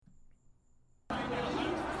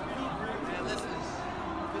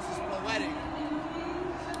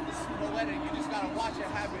athletic. You just gotta watch it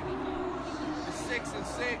happen. The 6 and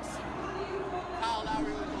 6. Kyle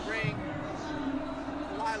Lowry with the ring.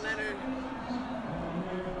 Kawhi Leonard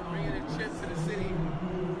bringing the chips to the city.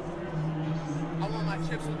 I want my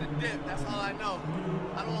chips with the dip. That's all I know.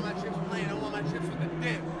 I don't want my chips plain. I want my chips with the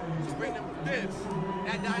dip. So bring them dips.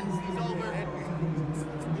 That dynasty's over.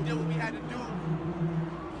 We did what we had to do.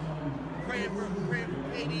 Praying for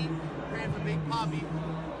KD, praying for Big Poppy.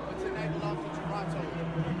 But tonight we lost to Toronto.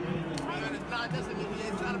 It doesn't mean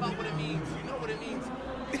it's not about what it means. You know what it means.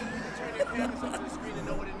 You turn your cameras up to the screen and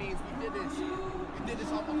know what it means. We did this. We did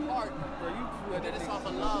this off of heart. We did this off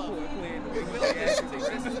of love. We will get into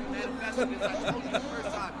existence and manifesting this. I told you the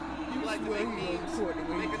first time. People like to make memes.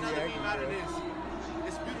 Make another meme out of this.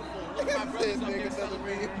 It's beautiful. Look at my brothers up here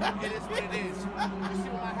celebrating. It is what it is. You see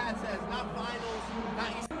what my hat says. Not finals,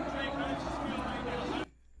 not East.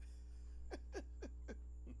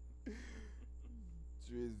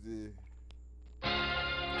 Drizzy.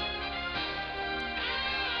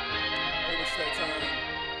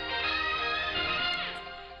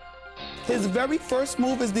 His very first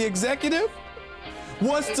move as the executive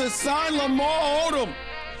was to sign Lamar Odom,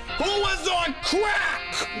 who was on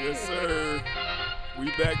crack. Yes, sir. We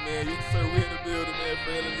back, man. Yes, sir. We in the building, man.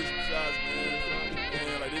 Fred, let's get some shots, man.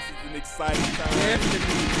 Man, like, this is an exciting time.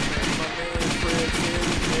 Definitely. My man, Fred said,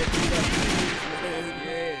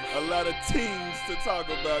 man. A lot of teams to talk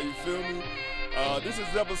about, you feel me? This is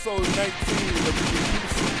episode 19 of the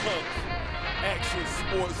Houston Pump Action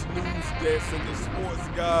Sports News Desk, and the sports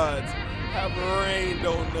gods have rained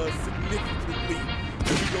on us significantly.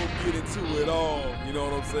 And we're going to get into it all, you know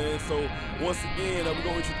what I'm saying? So, once again, we're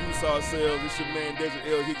going to introduce ourselves. It's your man, Desert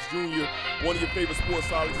L. Hicks Jr., one of your favorite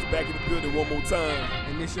sportsologists, back in the building one more time.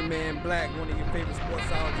 And it's your man, Black, one of your favorite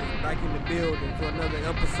sportsologists, back in the building for another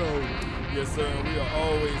episode. Yes, sir. We are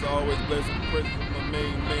always blessed with the presence of my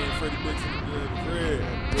main man, Freddie Bricks in the building. Fred.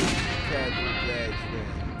 Casual Jags, man.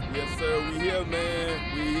 Yes, sir. We here,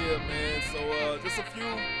 man. So, just a few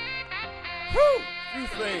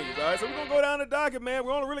things, all right? So we're going to go down the docket, man.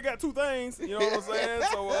 We only really got two things, you know what I'm saying?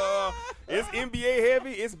 So, it's NBA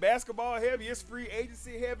heavy, it's basketball heavy, it's free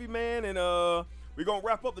agency heavy, man, and we're going to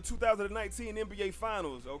wrap up the 2019 NBA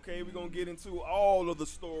Finals, okay? We're going to get into all of the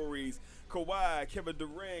stories. Kawhi, Kevin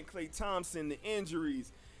Durant, Klay Thompson, the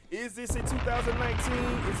injuries. Is this in 2019?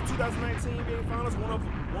 Is 2019 NBA Finals one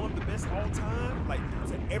of the best all time? Like,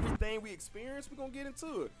 to everything we experienced, we're going to get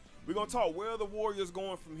into it. We're going to talk where are the Warriors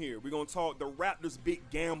going from here. We're going to talk the Raptors' big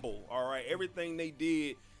gamble, all right? Everything they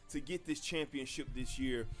did to get this championship this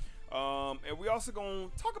year. And we also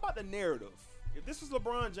going to talk about the narrative. If this was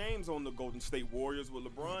LeBron James on the Golden State Warriors, would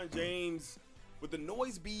LeBron James, would the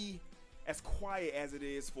noise be as quiet as it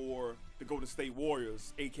is for the Golden State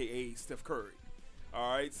Warriors, a.k.a. Steph Curry?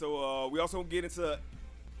 All right, so we also get into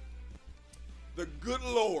the good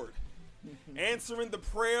Lord answering the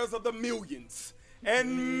prayers of the millions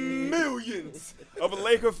and millions of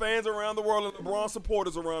Laker fans around the world and LeBron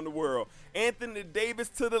supporters around the world. Anthony Davis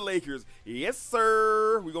to the Lakers. Yes,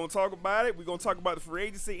 sir. We're going to talk about it. We're going to talk about the free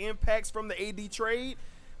agency impacts from the AD trade.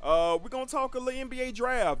 We're going to talk a little NBA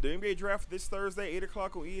draft. The NBA draft this Thursday, 8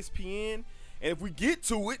 o'clock on ESPN. And if we get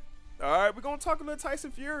to it, all right, we're going to talk a little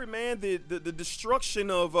Tyson Fury, man. The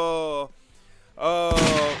destruction of,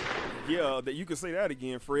 that you can say that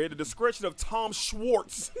again, Fred. The destruction of Tom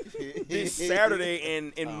Schwartz this Saturday.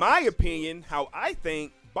 And in my opinion, how I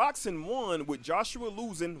think boxing won with Joshua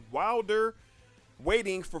losing, Wilder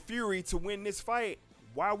waiting for Fury to win this fight,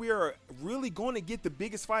 while we are really going to get the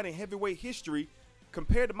biggest fight in heavyweight history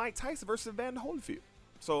compared to Mike Tyson versus Evander Holyfield.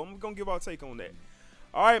 So I'm going to give our take on that.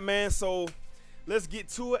 All right, man, so let's get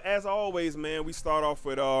to it. As always, man, we start off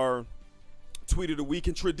with our tweet of the week,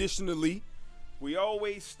 and traditionally, we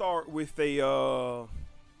always start with a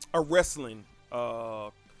wrestling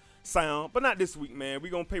sound, but not this week, man.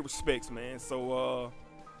 We're going to pay respects, man. So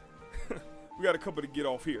we got a couple to get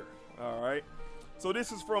off here, all right? So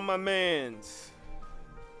this is from my man's.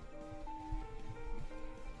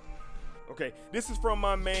 Okay, this is from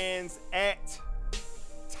my man's at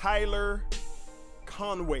Tyler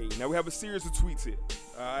Conway. Now we have a series of tweets here,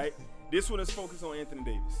 all right? This one is focused on Anthony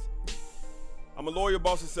Davis. I'm a loyal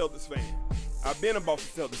Boston Celtics fan. I've been a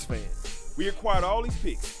Boston Celtics fan. We acquired all these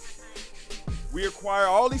picks.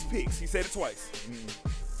 He said it twice.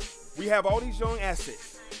 We have all these young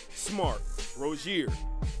assets. Smart, Rozier,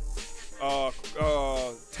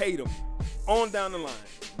 Tatum, on down the line.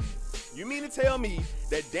 You mean to tell me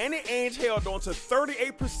that Danny Ainge held on to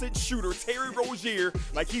 38% shooter Terry Rozier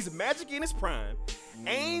like he's Magic in his prime?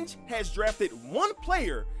 Ainge has drafted one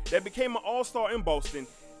player that became an all-star in Boston,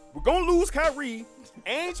 we're going to lose Kyrie.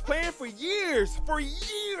 Ainge playing for years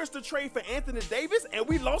to trade for Anthony Davis, and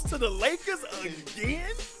we lost to the Lakers again?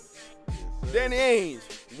 Danny Ainge,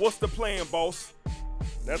 what's the plan, boss?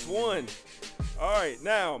 That's one. All right,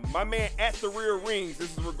 now, my man at the rear rings.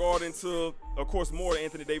 This is regarding to, of course, more to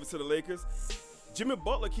Anthony Davis to the Lakers. Jimmy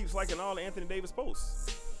Butler keeps liking all the Anthony Davis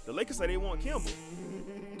posts. The Lakers say they want Kimball.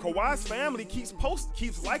 Kawhi's family keeps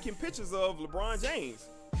liking pictures of LeBron James.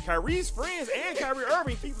 Kyrie's friends and Kyrie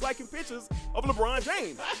Irving keeps liking pictures of LeBron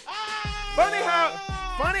James. Funny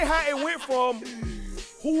how it went from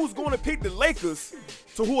who's going to pick the Lakers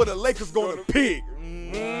to who are the Lakers going to pick.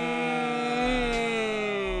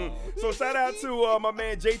 So shout out to my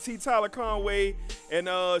man JT Tyler Conway, and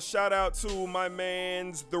shout out to my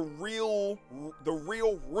man's the real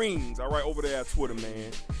rings. All right, over there at Twitter,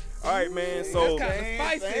 man. All right, man. So That's kind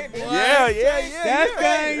of spicy, boy. Yeah.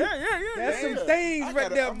 That's some things right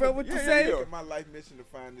there, bro. What you say? My life mission to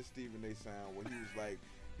find this Stephen A. sound when he was like,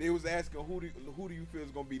 they was asking who do you feel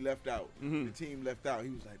is gonna be left out? The team left out. He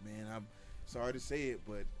was like, man, I'm sorry to say it,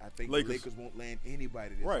 but I think the Lakers won't land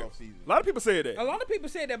anybody this offseason. A lot of people say that. A lot of people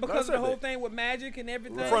say that because of the whole thing with Magic and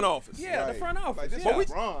everything. The front office. Yeah, the front office. Like, this yeah. is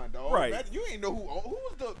LeBron, dog. Right. Imagine, you ain't know who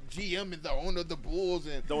was the GM and the owner of the Bulls.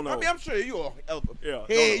 And Don't know. I mean, I'm sure you all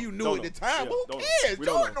Yeah, you knew at the time. Yeah, Who don't know. cares? We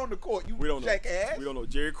don't Jordan know. on the court, you We don't know. jackass. We don't know.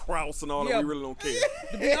 Jerry Krause and all Yeah. that. We really don't care.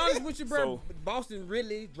 To be honest with you, bro, So- Boston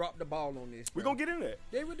really dropped the ball on this. We're bro. going to get in that.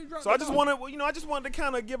 They really dropped So the I just ball. wanted to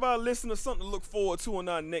kind of give our listeners something to look forward to in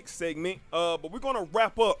our next segment. But we're going to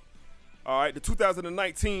wrap up, all right, the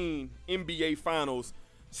 2019 NBA Finals.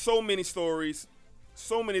 So many stories,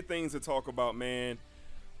 so many things to talk about, man.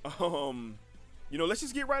 Let's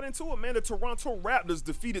just get right into it, man. The Toronto Raptors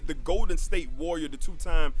defeated the Golden State Warriors, the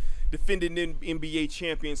two-time defending NBA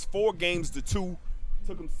champions, 4-2.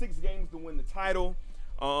 Took them 6 games to win the title.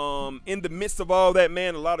 In the midst of all that,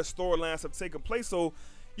 man, a lot of storylines have taken place. So,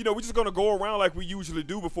 we're just going to go around like we usually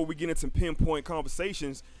do before we get into pinpoint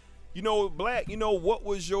conversations. Black, what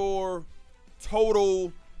was your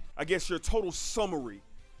total summary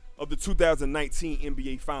of the 2019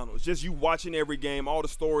 NBA Finals? Just you watching every game, all the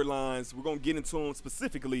storylines. We're going to get into them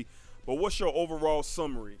specifically. But what's your overall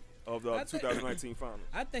summary of the 2019 Finals?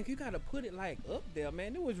 I think you got to put it like up there,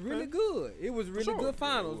 man. It was really good. It was really sure. good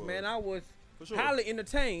finals, man. I was sure. highly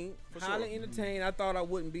entertained. sure. Entertained. I thought I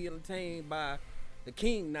wouldn't be entertained by the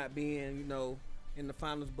King not being, in the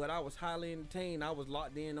finals, but I was highly entertained. I was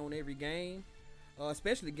locked in on every game,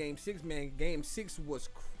 especially Game 6, man. Game 6 was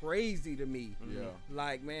crazy to me. Yeah.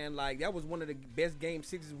 Like, man, that was one of the best Game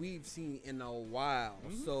 6s we've seen in a while.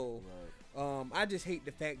 So, I just hate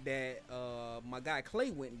the fact that my guy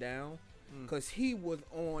Clay went down because he was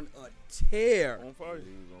on a tear. On fire.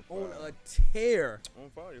 On a tear On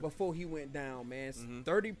fire. before he went down, man.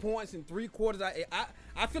 30 points in 3 quarters.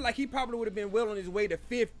 I feel like he probably would have been well on his way to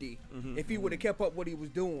 50 if he would have kept up what he was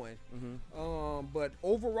doing. But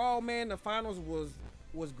overall, man, the finals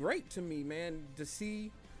was great to me, man. To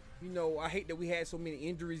see, I hate that we had so many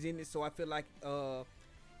injuries in it, so I feel like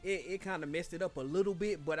it kind of messed it up a little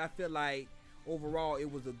bit. But I feel like overall it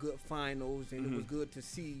was a good finals, and it was good to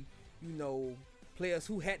see, players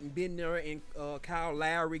who hadn't been there, and Kyle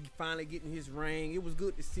Lowry finally getting his ring. It was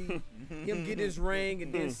good to see him get his ring,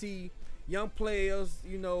 and then see young players,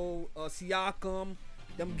 Siakam,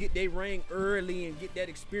 them get their ring early and get that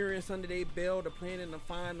experience under their belt of playing in the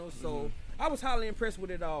finals. So I was highly impressed with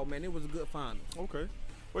it all, man. It was a good finals. Okay.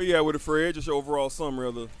 Well, yeah, with it, Fred, just your overall summary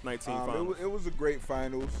of the 19 finals. It was a great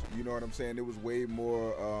finals. You know what I'm saying? It was way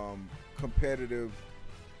more competitive.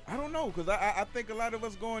 I don't know, because I think a lot of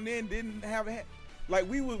us going in didn't have like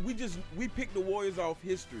we picked the Warriors off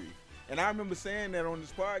history, and I remember saying that on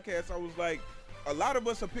this podcast. I was like, a lot of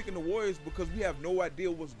us are picking the Warriors because we have no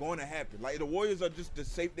idea what's going to happen. Like, the Warriors are just the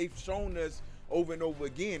safe. They've shown us over and over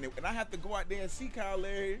again, and I have to go out there and see Kyle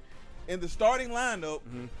Lowry in the starting lineup,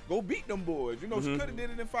 go beat them boys. She could have did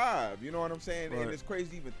it in 5. You know what I'm saying? Right. And it's crazy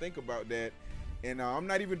to even think about that. And I'm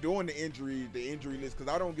not even doing the injury list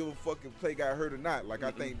because I don't give a fuck if Clay got hurt or not. Like, I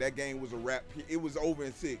think that game was a wrap. It was over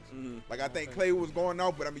in 6. Like, I think Clay was going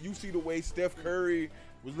out, but I mean, you see the way Steph Curry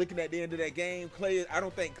was looking at the end of that game. I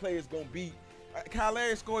don't think Clay is going to beat. Kyle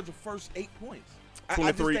Lowry scored your first 8 points.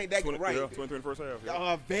 I just think that 20, right. Yeah, 23 in the first half.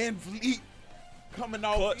 Yeah. Van Vliet coming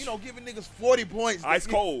off, Clutch. giving niggas 40 points. Ice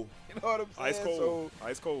cold. You know what I'm saying? Ice cold.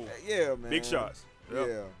 Ice cold. Yeah, man. Big shots.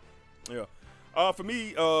 Yeah. Yeah. For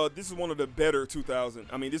me, this is one of the better this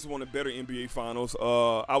is one of the better NBA Finals.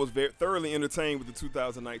 I was very thoroughly entertained with the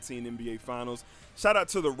 2019 NBA Finals. Shout out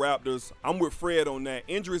to the Raptors. I'm with Fred on that.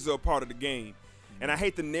 Injuries are a part of the game. And I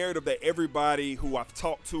hate the narrative that everybody who I've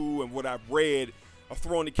talked to and what I've read of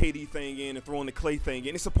throwing the KD thing in and throwing the Clay thing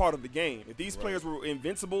in. It's a part of the game. If these players were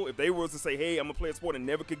invincible, if they were to say, hey, I'm going to play a sport and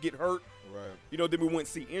never could get hurt, then we wouldn't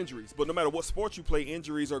see injuries. But no matter what sport you play,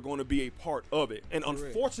 injuries are going to be a part of it. And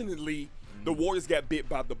unfortunately, the Warriors got bit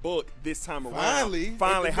by the bug this time around.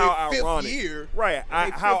 Finally, how ironic. Right,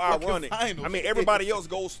 how ironic. I mean, everybody else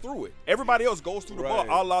goes through it. Everybody else goes through the bug,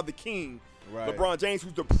 a la the King. LeBron James,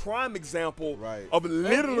 who's the prime example of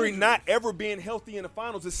literally not ever being healthy in the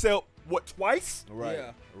finals except, twice?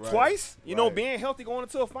 Twice? You know, being healthy going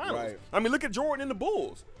into a finals. I mean, look at Jordan and the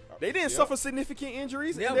Bulls. They didn't suffer significant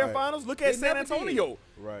injuries in their finals. Look at San Antonio.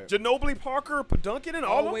 Ginobili, Parker, Duncan, and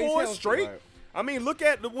all the boys straight. I mean, look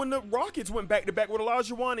at when the Rockets went back-to-back with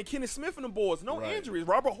Olajuwon and Kenny Smith and the boys. No injuries.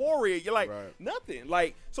 Robert Horry, you're like, nothing.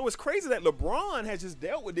 Like, so it's crazy that LeBron has just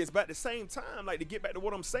dealt with this, but at the same time, like, to get back to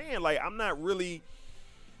what I'm saying, like, I'm not really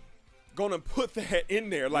going to put that in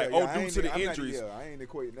there, like, due to the injuries. I ain't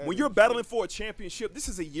equating that. When you're battling for a championship, this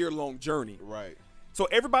is a year-long journey. So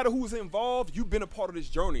everybody who's involved, you've been a part of this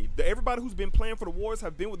journey. Everybody who's been playing for the Warriors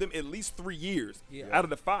have been with them at least 3 years out of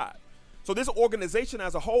the 5. So this organization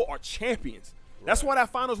as a whole are champions. That's why that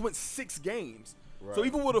finals went 6 games. So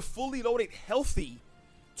even with a fully loaded, healthy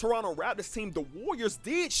Toronto Raptors team, the Warriors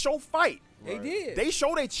did show fight. They did. They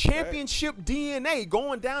showed a championship DNA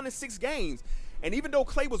going down in 6 games. And even though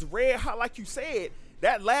Clay was red hot, like you said,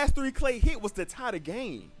 that last 3 Clay hit was to tie the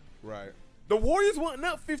game. The Warriors went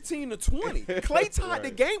up 15-20. Clay tied the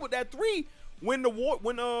game with that 3 when the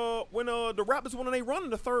Raptors went on a run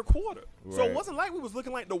in the third quarter. So it wasn't like we was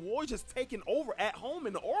looking like the Warriors just taking over at home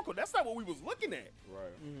in the Oracle. That's not what we was looking at.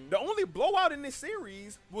 The only blowout in this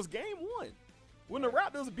series was game 1 when the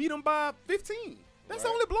Raptors beat them by 15. That's the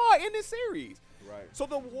only blowout in this series. So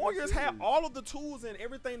the Warriors had all of the tools and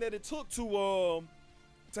everything that it took to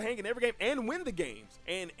hang in every game and win the games.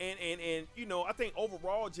 And you know, I think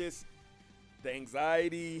overall just the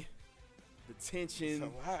anxiety, the tension, It's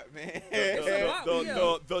a lot, man.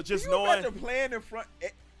 the just you knowing imagine playing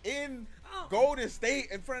in Golden State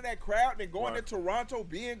in front of that crowd, and going to Toronto,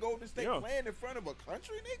 being Golden State, playing in front of a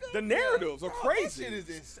country, nigga. the narratives are crazy. That shit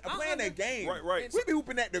is playing that game. Right. We be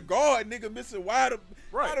hooping at the guard, nigga, missing wide open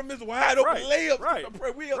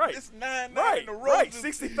layups. We up this 9-9 in the row.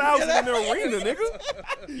 60,000 in the arena,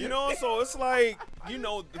 nigga. You know, so it's like, you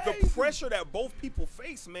know, the pressure that both people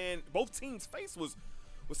face, man, both teams face was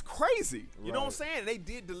crazy. You know what I'm saying? They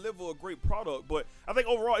did deliver a great product, but I think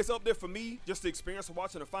overall it's up there for me, just the experience of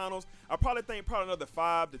watching the finals. I probably think another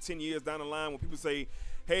 5 to 10 years down the line when people say,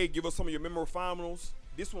 hey, give us some of your memorable finals,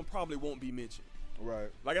 this one probably won't be mentioned.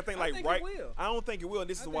 Like I think it will. I don't think it will, and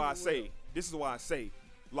this is why I say,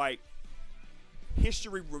 like,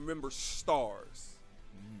 history remembers stars,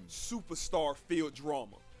 superstar field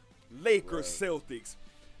drama, Lakers, Celtics,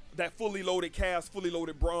 that fully loaded Cavs, fully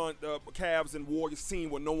loaded Cavs and Warriors team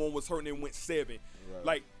where no one was hurt and went 7.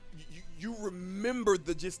 Like, you remember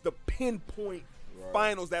the pinpoint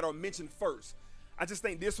finals that are mentioned first. I just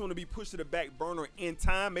think this one will be pushed to the back burner in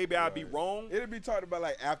time. Maybe I'll be wrong. It'll be talked about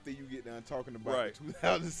like after you get done talking about the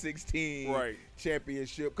 2016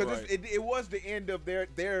 championship, because it was the end of their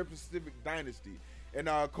specific dynasty. And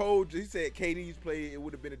Coach, he said KD's play, it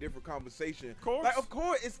would have been a different conversation. Of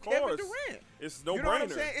course, it's Kevin Durant. It's no brainer. You know what I'm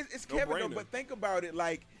saying? It's Kevin Durant. But think about it,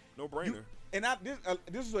 like, no brainer.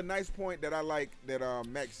 This is a nice point that I like that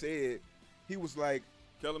Max said. He was like,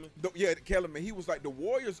 Kellerman. Kellerman. He was like, the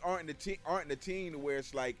Warriors aren't the team where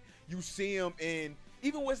it's like you see them in.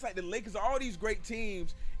 Even when it's like the Lakers, all these great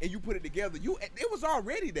teams, and you put it together, it was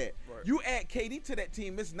already that. You add KD to that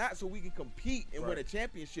team, it's not so we can compete and win a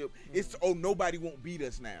championship. It's nobody won't beat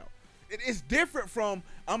us now. It's different from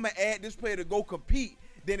I'm gonna add this player to go compete.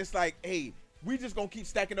 Then it's like, hey, we just gonna keep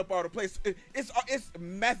stacking up all the plays. It's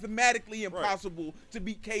mathematically impossible to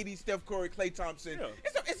beat KD, Steph Curry, Klay Thompson.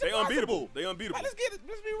 It's impossible. They unbeatable. Let's be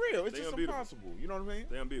real. It's just impossible. You know what I mean?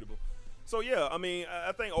 They unbeatable. So yeah, I mean,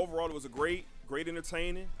 I think overall it was a great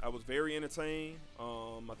entertaining. I was very entertained.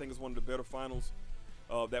 I think it's one of the better finals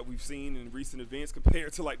that we've seen in recent events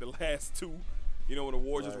compared to like the last 2. You know, when the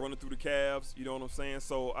Warriors just running through the Cavs. You know what I'm saying?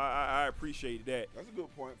 So I appreciate that. That's a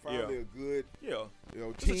good point. Finally, a good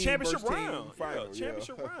it's a championship round.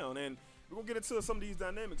 Championship round, and we're gonna get into some of these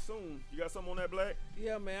dynamics soon. You got something on that, Black?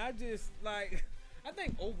 Yeah, man. I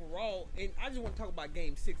think overall, and I just want to talk about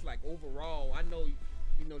Game 6. Like overall, I know.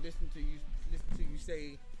 You know, listen to you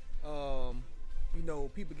say, you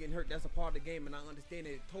know, people getting hurt, that's a part of the game, and I understand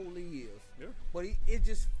it totally is. Yeah. But it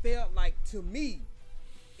just felt like, to me,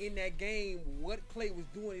 in that game, what Clay was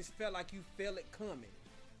doing, it felt like you felt it coming.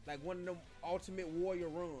 Like one of them Ultimate Warrior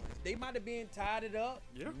runs. They might have been tied it up,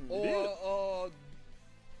 or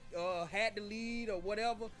had the lead or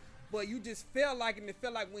whatever, but you just felt like, and it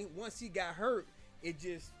felt like once he got hurt,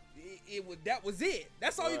 it was that was it.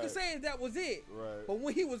 That's all you can Right. say is that was it. Right. But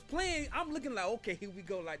when he was playing, I'm looking like, okay, here we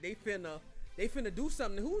go. Like they finna do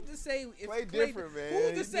something. Who's to say if Clay Clay different, man. Who's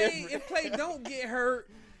to He's say different. if Clay don't get hurt?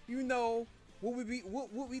 You know, what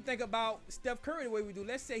we think about Steph Curry the way we do?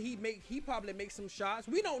 Let's say he probably makes some shots.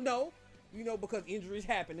 We don't know. You know, because injuries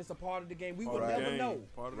happen. It's a part of the game. We will Part of the never game. know.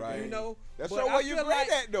 Part of the Right. You game. know, That's but so I what you feel great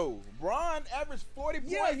like- at though. Bron averaged 40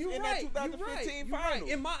 Yeah, points you're in right. that 2015 you're right. finals.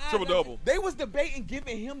 In my eyes, Triple-double. They was debating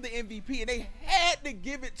giving him the MVP, and they had to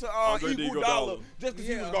give it to Andre Iguodala Iguodala. just because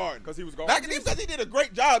he was Yeah. guarding. Because he was Not guarding. because he did a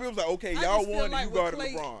great job. It was like, okay, I y'all just feel won, like and you with guarded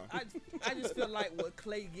Clay, LeBron. I just feel like with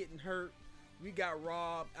Clay getting hurt, we got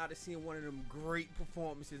robbed out of seeing one of them great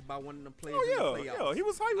performances by one of them players in the Oh, playoffs. yeah. He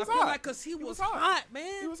was hot. He was I feel hot. like because he was hot. hot,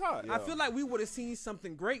 man. He was hot. I feel like we would have seen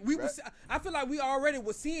something great. We Right. was. I feel like we already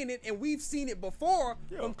was seeing it, and we've seen it before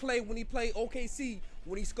Yeah. from Clay when he played OKC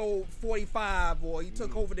when he scored 45, or he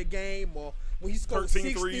took over the game, or when he scored 13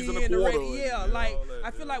 60 threes in a the quarter, red. and Yeah, yeah, like all that,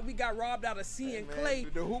 I feel yeah. like we got robbed out of seeing man, Clay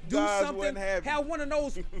the hoop do gods something, wasn't happy. have one of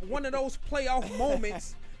those playoff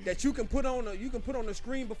moments that you can put on the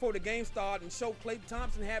screen before the game starts and show Klay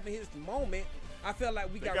Thompson having his moment. I feel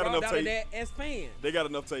like we got got robbed enough out of tape. that as fans. They got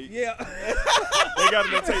enough tape. Yeah. They got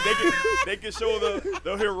enough tape. They can show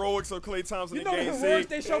the heroics of Klay Thompson You in know game the 6. words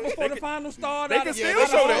they show before the final started? they can still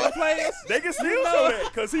show that. Players. They can still You know. show that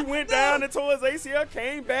because he went down and tore his ACL,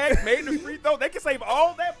 came back, made the free throw. They can save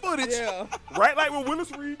all that footage. Yeah. Right, like when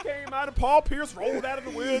Willis Reed came out and Paul Pierce rolled out of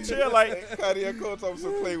the wheelchair. Like Cardiac coach told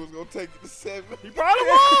some Clay was gonna take it to 7. he probably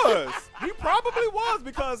was. He probably was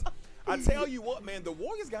because I tell you what, man, the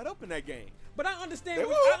Warriors got up in that game. But I understand. They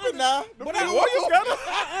what, were I open now. But The I, Warriors got up.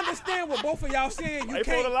 I understand what both of y'all saying. You They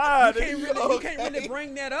can't, for the line. you can't really Okay.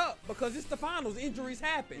 bring that up because it's the finals. Injuries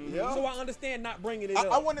happen. Yeah. So I understand not bringing it I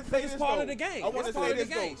up. want to say But this it's part though. of the game. I want to It's part say of this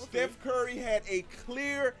the game. though. Steph Curry had a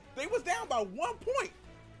clear. They was down by 1 point.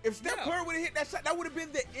 If Steph Yeah. Curry would have hit that shot, that would have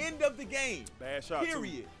been the end of the game. Bad shot.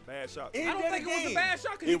 Period. Too. Bad shot. It- I don't End think of it the was a game. bad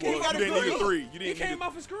shot because It he was. came You off didn't a need a screen. three. You He didn't need came a-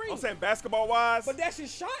 off a screen. I'm saying basketball wise. But that's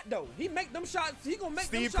his shot though. He make them shots. He gonna make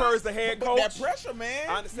Steve them Kerr's shots. the head But coach. that pressure, man.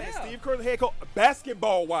 I understand. Yeah. Steve Kerr's the head coach.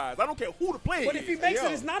 Basketball wise, I don't care who the player But is. if he makes Yeah.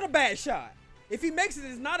 it, it's not a bad shot. If he makes it,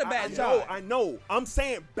 it's not a bad shot. I know. I'm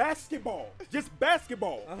saying basketball. Just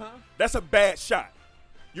basketball. Uh-huh. That's a bad shot.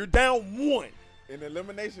 You're down 1. In the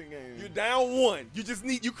elimination game. You're down 1.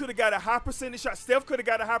 You could have got a high percentage shot. Steph could have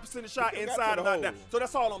got a high percentage shot He could've got inside to and the not down. hole. So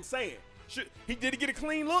that's all I'm saying. Did he get a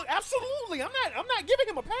clean look? Absolutely. I'm not giving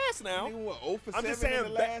him a pass now. He went 0 for I'm 7 just in saying the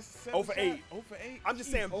ba- last 0 for 8. 0 for 8. I'm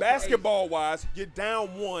just saying, 0 for 8. basketball wise, you're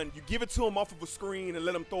down 1. You give it to him off of a screen and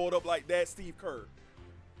let him throw it up like that. Steve Kerr.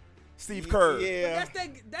 Steve Kerr. Yeah.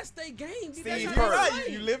 That's their game. Steve That's You're how they Kerr. right.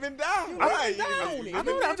 play. You live and die. You Right. live and die on it. I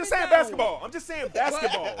know that. I'm just saying down. basketball. I'm just saying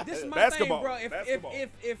basketball. But this is my basketball. thing, bro. If Basketball.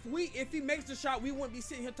 if he makes the shot, we wouldn't be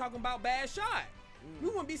sitting here talking about bad shot. We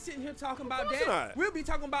wouldn't be sitting here talking about course that. not. We'll be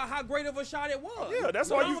talking about how great of a shot it was. Yeah, that's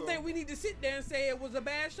So why I you- don't think we need to sit there and say it was a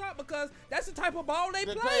bad shot because that's the type of ball they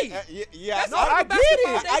The play. thing- yeah, That's no, all the I get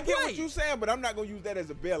basketball it. they I get play. what you're saying, but I'm not gonna use that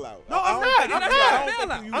as a bailout. No, I I'm don't not. think- I'm I not. don't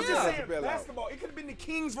think Bailout. you use I'm that just as a saying bailout. basketball. It could have been the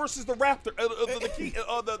Kings versus the Raptors,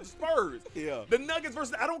 the Spurs. Yeah. The Nuggets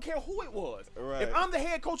versus. I don't care who it was. Right. If I'm the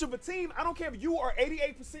head coach of a team, I don't care if you are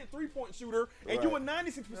 88% 3-point shooter and you a Right.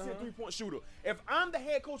 96% 3-point shooter. If I'm the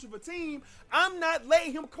head coach of a team, I'm not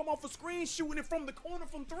letting him come off a screen shooting it from the corner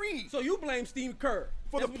from 3. So you blame Steve Kerr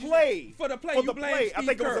For That's the what you play. said. For the play, For you the blame play. Steve I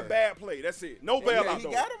think it was Kerr. a bad play. That's it. No Yeah, bailout he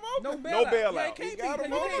though. got him No open. bailout. No bailout. Yeah, it can't He be. got him because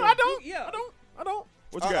you open. can't- I don't. Yeah. I don't.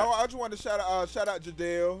 What you I got? just wanted to shout out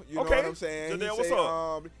Jadale. You know Okay. what I'm saying? Jadale, He what's say,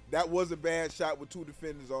 up? That was a bad shot with 2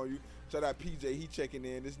 defenders on you. Shout out PJ. He checking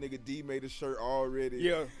in. This nigga D made a shirt already.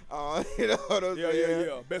 Yeah. You know what I'm Yeah, saying?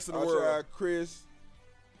 yeah. Best in the Shout world. out Chris.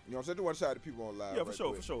 You know what I'm saying? I just want to shout out to people on live. Yeah, for right sure,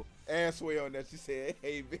 quick. for sure. And Sway on that. She said,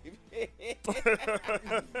 "Hey baby,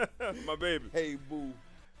 My baby. hey boo."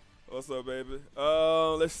 What's up, baby?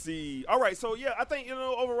 Let's see. All right, so yeah, I think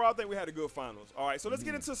overall, I think we had a good finals. All right, so let's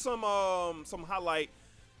get into some highlight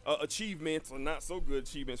achievements or not so good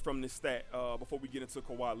achievements from this stat before we get into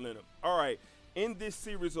Kawhi Leonard. All right, in this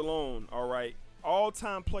series alone, all right,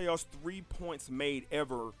 all-time playoffs 3 points made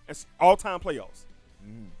ever. That's all-time playoffs.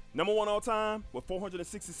 Number 1 all-time with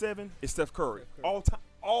 467 is Steph Curry. All-time.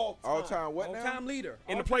 All time what now? All-time leader.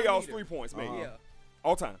 In the All-time playoffs, leader. 3 points made. Yeah,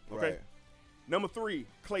 All-time. Okay. Right. Number 3,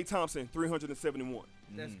 Klay Thompson, 371.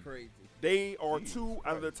 that's crazy. They are 2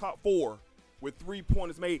 out of the top 4 with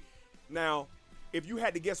 3-pointers made. Now, if you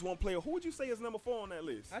had to guess one player, who would you say is number 4 on that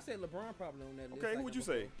list? I say LeBron probably on that list. Okay, like who would you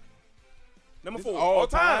number say? Number This 4. all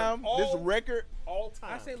time. This All record. time.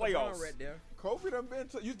 I say playoffs. LeBron right there. Kobe done been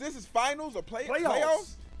to. This is finals or playoffs?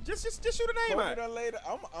 Playoffs. Just shoot a name Kobe out. done laid.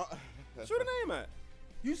 Shoot a name out.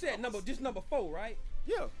 You said number 4, right?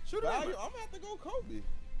 Yeah, shoot a name Value, out. I'm gonna have to go Kobe.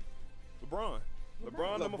 LeBron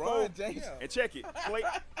number 4. LeBron James. Yeah. And check it.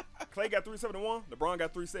 Clay got 371. LeBron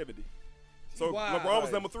got 370. So Wow. LeBron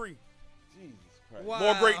was number 3. Jesus Christ. Wow.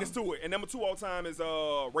 More greatness to it. And number 2 all time is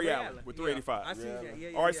Ray Allen with Yeah, 385. I see Yeah. that.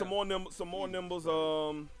 Yeah, All right, yeah. some more numbers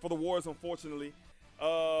for the Warriors, unfortunately.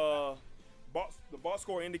 The box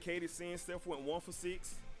score indicated seeing Steph went 1 for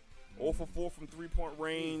 6, 0 for 4 from 3-point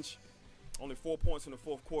range. Only 4 points in the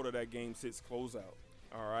fourth quarter of that Game 6 closeout.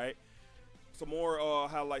 All right. Some more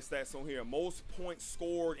highlight stats on here. Most points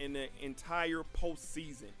scored in the entire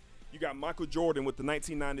postseason. You got Michael Jordan with the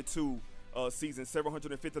 1992 season,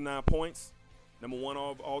 759 points, number 1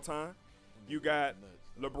 of all time. You got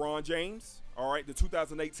LeBron James, all right, the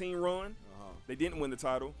 2018 run. They didn't win the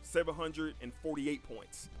title, 748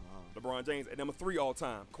 points. LeBron James at number 3 all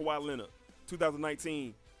time. Kawhi Leonard,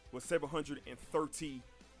 2019 was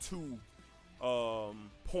 732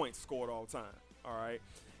 points scored all time. All right.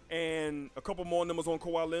 And a couple more numbers on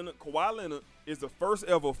Kawhi Leonard. Kawhi Leonard is the first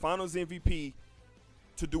ever Finals MVP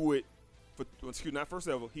to do it. Not first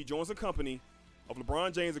ever. He joins a company of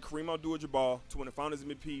LeBron James and Kareem Abdul-Jabbar to win the Finals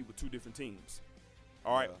MVP with 2 different teams.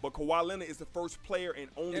 All right. Yeah. But Kawhi Leonard is the first player and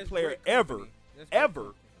only That's player great ever company. That's great ever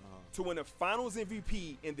company. to win a Finals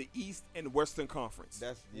MVP in the East and Western Conference.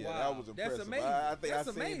 That Wow. was That's impressive. amazing. I think That's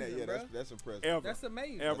I've seen that. amazing, Yeah, bro. that's impressive. Ever. That's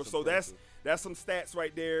amazing. Ever. That's So impressive. that's some stats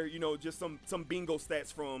right there. You know, just some bingo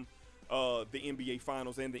stats from the NBA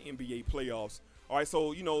Finals and the NBA playoffs. All right, so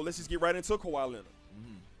let's just get right into Kawhi Leonard.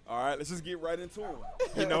 All right, let's just get right into him.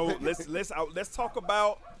 Let's talk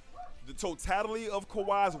about the totality of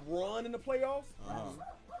Kawhi's run in the playoffs,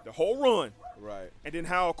 the whole run, Right. and then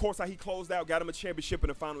how he closed out, got him a championship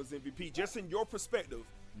and a Finals MVP. Just in your perspective,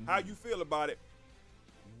 how you feel about it.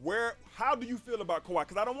 How do you feel about Kawhi?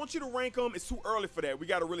 Because I don't want you to rank him. It's too early for that. We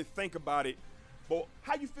got to really think about it. But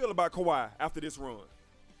how you feel about Kawhi after this run?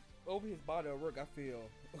 Over his body of work, I feel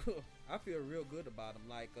real good about him.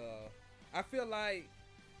 Like I feel like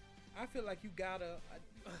you gotta.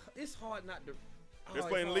 It's hard not to. Best it's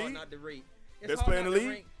player in the hard league? Not to rate. It's Best hard player in not the to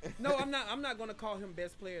league? rank. No, I'm not. I'm not gonna call him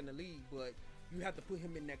best player in the league, but you have to put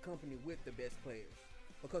him in that company with the best players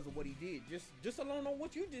because of what he did. Just alone on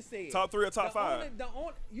what you just said. Top 3 or top 5?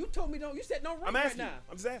 You told me don't. You said no rank I'm right asking. now.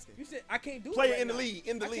 I'm just asking. You said I can't do Player it right in the now. league.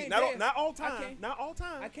 In the I league. can't Not all I time. can't- Not all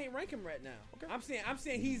time. I can't rank him right now. Okay. I'm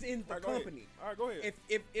saying he's in the All right, go ahead. company. All right, go ahead.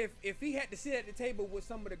 If he had to sit at the table with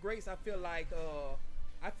some of the greats, I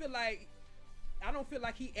don't feel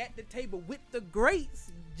like he at the table with the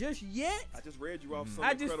greats just yet. I just read you off some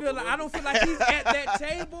I just incredible feel like I don't feel like he's at that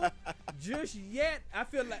table just yet. I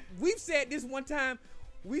feel like we've said this one time.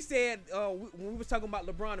 We said when we was talking about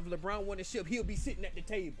LeBron, if LeBron won the ship, he'll be sitting at the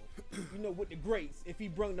table, with the greats. If he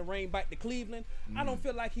brung the ring back to Cleveland, I don't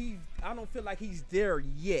feel like he's there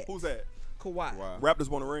yet. Who's that? Kawhi. Wow. Raptors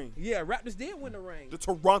won a ring. Yeah, Raptors did win the ring. The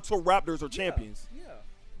Toronto Raptors are champions. Yeah,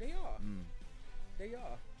 they are. They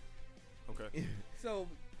are. Okay. So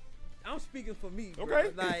I'm speaking for me. Bro.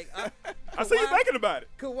 Okay. Like I see you Kawhi- thinking about it.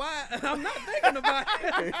 Kawhi, I'm not thinking about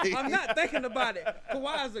it. I'm not thinking about it.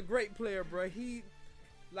 Kawhi is a great player, bro. He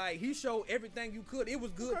showed everything you could. It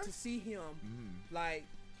was good to see him. Like,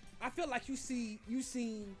 I feel like you seen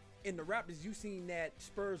in the Raptors, you seen that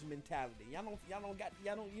Spurs mentality.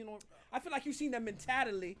 I feel like you seen that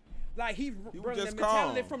mentality. Like he brought that just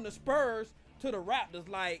mentality calm. from the Spurs to the Raptors.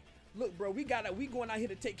 Like, look, bro, we going out here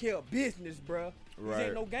to take care of business, bro. These Right.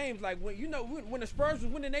 ain't no games. Like when the Spurs was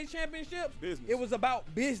winning their championships, Business. it was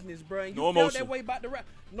about business, bro. And you No felt emotion. that way about the Raptors.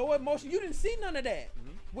 No emotion. You didn't see none of that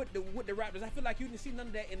with the Raptors. I feel like you didn't see none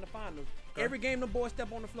of that in the finals. Every game the boys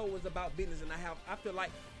step on the floor was about business, and I feel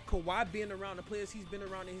like Kawhi being around the players he's been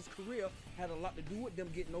around in his career had a lot to do with them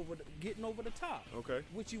getting over the top. Okay.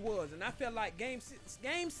 Which he was, and I felt like game six.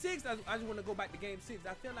 I just want to go back to game 6.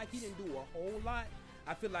 I feel like he didn't do a whole lot.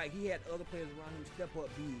 I feel like he had other players around him step up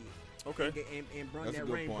big. Okay. And run That's a that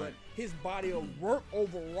good ring, point. but his body of work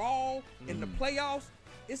overall in the playoffs,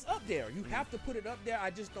 it's up there. You have to put it up there. I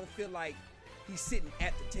just don't feel like he's sitting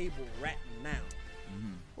at the table right now.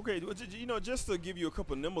 Okay, just to give you a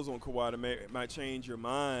couple numbers on Kawhi that might change your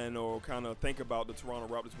mind or kind of think about the Toronto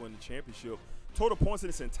Raptors winning the championship. Total points in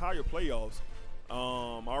this entire playoffs. I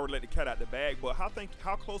already let the cat out the bag, but how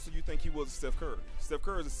close do you think he was to Steph Curry? Steph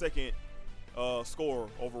Curry is the second scorer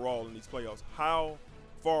overall in these playoffs. How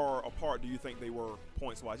far apart do you think they were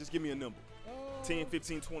points-wise? Just give me a number. 10,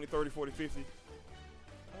 15, 20, 30, 40, 50.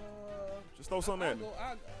 Just throw something at me.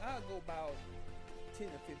 I'll go about 10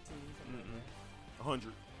 or 15, something like that.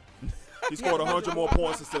 100. He scored 100 more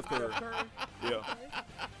points than Steph Curry. Yeah,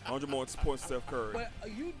 100 more points than Steph Curry. But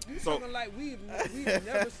you So- talking like we've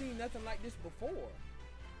never seen nothing like this before.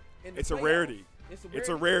 In the It's a playoffs. rarity. It's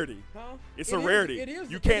a rarity. Huh? It It's a is- rarity. it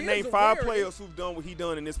is- You it can't is name a 5 rarity. players who've done what he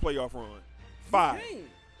done in this playoff run. 5. Dang.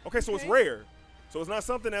 Okay, so it's Okay. rare. So it's not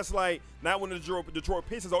something that's like not when the Detroit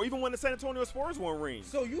Pistons or even when the San Antonio Spurs won rings.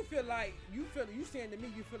 So you saying to me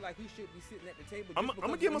you feel like he should be sitting at the table? Just I'ma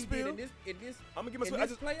because give what my he did spiel. in this, I'm gonna give my in spiel.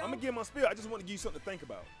 this playoff? I'm gonna give my spiel. I just want to give you something to think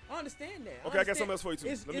about. I understand that. Okay, I got something else for you, too.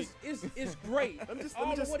 It's great. Let me just-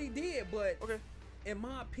 all of what he did, but Okay. in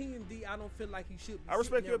my opinion, D, I don't feel like he should be. I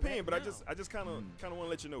respect sitting your there opinion, right but now. I just kind of want to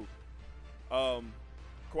let you know.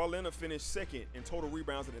 Kawhi Leonard finished second in total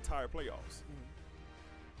rebounds in the entire playoffs,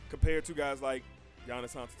 compared to guys like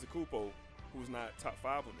Giannis Antetokounmpo, who's not top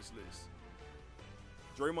 5 on this list.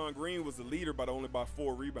 Draymond Green was the leader, but only by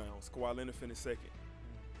 4 rebounds. Kawhi Leonard finished second.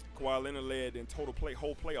 Kawhi Leonard led in total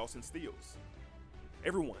whole playoffs in steals.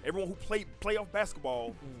 Everyone who played playoff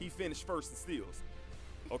basketball, he finished first in steals.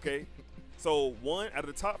 Okay, so one out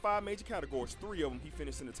of the top 5 major categories, 3 of them he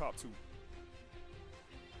finished in the top 2.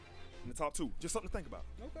 In the top 2, just something to think about.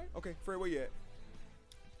 Okay, Fred, where you at?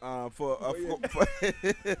 For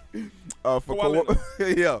Kawhi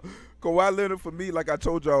yeah, Kawhi Leonard for me, like I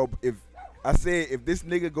told y'all, if this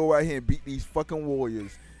nigga go out here and beat these fucking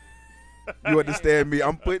Warriors, you understand me?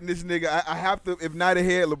 I'm putting this nigga. I have to, if not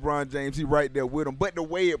ahead, LeBron James, he right there with him. But the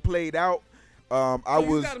way it played out, You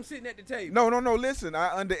got him sitting at the table. No. Listen,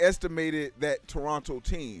 I underestimated that Toronto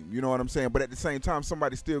team. You know what I'm saying? But at the same time,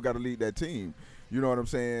 somebody still got to lead that team. You know what I'm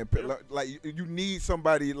saying? Like you need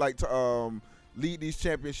somebody like to lead these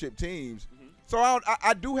championship teams. So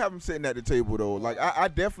I do have him sitting at the table though. Like I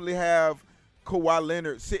definitely have Kawhi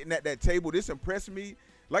Leonard sitting at that table. This impressed me.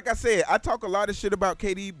 Like I said, I talk a lot of shit about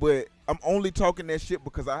KD, but I'm only talking that shit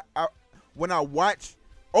because I when I watch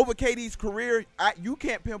over KD's career, you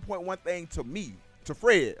can't pinpoint one thing to me, to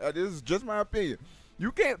Fred. This is just my opinion.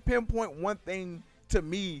 You can't pinpoint one thing to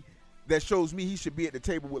me that shows me he should be at the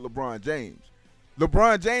table with LeBron James.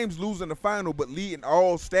 LeBron James losing the final, but leading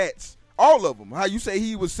all stats, all of them. How you say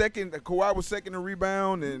he was second, Kawhi was second in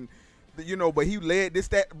rebound, and but he led this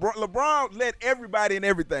stat. LeBron led everybody in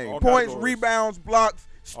everything: All points, categories. rebounds, blocks,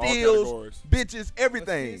 All steals, categories. bitches,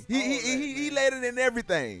 everything. Assists, all of that, He man. led it in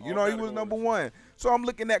everything. All He was categories. number one. So I'm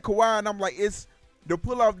looking at Kawhi, and I'm like, it's to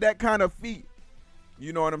pull off that kind of feat.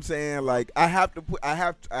 You know what I'm saying? Like I have to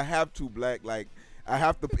black. Like I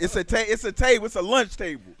have to. It's a table. It's a lunch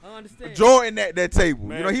table. I understand. Jordan at that table.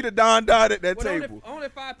 Man. You know, he the Don Dot at that But table. only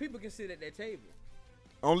 5 people can sit at that table.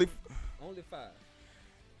 Only Only 5.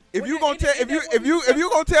 if Well, you that- gonna ain't tell that- if you ain't that if you what if you you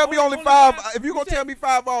gonna tell me only only 5 five? if you You gonna said- tell me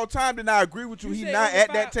 5 all time, then I agree with you. You He said not only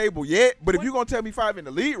at that 5. table yet. But if What- you gonna tell me 5 in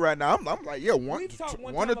the league right now, I'm like, yeah, one We've talked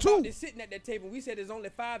one or time 2. about this sitting at that table. We said there's only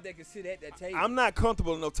 5 that can sit at that table. I'm not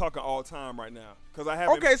comfortable enough talking all time right now because I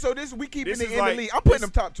haven't. Okay, so we keeping This it is in like- the league. I'm putting this-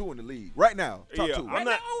 them top 2 in the league right now. Top Yeah, 2. right I'm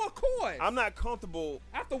not- now, oh, of course. I'm not comfortable.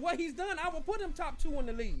 After what he's done, I will put him top 2 in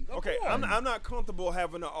the league. Of Okay, course. I'm not comfortable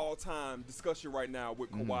having an all-time discussion right now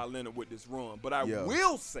with Kawhi Leonard with this run, but I Yeah.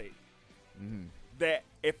 will say that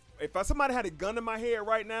if somebody had a gun in my head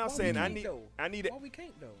right now Why we saying I can't, need though? it Why we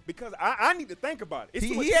can't though? because I need to think about it. It's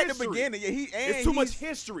too much He at the history. beginning. Yeah, It's too much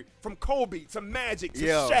history from Kobe to Magic to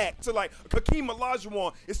Yeah. Shaq to like Hakeem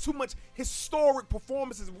Olajuwon. It's too much historic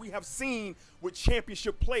performances we have seen with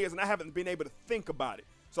championship players, and I haven't been able to think about it.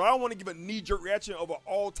 So I don't want to give a knee-jerk reaction of an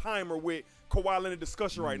all-timer with Kawhi Leonard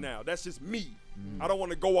discussion right now. That's just me. I don't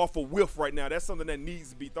want to go off a whiff right now. That's something that needs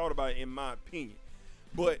to be thought about, in my opinion.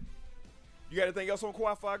 But you got anything else on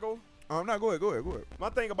Kawhi before I go? No, go ahead. My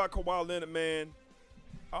thing about Kawhi Leonard, man,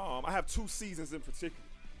 I have 2 seasons in particular.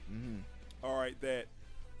 All right, that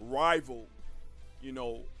rival,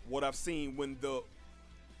 what I've seen when the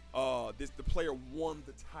player won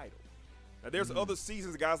the title. Now, there's other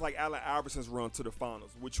seasons, guys like Allen Iverson's run to the finals,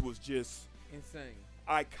 which was just Insane.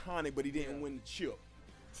 iconic, but he didn't Yeah. win the chip.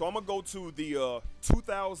 So I'm gonna go to the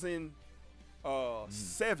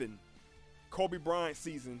 2007 Kobe Bryant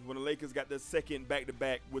season when the Lakers got their second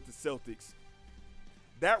back-to-back with the Celtics.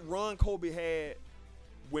 That run Kobe had,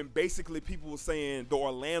 when basically people were saying the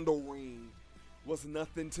Orlando ring was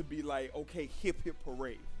nothing to be like, okay, hip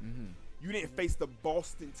parade. You didn't face the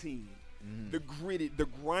Boston team, the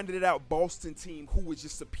grinded it out Boston team who was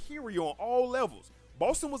just superior on all levels.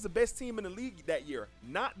 Boston was the best team in the league that year,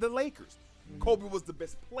 not the Lakers. Kobe was the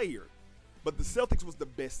best player, but the Celtics was the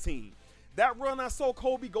best team. That run I saw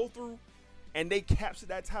Kobe go through, and they captured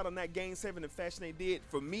that title in that Game 7 in the fashion they did,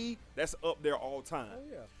 for me, that's up there all time. Oh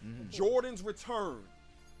yeah. Jordan's return,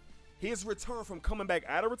 his return from coming back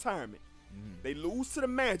out of retirement. They lose to the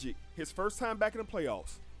Magic, his first time back in the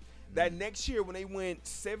playoffs. That next year when they went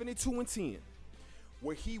 72-10,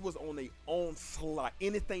 where he was on their own slot,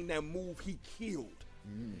 anything that moved, he killed.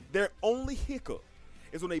 Their only hiccup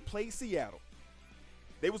is when they played Seattle.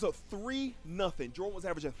 They was up 3-0. Jordan was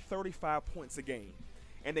averaging 35 points a game.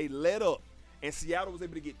 And they led up, and Seattle was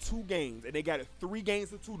able to get 2 games, and they got it 3 games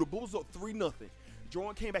to 2. The Bulls up 3-0.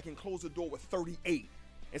 Jordan came back and closed the door with 38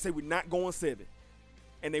 and said, we're not going 7.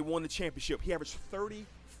 And they won the championship. He averaged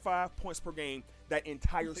 35 points per game that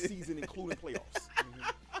entire season, including playoffs.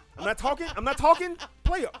 I'm not talking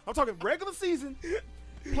playoffs. I'm talking regular season,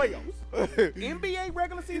 playoffs. NBA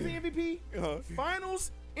regular season MVP,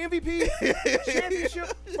 finals MVP,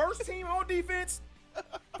 championship, first team on defense,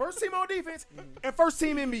 and first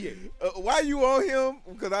team NBA. Why you on him?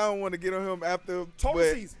 Because I don't want to get on him after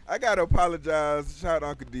Total season. I gotta apologize. Shout out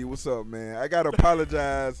Uncle D. What's up, man? I gotta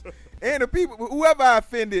apologize. And the people, whoever I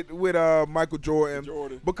offended with Michael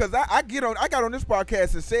Jordan, because I got on this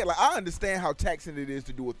podcast and said, like, I understand how taxing it is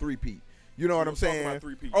to do a 3-peat. You know what I'm saying?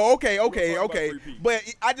 Oh, okay.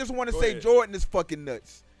 But I just want to say Jordan is fucking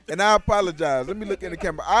nuts. And I apologize. Let me look in the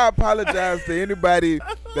camera. I apologize to anybody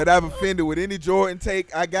that I've offended with any Jordan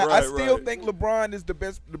take. I still think LeBron is the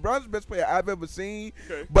best. LeBron's the best player I've ever seen.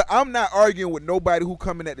 Okay. But I'm not arguing with nobody who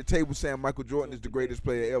coming at the table saying Michael Jordan is the greatest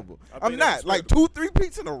player ever. I'm not. Like 2-3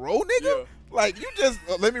 peats in a row, nigga. Yeah. Like, you just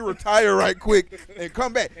let me retire right quick and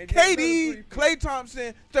come back. KD, Klay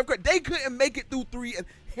Thompson, Steph Curry, they couldn't make it through 3 and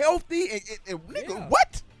healthy and nigga,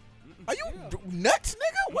 what? Are you nuts,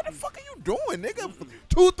 nigga? What the fuck are you doing, nigga?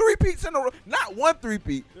 2 3-peats in a row. Not 1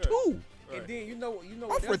 3-peat, 2. And then you know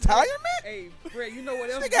off retirement? Hey, Fred, you know what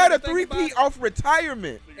else? Nigga had a 3-peat off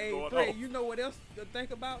retirement. Hey, Fred, you know what else to think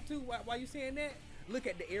about too? Why you saying that? Look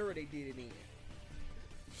at the era they did it in.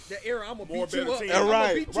 The era I'm gonna beat you up.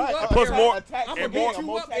 Right. Plus more I'm gonna beat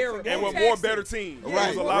you up era. And with more better teams. Right.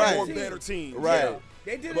 There's a lot more better teams. Right. Yeah.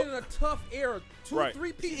 They did it in a tough era.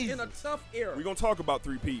 3-peat in a tough era. We're going to talk about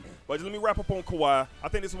 3-peat. But just let me wrap up on Kawhi. I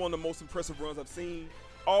think this is one of the most impressive runs I've seen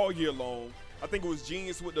all year long. I think it was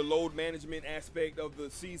genius with the load management aspect of the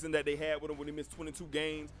season that they had with him when he missed 22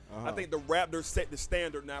 games. I think the Raptors set the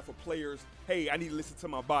standard now for players. Hey, I need to listen to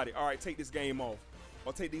my body. All right, take this game off.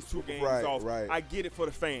 Or take these 2 games off. Right. I get it for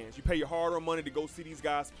the fans. You pay your hard-earned money to go see these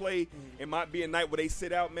guys play. It might be a night where they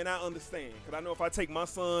sit out. Man, I understand. Because I know if I take my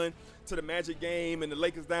son to the Magic game and the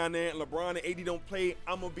Lakers down there and LeBron and AD don't play,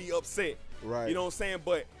 I'm going to be upset. Right. You know what I'm saying?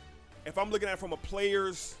 But if I'm looking at it from a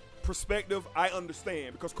player's perspective, I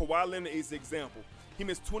understand. Because Kawhi Leonard is the example. He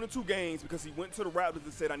missed 22 games because he went to the Raptors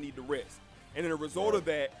and said, I need to rest. And in a result of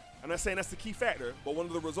that, I'm not saying that's the key factor, but one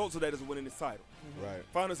of the results of that is winning this title. Right.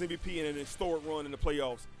 Finals MVP and an historic run in the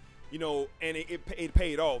playoffs, you know, and it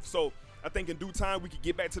paid off. So I think in due time we could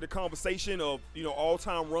get back to the conversation of, you know,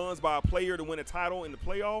 all-time runs by a player to win a title in the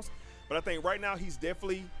playoffs. But I think right now he's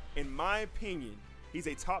definitely, in my opinion, he's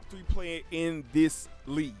a top 3 player in this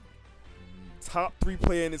league. Top 3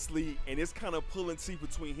 player in this league, and it's kind of pulling teeth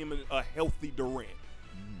between him and a healthy Durant.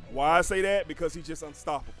 Why I say that? Because he's just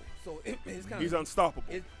unstoppable. So he's unstoppable.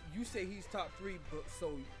 You say he's top 3, but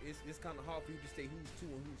so it's kind of hard for you to say who's 2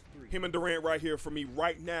 and who's 3. Him and Durant right here for me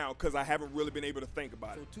right now because I haven't really been able to think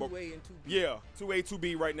about it. So 2A and 2B. Yeah, 2A,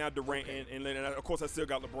 2B right now, Durant and of course I still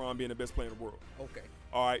got LeBron being the best player in the world. Okay.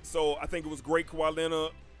 All right, so I think it was great. Kawhi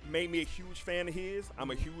Leonard made me a huge fan of his.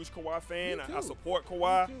 I'm a huge Kawhi fan. I support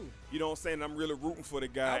Kawhi. You know what I'm saying? I'm really rooting for the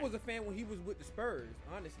guy. I was a fan when he was with the Spurs,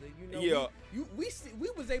 honestly. You know, yeah. We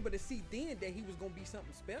was able to see then that he was going to be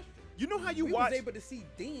something special. You know how you we watch? Was able to see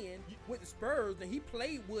then with the Spurs, and he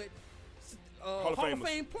played with Hall of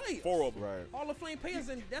Fame players. 4 of them. Right. Hall of Fame players,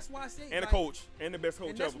 and that's why I say. And a coach, and the best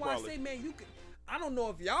coach ever, probably. That's why I say, man, you could. I don't know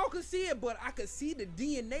if y'all could see it, but I could see the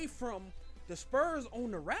DNA from the Spurs on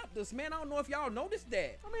the Raptors. Man, I don't know if y'all noticed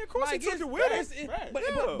that. I mean, of course he took it with him.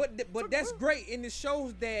 But that's great, and it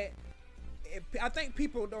shows that. I think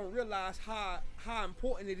people don't realize how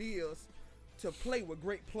important it is to play with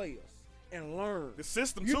great players and learn the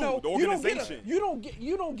system too, the organization. You don't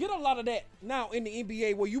get a lot of that now in the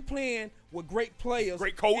NBA where you playing with great players,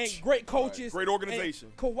 great coach, and great coaches, great organization.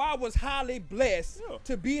 And Kawhi was highly blessed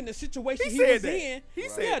to be in the situation he was in.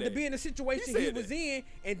 To be in the situation he was in,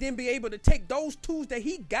 and then be able to take those tools that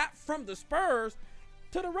he got from the Spurs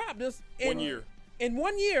to the Raptors in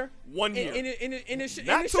 1 year. In it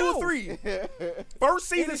not 2 or 3. First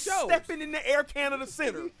season, shows. stepping in the Air Canada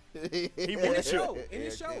Center. He won the show. In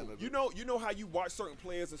the show. You know how you watch certain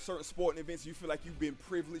players in certain sporting events, you feel like you've been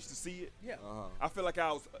privileged to see it. Yeah. I feel like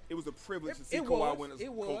it was a privilege to see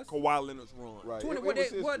Kawhi Leonard's run. Right. 25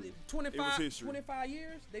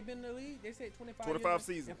 years they've been in the league. They said 25 years,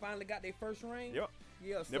 seasons. and finally got their first ring. Yep.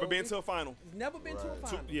 Yeah. Never been to a final. Never been to a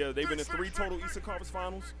final. They've been in 3 total Eastern Conference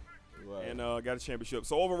Finals. Right. and got a championship.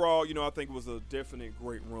 So overall, I think it was a definite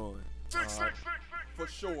great run. For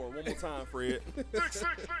sure. One more time, Fred.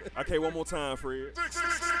 Okay, one more time, Fred.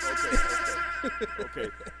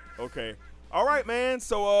 Okay. All right, man.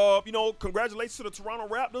 So, congratulations to the Toronto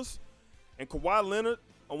Raptors and Kawhi Leonard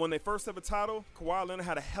on when they first ever title. Kawhi Leonard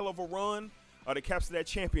had a hell of a run to capture that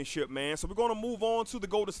championship, man. So we're going to move on to the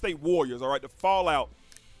Golden State Warriors, all right, the fallout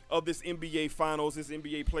of this NBA Finals, this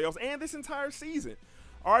NBA playoffs, and this entire season.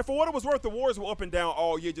 All right, for what it was worth, the Warriors were up and down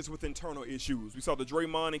all year just with internal issues. We saw the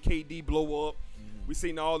Draymond and KD blow up. We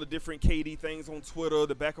seen all the different KD things on Twitter,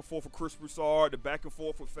 the back and forth with Chris Broussard, the back and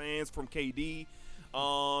forth with fans from KD.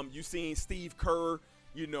 You seen Steve Kerr,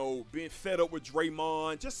 being fed up with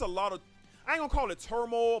Draymond. Just a lot of, I ain't going to call it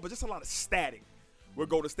turmoil, but just a lot of static with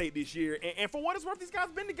Golden State this year. And for what it's worth, these guys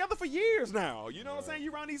have been together for years now. You know what I'm saying?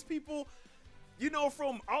 You around these people,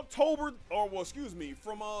 from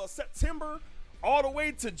September all the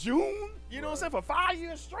way to June, you know what I'm saying, for 5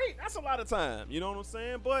 years straight. That's a lot of time, you know what I'm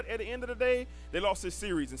saying? But at the end of the day, they lost this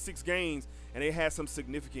series in 6 games, and they had some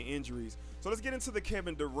significant injuries. So let's get into the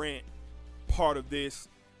Kevin Durant part of this.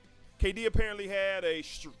 KD apparently had a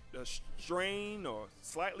strain or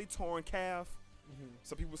slightly torn calf.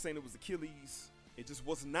 Some people were saying it was Achilles. It just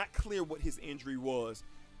was not clear what his injury was.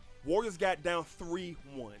 Warriors got down 3-1,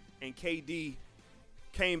 and KD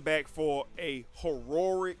came back for a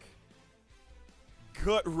heroic,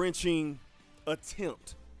 gut-wrenching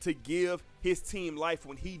attempt to give his team life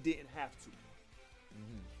when he didn't have to.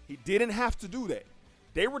 He didn't have to do that.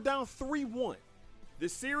 They were down 3-1. The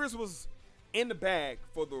series was in the bag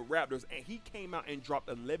for the Raptors, and he came out and dropped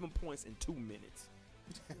 11 points in 2 minutes.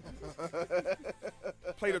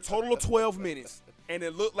 Played a total of 12 minutes, and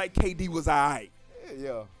it looked like KD was all right.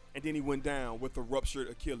 Yeah. And then he went down with a ruptured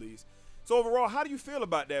Achilles. So overall, how do you feel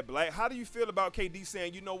about that, Black? How do you feel about KD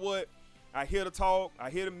saying, you know what? I hear the talk, I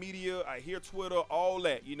hear the media, I hear Twitter, all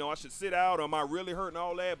that. I should sit out, or am I really hurting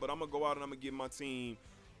all that? But I'm going to go out and I'm going to give my team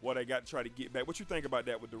what I got to try to get back. What you think about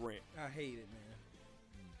that with Durant? I hate it,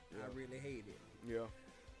 man. I really hate it.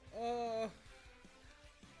 Yeah.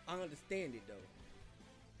 I understand it,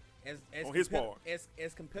 though. As On his part.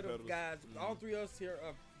 As competitive guys, all three of us here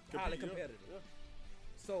are highly competitive. Yeah.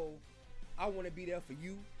 So I want to be there for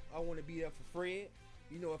you. I want to be there for Fred.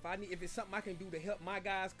 If it's something I can do to help my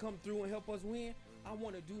guys come through and help us win, I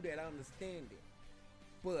want to do that. I understand it.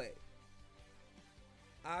 But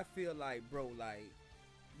I feel like, bro,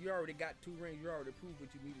 you already got 2 rings. You already proved what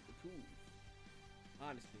you needed to prove.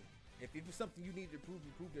 Honestly. If it's something you needed to prove,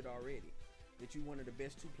 you proved it already. That you're one of the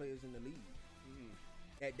best 2 players in the league.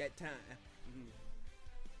 At that time.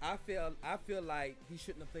 I feel like he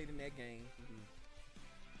shouldn't have played in that game.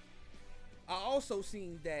 I also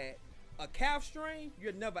seen that a calf strain,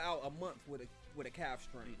 you're never out a month with a calf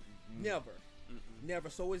strain. Never.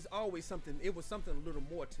 So it's always something. It was something a little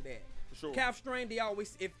more to that. For sure. Calf strain, they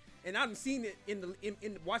always and I've seen it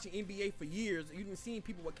in watching NBA for years. You've been seeing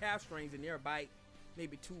people with calf strains in their bite.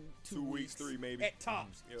 Maybe two weeks, 3 maybe at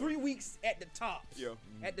tops. Yeah. 3 weeks at the tops. Yeah.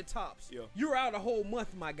 At the tops. Yeah. You're out a whole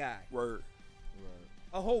month, my guy. Word.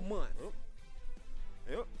 A whole month.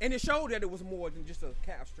 Yep. And it showed that it was more than just a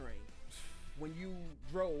calf strain. When you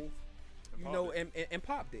drove, and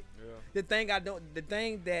popped it. Yeah. The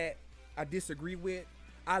thing that I disagree with,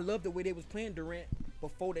 I love the way they was playing Durant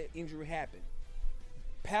before that injury happened.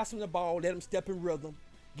 Pass him the ball, let him step in rhythm,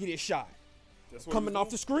 get his shot. That's what Coming off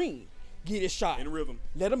the screen, get his shot. in rhythm.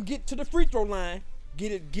 Let him get to the free throw line,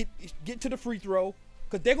 get to the free throw,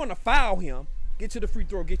 because they're gonna foul him. Get to the free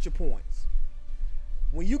throw, get your points.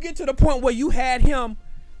 When you get to the point where you had him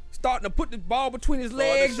starting to put the ball between his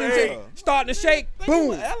legs and starting to shake,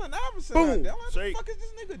 boom, Allen Iverson. Boom. What the fuck is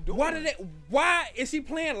this nigga doing? Why is he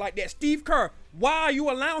playing like that? Steve Kerr, why are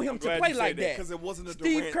you allowing him to play like that? Because it wasn't a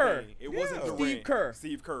Steve Durant Kerr. thing. It wasn't Durant.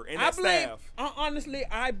 Steve Kerr. And that staff. Honestly,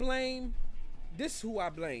 I blame. This is who I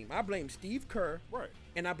blame. I blame Steve Kerr. Right.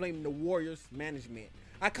 And I blame the Warriors management.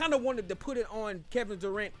 I kind of wanted to put it on Kevin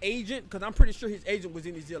Durant agent because I'm pretty sure his agent was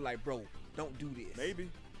in his ear like, bro, don't do this. Maybe.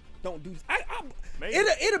 Don't do this. Maybe.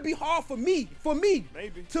 It'll be hard for me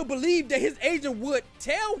Maybe. to believe that his agent would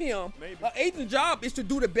tell him Maybe. an agent's job is to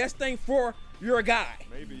do the best thing for your guy.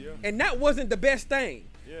 Maybe, yeah. And that wasn't the best thing.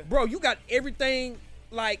 Yeah. Bro, you got everything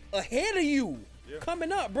ahead of you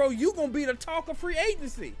coming up, bro. You gonna be the talk of free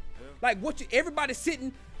agency. Yeah. Everybody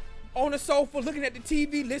sitting on the sofa looking at the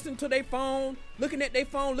TV, listening to their phone, looking at the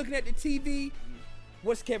TV.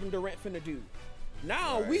 What's Kevin Durant finna do?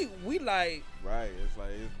 Now we like Right. It's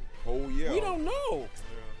like it's whole year. we don't know. Yeah.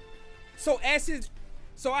 So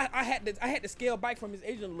I had to scale back from his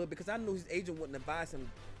agent a little bit because I knew his agent wouldn't advise him,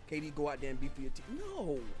 KD, go out there and be for your team.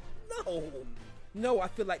 No. No, I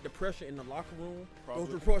feel like the pressure in the locker room, Probably.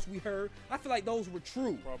 those reports we heard, I feel like those were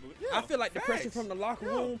true. Probably. I feel like the pressure facts. from the locker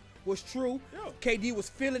Yeah. room was true. Yeah. KD was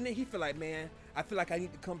feeling it. He feel like, man, I feel like I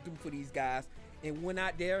need to come through for these guys, and went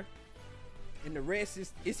out there, and the rest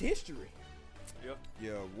is history. Yep.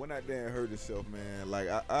 Yeah, went out there and hurt himself, man. Like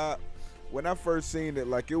I when I first seen it,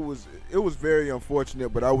 like it was very unfortunate,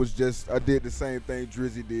 but I did the same thing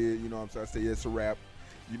Drizzy did. You know what I'm saying? I said, yeah, it's a wrap.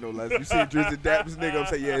 You know, like you see Drizzy dap this nigga, I'm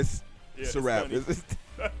saying, yeah, it's a wrap. funny.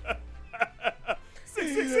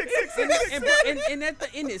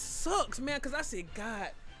 And it sucks, man, because I said, God,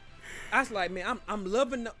 I was like, man, I'm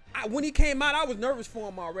loving when he came out, I was nervous for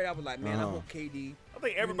him already. I was like, man, I hope KD. I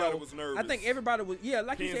think everybody was nervous. I think everybody was, like you Pins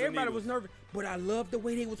said, and everybody was needles. nervous. But I love the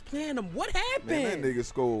way they was playing him. What happened? Man, that nigga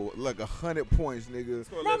scored like 100 points, nigga.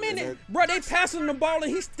 Bro, they passing the ball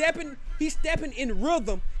and he's stepping in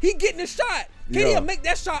rhythm. He getting a shot. KD will make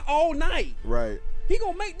that shot all night. Right. He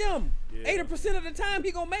gonna make them. Yeah. 80% of the time,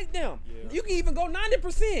 he gonna make them. Yeah. You can even go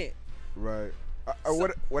 90%. Right.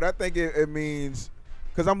 What I think it means,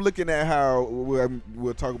 because I'm looking at how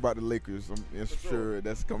we'll talk about the Lakers. I'm sure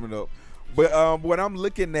that's coming up. But what I'm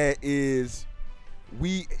looking at is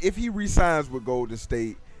if he resigns with Golden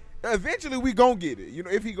State, eventually we gonna get it. You know,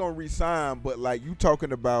 if he gonna resign, but like you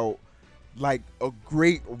talking about like a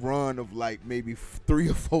great run of like maybe 3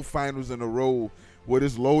 or 4 finals in a row with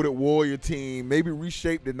this loaded Warrior team, maybe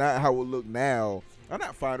reshaped it not how it look now.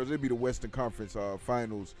 Not finals, it'd be the Western Conference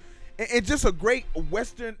finals. And just a great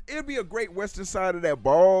Western, it'll be a great Western side of that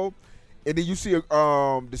ball. And then you see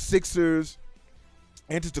the Sixers,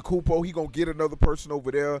 Antetokounmpo, he gonna get another person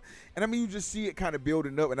over there. And I mean, you just see it kind of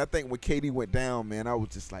building up. And I think when KD went down, man, I was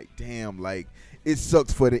just like, damn, like it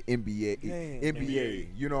sucks for the NBA. Damn. NBA.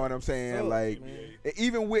 You know what I'm saying? Sucks, like man.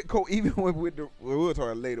 even with the we'll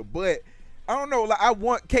talk later, but I don't know. Like I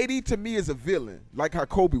want KD to me is a villain, like how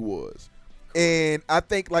Kobe was. And I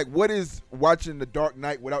think like what is watching The Dark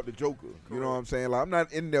Knight without the Joker? You know what I'm saying? Like I'm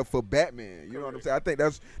not in there for Batman. You know what I'm saying? I think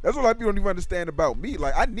that's what a lot of people don't even understand about me.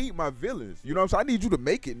 Like I need my villains. You know what I'm saying? I need you to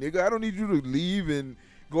make it, nigga. I don't need you to leave and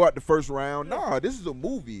go out the first round. Nah, this is a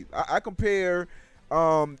movie. I compare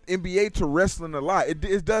NBA to wrestling a lot.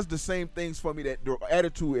 It does the same things for me that the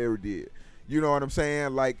Attitude Era did. You know what I'm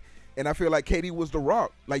saying? Like. And I feel like KD was The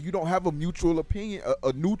Rock. Like, you don't have a mutual opinion,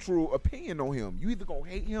 a neutral opinion on him. You either going to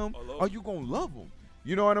hate him or you going to love him.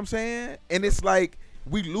 You know what I'm saying? And it's like,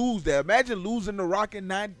 we lose that. Imagine losing The Rock in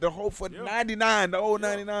 99, the whole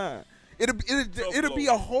 99. It'll be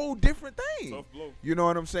a whole different thing. Tough blow. You know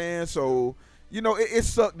what I'm saying? So, you know, it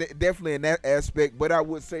sucked definitely in that aspect. But I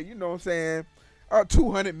would say, you know what I'm saying, a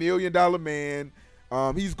 $200 million man,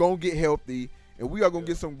 he's going to get healthy. And we are going to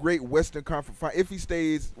get some great Western Conference If he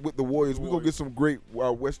stays with the Warriors, we're going to get some great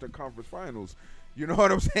Western Conference Finals. You know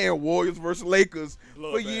what I'm saying? Warriors versus Lakers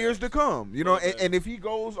for years to come. You know, and if he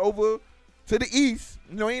goes over to the East,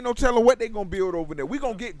 you know, ain't no telling what they're going to build over there. We're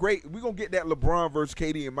going to get great. We're going to get that LeBron versus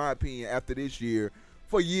KD, in my opinion, after this year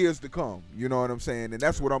for years to come. You know what I'm saying? And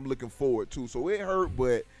that's what I'm looking forward to. So it hurt,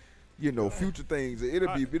 but, you know, future things,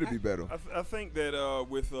 it'll be better. I think that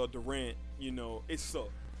with Durant, you know, it sucked.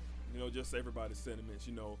 You know, just everybody's sentiments,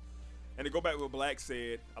 you know. And to go back to what Black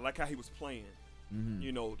said, I like how he was playing,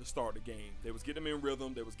 you know, to start the game. They was getting him in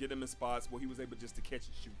rhythm. They was getting him in spots where he was able just to catch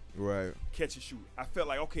and shoot. Right. Catch and shoot. I felt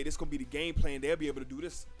like, okay, this is going to be the game plan. They'll be able to do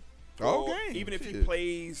this. Okay. Even if he Shit.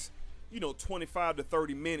 plays, you know, 25 to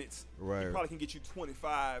 30 minutes, Right. he probably can get you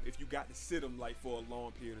 25 if you got to sit him, like, for a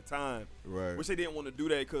long period of time. Right. Which they didn't want to do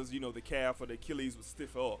that because, you know, the calf or the Achilles would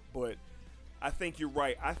stiff up. But I think you're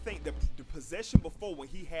right. I think the possession before when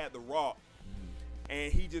he had the Rock,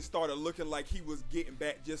 and he just started looking like he was getting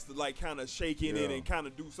back just to like kind of shaking it and kind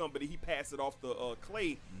of do something, but he passed it off the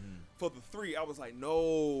Clay for the 3. I was like,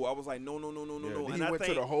 no. I was like, no. Then And he went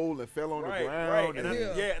to the hole and fell on the ground. Right.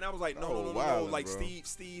 And I was like, no. wildin', Like bro.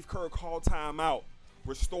 Steve Kerr called timeout,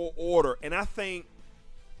 restore order. And I think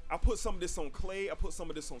I put some of this on Clay. I put some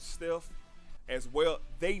of this on Steph as well.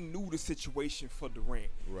 They knew the situation for Durant.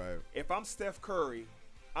 Right. If I'm Steph Curry,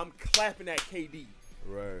 I'm clapping at KD.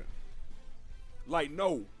 Right. Like,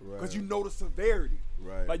 no, because Right. you know the severity.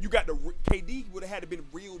 Right. Like, you got the KD would have had to been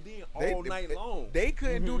reeled in all night long. They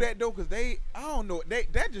couldn't do that though, because I don't know.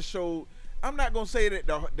 That just showed. I'm not gonna say that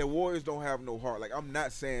the Warriors don't have no heart. Like, I'm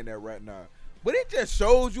not saying that right now, but it just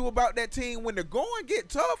shows you about that team when the going get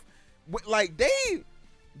tough. Like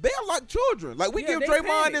they're like children. Like, we Yeah, give they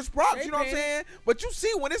Draymond panic. his props. They You know what I'm panic. saying? But you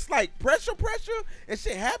see when it's like pressure, and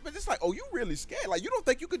shit happens. It's like, oh, you really scared. Like, you don't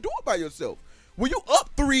think you could do it by yourself. When you up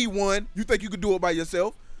 3-1, you think you could do it by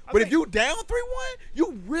yourself. But if think- you down 3-1,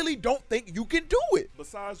 you really don't think you can do it.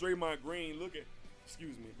 Besides Draymond Green, look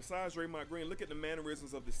at the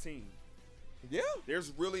mannerisms of this team. Yeah.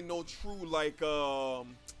 There's really no true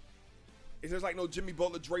there's like no Jimmy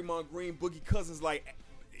Butler, Draymond Green, Boogie Cousins. Like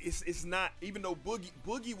it's not. Even though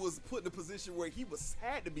Boogie was put in a position where he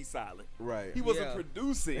had to be silent. Right. He wasn't Yeah.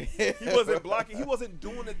 producing. He wasn't blocking. He wasn't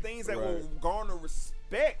doing the things that will Right. garner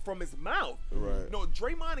respect from his mouth. Right. You know,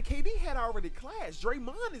 Draymond and KD had already clashed.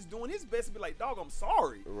 Draymond is doing his best to be like, dog, I'm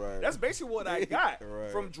sorry. Right. That's basically what I got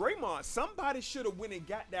Right. from Draymond. Somebody should have went and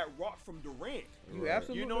got that rock from Durant. You Right.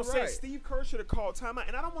 absolutely You know what I'm right. saying? Steve Kerr should have called timeout,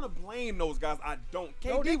 and I don't want to blame those guys. I don't. KD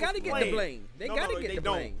No, they was gotta get the playing. blame. They gotta get they the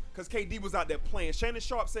don't, blame. because KD was out there playing. Shannon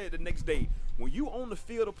Sharp said the next day, when you on the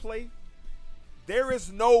field of play, there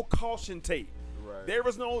is no caution tape. Right. There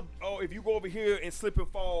is no, if you go over here and slip and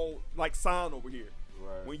fall, like sign over here.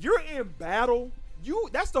 Right. When you're in battle,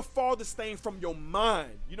 that's the farthest thing from your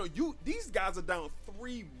mind. You know, these guys are down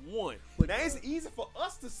 3-1. Now it's easy for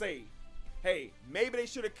us to say, hey, maybe they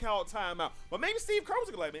should have called timeout. But maybe Steve Kerr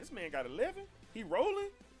was like, man, this man got 11. He rolling.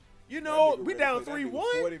 You know, nigga we ready down to play that 3-1.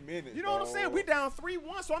 nigga 40 minutes, You know what I'm saying? dog. We down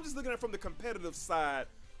 3-1. So I'm just looking at it from the competitive side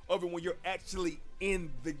of it when you're actually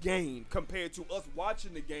in the game compared to us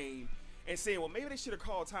watching the game and saying, well, maybe they should have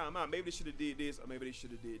called timeout. Maybe they should have did this or maybe they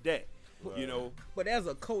should have did that. You know? But as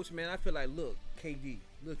a coach, man, I feel like, look, KD,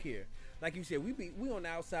 look here. Like you said, we on the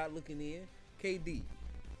outside looking in. KD,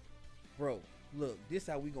 bro, look, this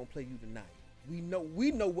how we gonna play you tonight.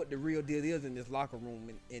 We know what the real deal is in this locker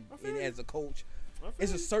room, and as a coach,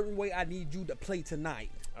 it's a certain way I need you to play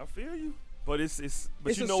tonight. I feel you. But it's It's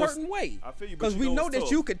you a know certain way. I feel you, but because you we know it's that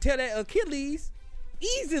tough. you could tear that Achilles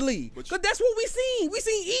easily. But Because that's what we seen. We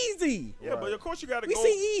seen easy. Yeah, but of course you got to We go.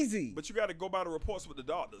 seen easy. But you got to go by the reports with the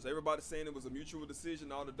doctors. Everybody's saying it was a mutual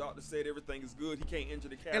decision. All the doctors said everything is good. He can't injure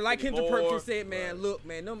the calf And like Kendrick anymore. Perkins said, man, look,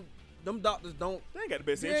 man, them doctors don't. They ain't got the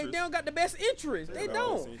best They interest. don't got the best interest. They They don't got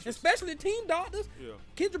the best don't. interest. Especially team doctors. Yeah.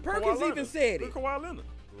 Kendrick Kawhi Perkins even Leonard. said Look it. at Kawhi Leonard.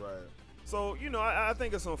 Right. So, you know, I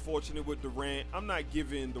think it's unfortunate with Durant. I'm not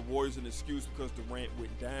giving the Warriors an excuse because Durant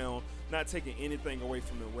went down, not taking anything away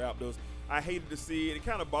from the Raptors. I hated to see it. It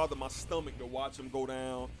kind of bothered my stomach to watch him go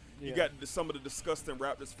down. You Yeah. got some of the disgusting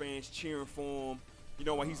Raptors fans cheering for him. You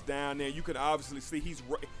know, when he's down there, you can obviously see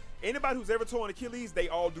anybody who's ever torn Achilles, they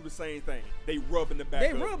all do the same thing. They rub in the back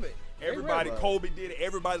They of it. rub it. They Everybody, rub it. Kobe did it.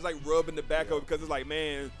 Everybody's like rubbing the back of it because it's like,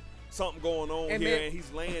 man, something going on And here, man- and he's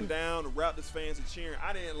laying down. The Raptors fans are cheering.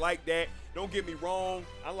 I didn't like that. Don't get me wrong.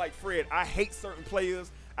 I like Fred. I hate certain players.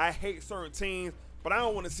 I hate certain teams, but I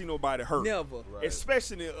don't want to see nobody hurt. Never. Right.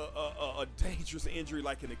 Especially a dangerous injury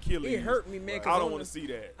like an Achilles. It hurt me, man. 'cause I don't on want to the- see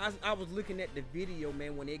that. I was looking at the video,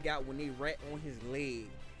 man, when they rat on his leg,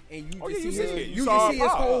 and you Oh, just yeah, you see see his, it. You you saw just it see his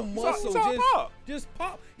pop. whole You saw- muscle you saw it pop. just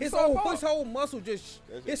pop. His saw it whole pop. muscle just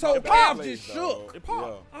That's his a whole pop calf place, just dog. shook. It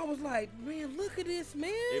popped. I was like, man, look at this,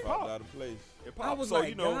 man. It Popped popped. out of place. It I popped. was So, like,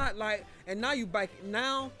 you know, God, like, and now you back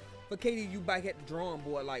now for KD, you back at the drawing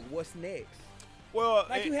board. Like, what's next? well,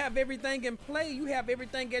 Like, you have everything in play. You have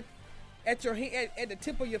everything at your hand, at the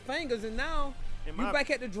tip of your fingers, and now In you my- back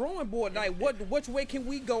at the drawing board. Like, which way can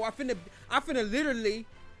we go? I finna literally,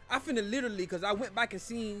 because I went back and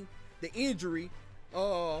seen the injury.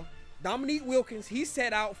 Dominique Wilkins, he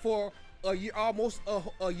sat out for a year, almost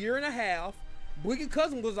a year and a half. Boogie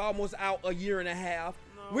Cousins was almost out a year and a half.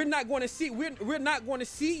 No. We're not going to see. We're not going to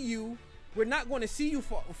see you. We're not going to see you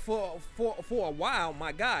for a while,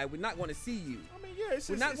 my guy. We're not going to see you. I mean, yeah, it's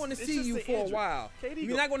We're just, not going to it's see just you the for a injury. while. KD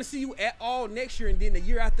We're not going to see you at all next year, and then the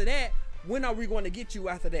year after that. When are we going to get you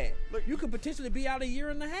after that? Look, you could potentially be out a year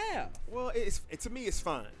and a half. Well, to me, it's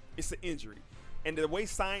fine. It's an injury. And the way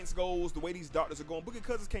science goes, the way these doctors are going, Boogie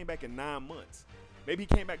Cousins came back in 9 months. Maybe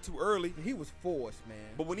he came back too early. He was forced, man.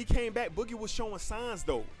 But when he came back, Boogie was showing signs,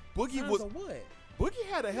 though. Boogie Signs was of what? Boogie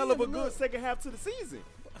had a hell Yeah, of a but good look. second half to the season.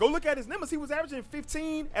 Go look at his numbers. He was averaging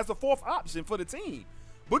 15 as a fourth option for the team.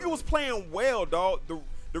 Boogie was playing well, dog.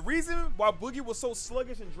 The reason why Boogie was so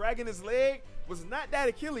sluggish and dragging his leg was not that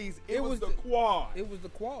Achilles. It was the quad. It was the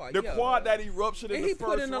quad. The yeah. quad that he ruptured in And the he first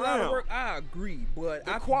put in a round. lot of work. I agree, but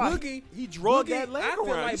The I quad, Boogie, he drug Boogie, that leg I feel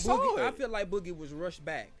around. like You saw Boogie. it. I feel like Boogie was rushed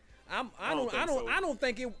back. I don't think so.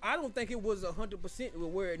 don't think it was 100%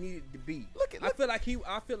 where it needed to be. Look at- I feel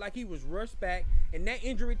like he was rushed back, and that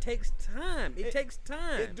injury takes time. It takes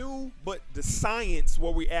time. It do, but the science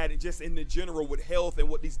where we at, and just in the general with health and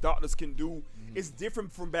what these doctors can do, it's different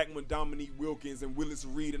from back when Dominique Wilkins and Willis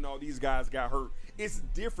Reed and all these guys got hurt. It's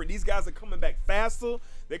different. These guys are coming back faster,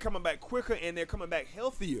 they're coming back quicker, and they're coming back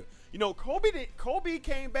healthier. You know, Kobe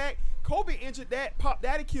came back. Kobe injured that, popped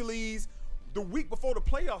that Achilles the week before the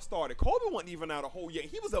playoffs started. Kobe wasn't even out a whole year.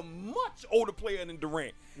 He was a much older player than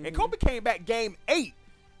Durant. And Kobe came back game 8.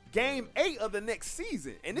 Game 8 of the next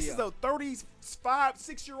season, and this is a 35,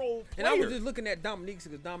 6-year-old player. And I was just looking at Dominique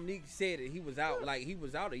because Dominique said that he was out, like he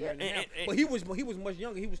was out a year and a half. But he was much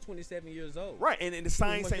younger. He was 27 years old. Right, and the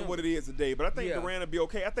science ain't younger. what it is today. But I think Yeah. Durant will be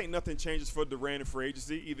okay. I think nothing changes for Durant in free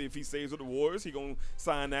agency. Either if he stays with the Warriors, he gonna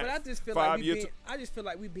sign that. But I just feel 5 like year. I just feel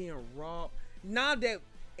like we being robbed now that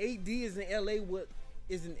AD is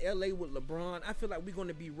in LA with LeBron. I feel like we're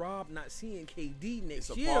gonna be robbed not seeing KD next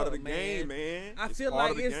It's a year. part of the man. game, man. I It's feel part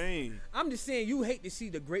like of the game. I'm just saying you hate to see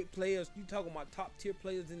the great players. You talking about top tier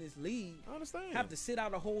players in this league. I understand. Have to sit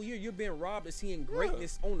out a whole year. You're being robbed of seeing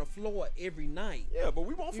greatness on the floor every night. Yeah, but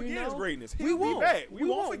we won't You forget his know? greatn's greatness. We He'll be won't. back. We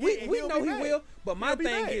won't forget. We He'll know be he back. will. But my He'll be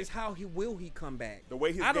thing back. is how will he come back? The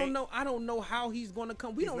way his I don't game- know. I don't know how he's gonna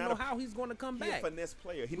come. We He's don't not know a- how he's gonna come He's a back. finesse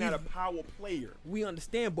player. He's not a power player. We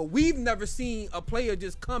understand, but we've never seen a player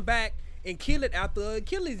just come back and kill it after an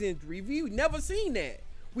Achilles injury. We've never seen that.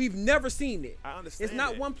 We've never seen it. I understand It's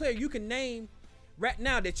not that. one player you can name right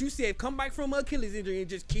now that you said come back from an Achilles injury and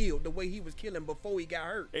just killed the way he was killing before he got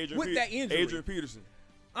hurt with that injury. Adrian Peterson.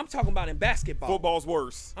 I'm talking about in basketball. Football's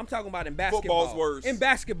worse. I'm talking about in basketball. Football's worse. In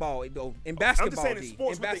basketball, though. In I'm basketball. just saying in D.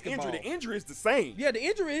 sports In with basketball. the injury is the same. Yeah, the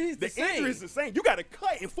injury is the same. injury is the same. You got to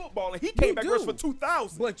cut in football, and he came back do. worse for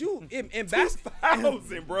 2,000. But you in basketball.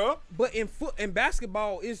 2,000, bro. But in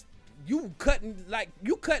basketball is you cutting.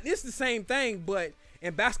 It's the same thing, but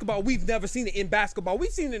in basketball we've never seen it. In basketball we've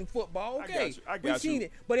seen it in football. Okay, I got we've you. seen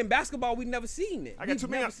it, but in basketball we've never seen it. I got We've to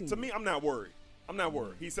never seen it. me, I'm not worried. I'm not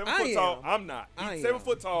worried. He's 7 I foot tall. am. I'm not. I He's 7 am.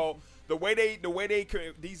 foot tall. The way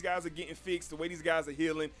these guys are getting fixed, the way these guys are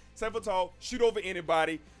healing. 7 foot tall, shoot over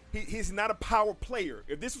anybody. He's not a power player.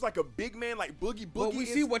 If this was like a big man like Boogie, But we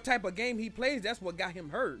is, see what type of game he plays. That's what got him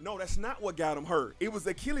hurt. No, that's not what got him hurt. It was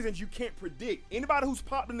Achilles, and you can't predict. Anybody who's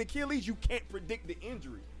popped an Achilles, you can't predict the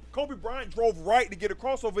injury. Kobe Bryant drove right to get a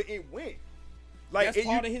crossover. It went. Like That's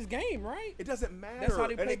part of his game, right? It doesn't matter. That's how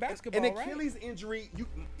they play basketball, An right? Achilles injury,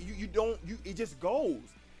 it just goes.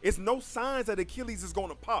 It's no signs that Achilles is going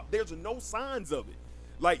to pop. There's no signs of it.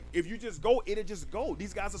 Like, if you just go, it'll just go.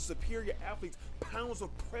 These guys are superior athletes. Pounds of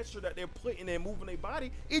pressure that they're putting and moving their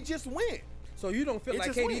body, it just went. So you don't feel It like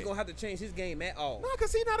just KD went. gonna have to change his game at all? No,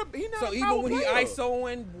 because he's not So a even power when he player.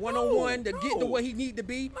 ISOing 1-on-1 to get to no. where he need to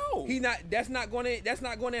be, No. that's not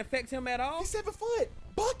gonna affect him at all. He's 7 foot.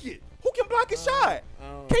 Bucket. Who can block his shot?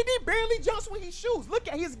 KD barely jumps when he shoots. Look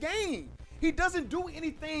at his game. He doesn't do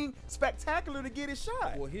anything spectacular to get his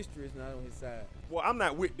shot. Well, history is not on his side. Well, I'm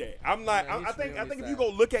not with that. I'm not. Yeah, I think history on if his you side. go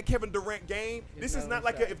look at Kevin Durant game, this not is on not his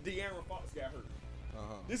like side. if De'Aaron Fox got hurt.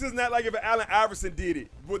 This is not like if Allen Iverson did it.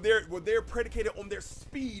 Where they're predicated on their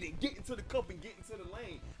speed and getting to the cup and getting to the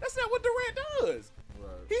lane. That's not what Durant does. Right.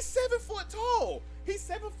 He's 7 foot tall. He's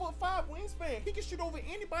 7'5" wingspan. He can shoot over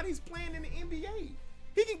anybody who's playing in the NBA.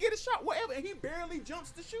 He can get a shot wherever, and he barely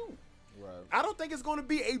jumps to shoot. Right. I don't think it's going to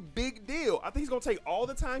be a big deal. I think he's going to take all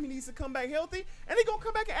the time he needs to come back healthy, and he's going to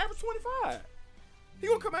come back and average 25. He's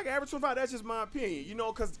going to come back and average 25. That's just my opinion,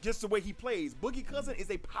 because just the way he plays. Boogie Cousins is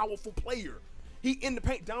a powerful player. He in the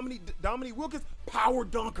paint. Dominique Wilkins, power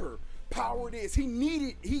dunker. Power this.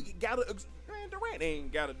 He got to. Man, Durant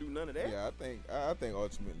ain't got to do none of that. Yeah, I think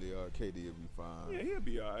ultimately KD will be fine. Yeah, he'll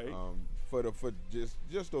be all right. For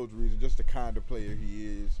just those reasons, just the kind of player he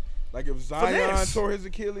is. Like if Zion Finesse. tore his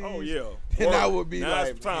Achilles, Oh, yeah. then I Word. would be Now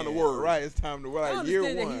like, it's time to man, worry. Right, it's time to worry. I Like year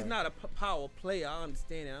understand that one. he's not a power player. I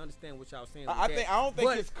understand that. I understand what y'all saying. I don't think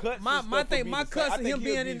But his cuts. My and stuff thing, would be my the same. I cuts and think him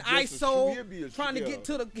he'll being be in just a he'll be ISO, a trying to yeah. get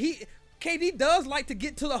to the. KD does like to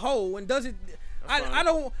get to the hole and does it.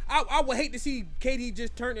 I would hate to see KD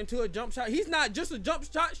just turn into a jump shot. He's not just a jump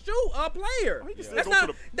shot player. He can still That's go not. to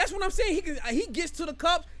the- That's what I'm saying. He gets to the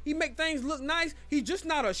cups. He make things look nice. He's just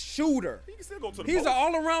not a shooter. He can still go to the He's post. an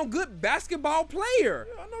all-around good basketball player.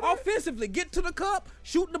 Yeah, I know that. Offensively, get to the cup,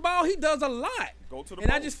 shoot the ball. He does a lot. Go to the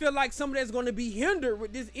and I post. just feel like some of that's going to be hindered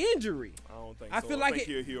with this injury. I don't think I so. feel I like think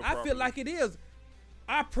it. he'll heal I feel properly. like it is.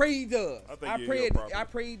 I pray he does. I think I he'll pray. heal properly. I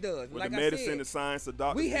pray he does. With like the I medicine, said, the science, the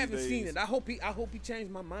doctors. we these haven't seen days. it. I hope he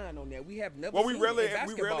changed my mind on that. We have never. Well, we seen rarely it in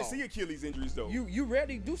we rarely basketball. see Achilles injuries though. You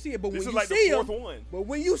rarely do see it, but This when is you like the see him, fourth one. but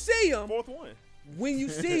when you see him, Fourth one. when you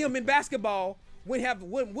see him in basketball,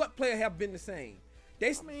 what player have been the same?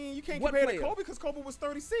 I mean, you can't what compare player? to Kobe because Kobe was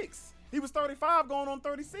 36. He was 35 going on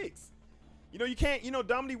 36. You can't,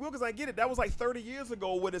 Dominique Wilkins, I get it. That was like 30 years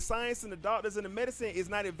ago where the science and the doctors and the medicine is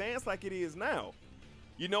not advanced like it is now.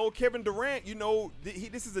 Kevin Durant,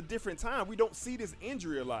 this is a different time. We don't see this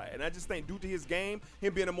injury a lot. And I just think due to his game,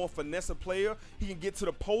 him being a more finesse player, he can get to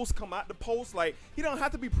the post, come out the post. Like, he don't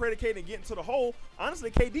have to be predicated and getting to the hole.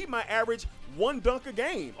 Honestly, KD might average 1 dunk a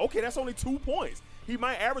game. Okay, that's only 2 points. He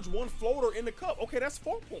might average 1 floater in the cup. Okay, that's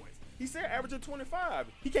 4 points. He said averaging 25.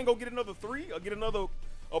 He can't go get another 3 or get a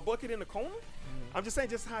bucket in the corner. I'm just saying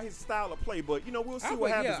just how his style of play, but we'll see what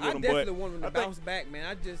happens with him. I definitely but want him to bounce back,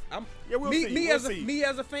 man. we'll see. Me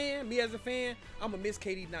as a fan, I'm gonna miss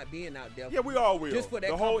KD not being out there. Yeah, we all will. Just for that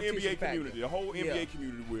the whole competition NBA factor. community, the whole NBA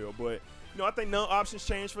community will. But I think none options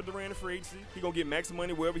change for Durant in free agency. He gonna get max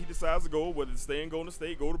money wherever he decides to go, whether it's stay in Golden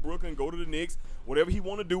State, go to Brooklyn, go to the Knicks, whatever he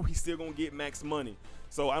want to do, he's still gonna get max money.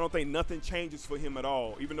 So I don't think nothing changes for him at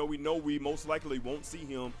all. Even though we know we most likely won't see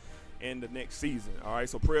him in the next season. All right,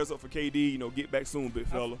 so prayers up for KD. Get back soon, big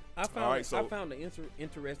fella. I found all right, so I found an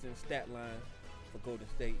interesting stat line for Golden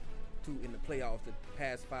State too in the playoffs the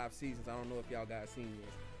past 5 seasons. I don't know if y'all guys seen this.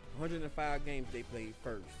 105 games they played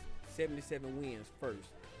first, 77 wins first,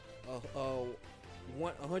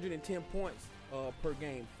 110 points per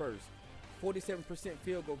game first, 47%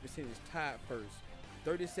 field goal percentage tied first,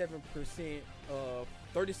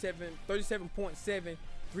 37.7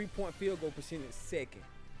 3-point field goal percentage second.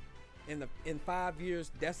 In 5 years,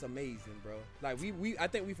 that's amazing, bro. Like I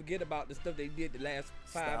think we forget about the stuff they did the last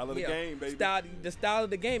 5 years. Style of the game, baby. The style of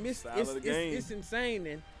the game. It's it's insane.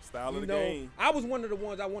 And style of the game. I was one of the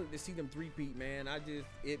ones I wanted to see them three-peat, man.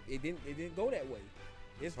 It didn't go that way.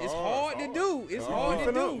 It's hard to do. It's hard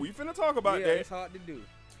to do. We finna talk about that. It's hard to do.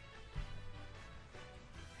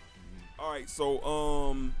 All right, so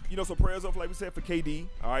so prayers up, like we said, for KD.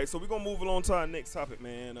 All right, so we're gonna move along to our next topic,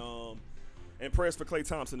 man. And prayers for Klay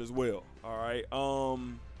Thompson as well. All right.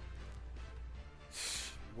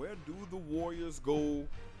 Where do the Warriors go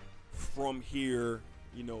from here?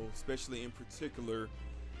 Especially in particular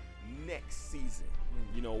next season.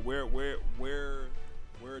 Where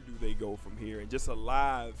do they go from here? And just a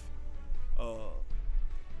live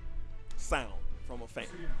sound from a fan.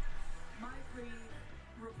 My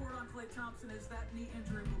report on Klay Thompson is that knee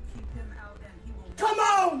injury will keep him out, and he will. Come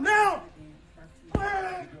on now!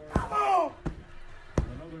 Come on!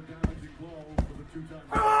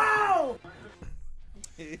 Oh!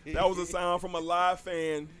 That was a sound from a live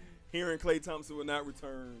fan hearing Klay Thompson will not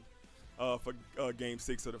return for Game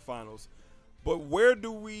 6 of the Finals. But where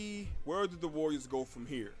do the Warriors go from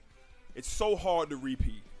here? It's so hard to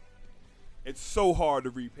repeat.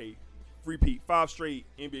 Repeat 5 straight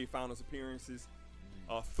NBA Finals appearances,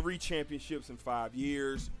 3 championships in 5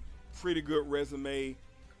 years, pretty good resume.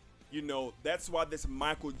 That's why this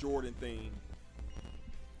Michael Jordan thing.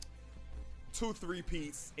 2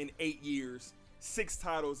 3-peats in 8 years, 6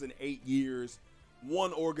 titles in 8 years,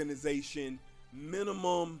 1 organization,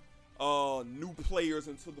 minimum new players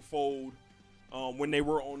into the fold. When they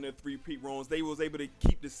were on their 3-peat runs, they was able to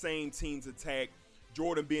keep the same teams intact.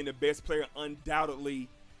 Jordan being the best player undoubtedly,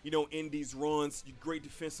 in these runs. Great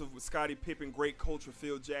defensive with Scottie Pippen, great coach with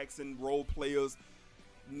Phil Jackson, role players.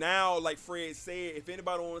 Now, like Fred said, if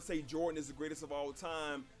anybody want to say Jordan is the greatest of all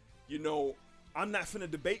time, I'm not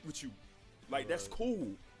finna debate with you. Like, that's cool.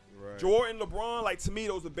 Right. Jordan, LeBron, like, to me,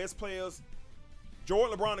 those are the best players.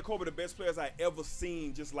 Jordan, LeBron, and Kobe, the best players I ever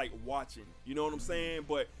seen just, like, watching. You know what I'm saying?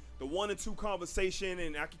 But the 1 and 2 conversation,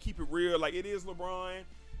 and I can keep it real, like, it is LeBron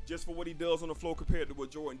just for what he does on the floor compared to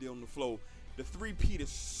what Jordan did on the floor. The 3-peat is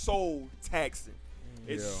so taxing.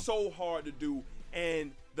 It's so hard to do.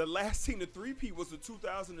 And the last team to 3-peat was the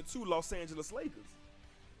 2002 Los Angeles Lakers.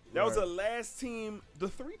 That was the last team, the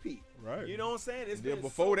 3-peat. Right. You know what I'm saying? It's then been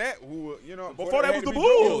before so, that, who before that was the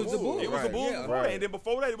Bulls. It was the Bulls. It was the Bulls Yeah. before Right. that. And then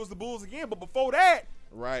before that, it was the Bulls again. But before that,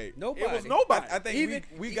 right. Nobody. it was nobody. I think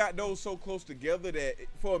we got those so close together that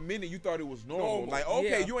for a minute you thought it was normal. Like,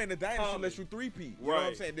 okay, you ain't a dynasty unless you 3-peat. You know what I'm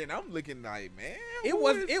Right. saying? Then I'm looking like, man. It who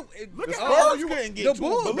was is- it. The the Spurs you couldn't get the to,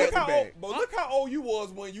 Bulls. but Look how old you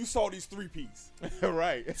was when you saw these 3-peats.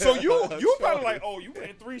 right. So you probably like, oh, you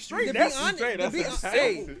went 3 straight. To be That's honest, straight. to be, That's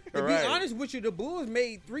hey, insane. to be Right. honest with you, the Bulls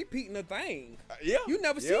made 3-peating a thing. Yeah. You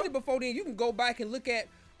never seen it before then. You can go back and look at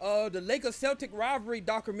the Lakers-Celtic rivalry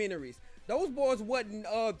documentaries. Those boys wasn't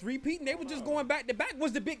 3-peating. They were just going back to back.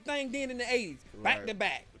 Was the big thing then in the 80s. Back Right. to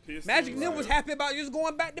back. Pistons, Magic Mill right. was happy about just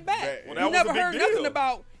going back to back. Right. Well, that You was never a big heard deal. nothing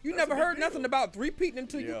about That's a big deal. about 3-peating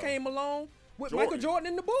until you Yeah. came along with Jordan. Michael Jordan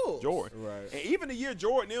and the Bulls. Jordan. Right. And even the year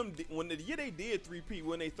Jordan, when the year they did 3-peat,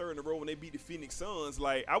 when they 3rd in a row, when they beat the Phoenix Suns,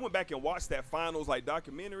 like, I went back and watched that finals, like,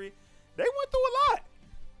 documentary. They went through a lot.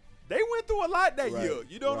 that Right. year.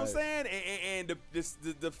 You know what I'm Right. saying? And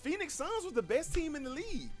the Phoenix Suns was the best team in the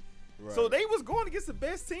league. Right. So they was going against the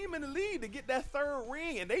best team in the league to get that third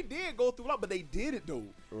ring, and they did go through a lot, but they did it though.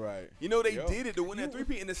 Right. You know, they Yep. did it to win that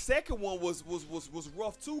 3-peat. And the second one was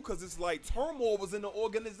rough too, because it's like turmoil was in the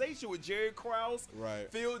organization with Jerry Krause, Right.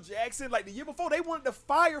 Phil Jackson. Like the year before, they wanted to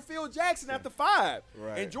fire Phil Jackson after 5.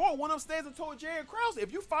 Right. And Jordan went upstairs and told Jerry Krause,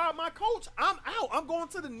 if you fire my coach, I'm out. I'm going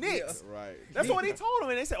to the Knicks. Right. That's what he told him.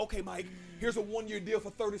 And they said, okay, Mike, here's a 1-year deal for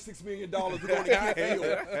 $36 million. We're going to keep Phil.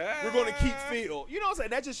 We're going to keep Phil. You know what I'm saying?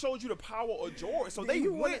 That just shows you the power of Jordan. So they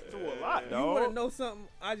went through a lot, You want to dog. know something?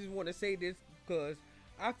 I just want to say this because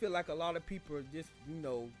I feel like a lot of people are just,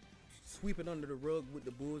 sweeping under the rug with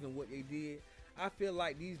the Bulls and what they did. I feel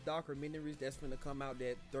like these documentaries that's going to come out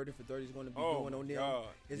that 30 for 30 is going to be going on them. God.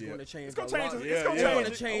 It's Yeah. going to change It's gonna a change lot. it. It's gonna It's change going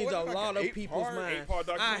to it. change Oh, a it's like lot an of people's 8-part? minds. 8-part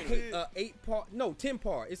I documentary. hate 8-part. No,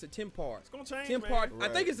 10-part. It's a 10-part. It's gonna change, 10-part. man.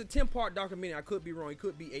 I think it's a 10-part documentary. I could be wrong. It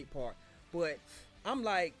could be 8-part. But I'm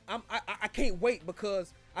like, I can't wait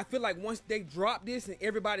because I feel like once they drop this and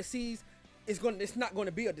everybody sees, it's not going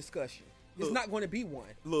to be a discussion. It's Look. not going to be one.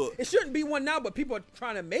 Look. It shouldn't be one now, but people are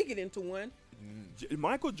trying to make it into one.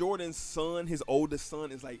 Michael Jordan's son, his oldest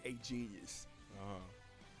son, is like a genius.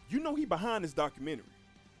 You know he behind this documentary.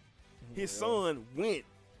 His son went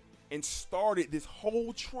and started this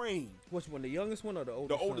whole train. Which one, the youngest one or the The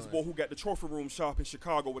oldest? oldest son? boy who got the trophy room shop in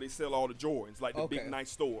Chicago where they sell all the Jordans, like the Okay. big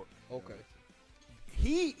nice store. Okay.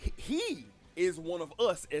 He is one of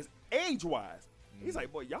us as age-wise. He's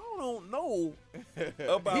like, boy, y'all don't know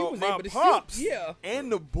about was my able to see- pops yeah.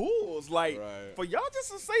 and the Bulls. Like, Right. for y'all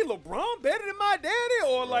just to say LeBron better than my daddy,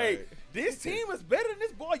 or like Right. this team is better than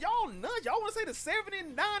this boy, y'all nuts. Y'all want to say the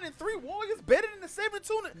 79-3 Warriors better than the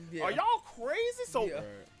 72? Yeah. Are y'all crazy? So Yeah.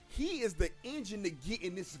 he is the engine to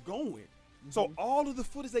getting this going. So all of the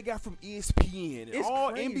footage they got from ESPN and It's all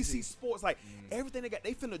crazy. NBC Sports, like everything they got,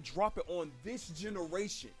 they finna drop it on this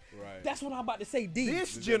generation. Right. That's what I'm about to say, D.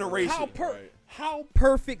 This generation. Right. How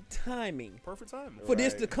perfect timing Perfect time. for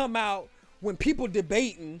this to come out when people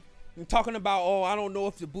debating and talking about, oh, I don't know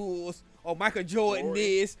if the Bulls or Michael Jordan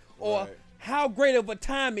this, or Right. how great of a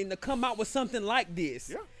timing to come out with something like this.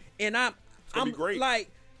 Yeah. And I'm gonna be great. like,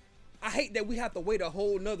 I hate that we have to wait a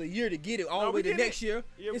whole nother year to get it all No, the way we to get next it. year.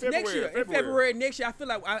 Yeah, It's February, next year. In February. February next year. I feel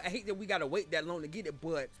like I hate that we gotta wait that long to get it,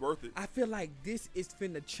 but It's worth it. I feel like this is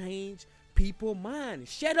finna change people's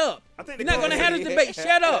minds. Shut up. I think You're the not gonna have this debate.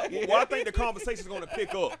 Shut up. Well, I think the conversation's gonna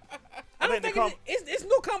pick up. I don't think it's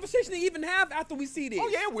no conversation to even have after we see this. Oh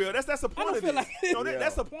yeah, it will. That's the point don't of feel this. like- No,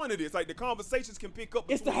 that's the point of this. Like the conversations can pick up.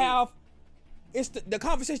 It's to between- have. It's the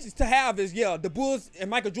conversations to have is the Bulls and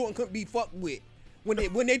Michael Jordan couldn't be fucked with when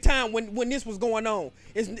this was going on.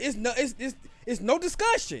 It's no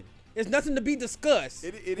discussion. It's nothing to be discussed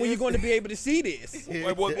It when is- you're going to be able to see this.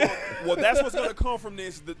 Well, that's what's gonna come from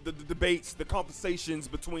this. The debates, the conversations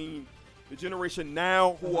between the generation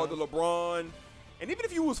now, who are the LeBron, and even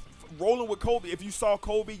if you was rolling with Kobe, if you saw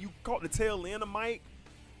Kobe, you caught the tail end of Mike.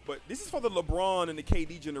 But this is for the LeBron and the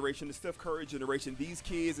KD generation, the Steph Curry generation. These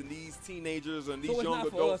kids and these teenagers and these So it's young not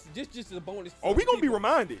for adults. us. Just a bonus. Oh, we gonna be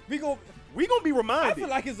reminded. We gonna. We gonna be I reminded. feel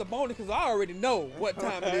like it's a bonus because I already know what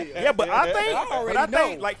time it is. Yeah, but I think, I already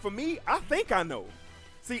know. like for me, I think I know.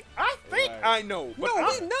 See, I think Right. I know. But No,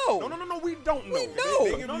 I- we know. No, we don't know. We know.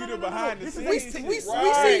 They give you the behind the This is scenes. they- We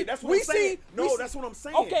Right, see. that's what we I'm saying. see. No, we see- that's what I'm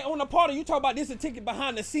saying. Okay, on the part of you talk about this and ticket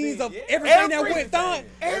behind the scenes of Yeah. everything that went down.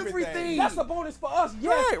 Everything. That's a bonus for us,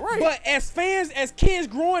 yeah. Right. But as fans, as kids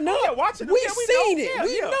growing up, yeah, watching them, we yeah, we seen know. it. Yeah,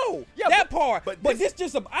 we yeah. know Yeah, that but- part. but But this-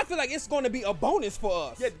 this just I feel like it's going to be a bonus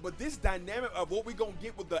for us. Yeah, but this dynamic of what we gonna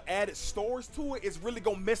get with the added stories to it is really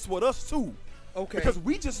gonna mess with us too. Okay. Because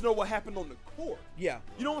we just know what happened on the court. Yeah.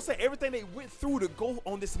 You know what I'm saying? Everything they went through to go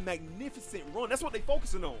on this magnificent run. That's what they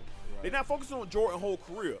focusing on. They're not focusing on Jordan's whole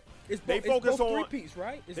career. It's both three-peats,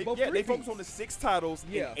 right? It's both they three-peats. focus on the 6 titles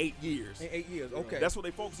Yeah. in 8 years. In 8 years. Okay. That's what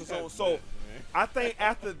they focus on. So I think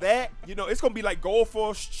after that, it's gonna be like gold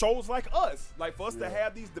for shows like us. Like for us to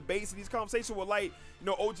have these debates and these conversations with like,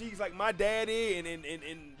 OGs like my daddy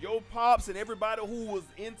and your pops and everybody who was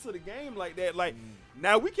into the game like that. Like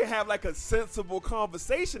now we can have like a sensible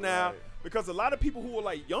conversation now Right. because a lot of people who are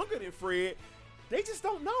like younger than Fred, they just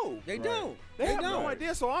don't know. They don't. They have don't. no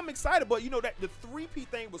idea. So I'm excited. But that the 3P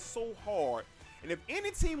thing was so hard. And if any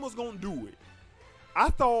team was gonna do it, I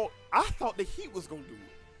thought the Heat was gonna do it.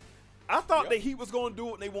 I thought the Heat was gonna do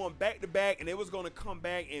it and they won back to back and they was gonna come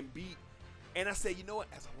back and beat. And I said, you know what?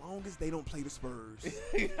 As long as they don't play the Spurs.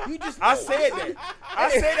 You just I said that. I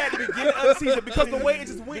said that at the beginning of the season because the way it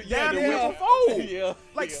just went down the year before. Yeah.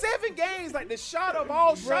 Like 7 games, like the shot of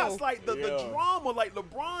all shots, like the Yeah. drama, like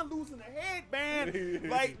LeBron losing the headband,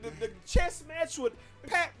 like the chess match with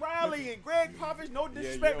Pat Riley and Greg Popovich, no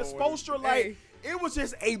disrespect to you don't wanna- Spoelstra, like It was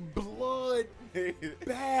just a blood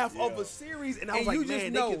bath of a series, and I was And you like, just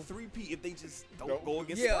man, know- they can three-peat if they just don't Don't go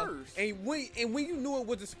against Yeah, Spurs. and when you knew it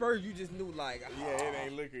was the Spurs, you just knew like, Yeah, it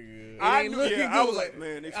ain't looking good. I ain't knew, looking I was good. like,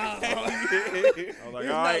 man, they Oh. I was like, it's all not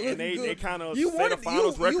right, looking and they good. kind of you set wanted a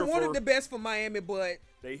finals you record wanted for. the best for Miami, but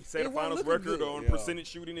They set it a wasn't finals looking record good. on Yeah. percentage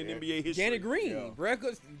shooting in Yeah. NBA history. Danny Green Yeah.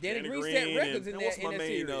 records. Danny Green set records in and that what's in my that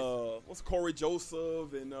main, series. what's Corey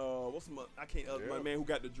Joseph and what's my my Yeah. man who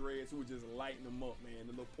got the dreads who was just lighting them up, man.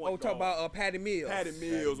 The little point Oh, talk guard. about Patty Mills. Patty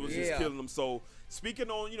Mills was just Yeah. killing them. So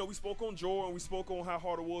speaking on, we spoke on Jordan, we spoke on how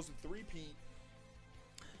hard it was to three-peat.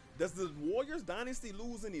 Does the Warriors dynasty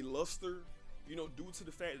lose any luster? Due to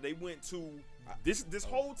the fact that they went to this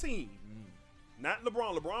whole team, not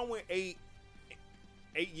LeBron. LeBron went eight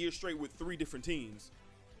years straight with 3 different teams.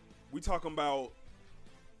 We talking about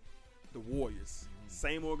the Warriors,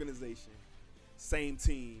 same organization, same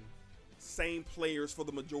team, same players for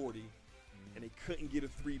the majority, and they couldn't get a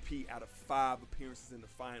three-peat out of 5 appearances in the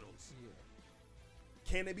finals.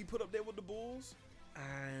 Can they be put up there with the Bulls?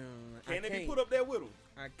 Can they be put up there with them?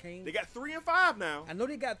 I can't. They got 3 and 5 now. I know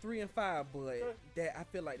they got 3 and 5, but that I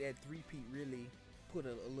feel like that three-peat really put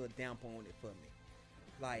a little damper on it for me.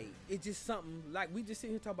 Like, it's just something, like we just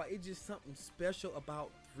sitting here talking about, it's just something special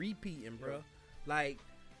about three-peating, bro. Like,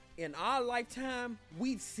 in our lifetime,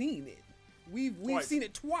 we've seen it. We've Twice. seen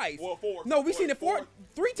it twice. Well, four. No, we've Four- seen it four- 3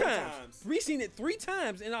 three times. times. We've seen it 3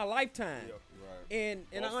 times in our lifetime. Yeah. Right. And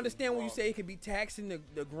I Boston, understand when you Boston. say it can be taxing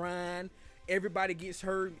the grind. Everybody gets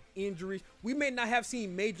hurt, injuries. We may not have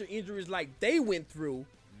seen major injuries like they went through,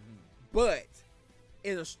 but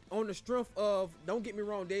on the strength of, don't get me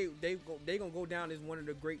wrong, they gonna go down as one of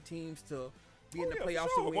the great teams to be in the yeah, for playoffs.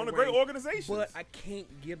 sure. To win One of the great rings. organizations. But I can't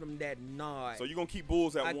give them that nod. So you're gonna keep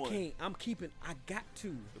Bulls at I 1. can't. I'm keeping. I got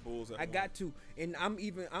to. The Bulls at I 1. got to, and I'm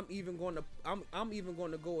even going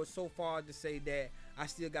to go so far to say that I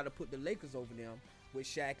still got to put the Lakers over them with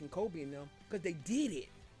Shaq and Kobe and them because they did it.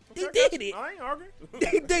 They Okay, did it. I ain't arguing.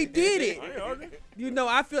 They did it. I ain't arguing.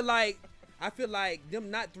 I feel like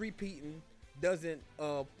them not three-peating doesn't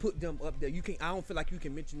put them up there. I don't feel like you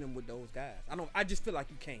can mention them with those guys. I just feel like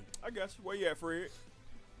you can't. I got you. Where you at, Fred?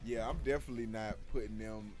 Yeah, I'm definitely not putting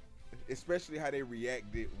them, especially how they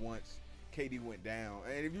reacted once KD went down.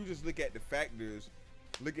 And if you just look at the factors,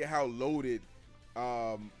 look at how loaded,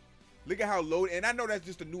 and I know that's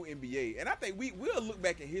just a new NBA. And I think we'll look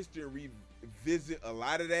back in history and revisit a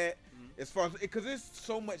lot of that. As far as, because there's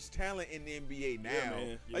so much talent in the NBA now. Yeah,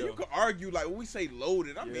 man. Like, Yeah. you could argue, like, when we say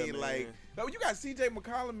loaded, I Yeah, mean, man. like you got CJ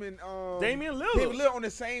McCollum and Damian Lillard. Damian Lillard on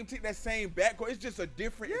the same team, that same backcourt. It's just a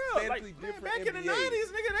different, Yeah, like, aesthetically man, different back in the NBA.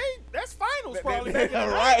 90s, nigga, that's finals That- probably. that- Back in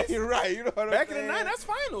the right, 90s. right. You know what Back I'm in the saying? 90s, that's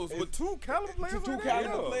finals with 2 caliber players. Two right there.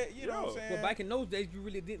 caliber Yeah. players. You know what I'm saying? But back in those days, you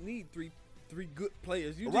really didn't need three good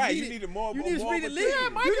players. You just Right, you needed, needed more- You more just of a really team. needed. Yeah,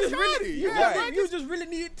 Mike you and just really, Scotty. you, Yeah. just, you just really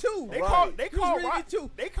needed 2. They Right. called You just really need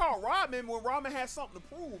 2. They called Rodman when Rodman had something to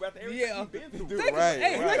prove after everything Yeah. he's been through. Dude, Think, right,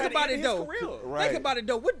 hey, right. think about At it the end though. of his career. Right. Think about it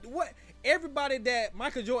though. What everybody that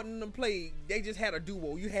Michael Jordan and them played, they just had a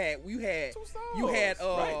duo. You had 2 stars. you had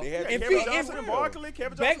Right, they had and Kevin Fe- Johnson and- and Barkley,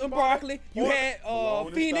 Kevin back Johnson in Barkley, you Or- had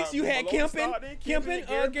Malone Phoenix, and you had Malone Kempin, started, Kempin,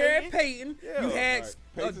 Garrett Garrett Payton. Yeah. You had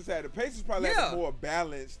Right. The Pacers probably had yeah. a more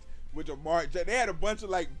balanced with Jamar. They had a bunch of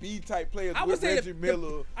like B type players I would with say Reggie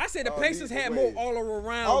Miller. I said the Pacers leading had the more way. all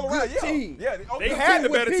around all around, good yeah. team. Yeah, They had the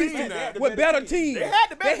with better pieces, team now. They had the with better better team. teams. They had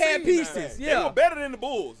the better They had team pieces. now. Yeah. They were better than the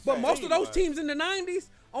Bulls. But Right. most of those Right. teams in the 90s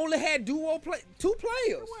only had two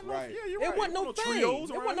players. Right. Yeah, you're It right. wasn't no trios thing. It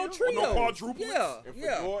wasn't around no here. trio. No quadruplets. Yeah, And for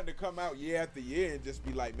yeah. Jordan to come out year after year and just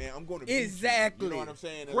be like, man, I'm going to beat Exactly. You know what I'm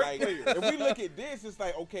saying? And Great like, player. if we look at this, it's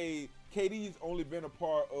like, okay, KD's only been a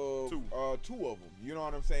part of 2. 2 of them. You know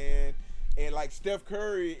what I'm saying? And like Steph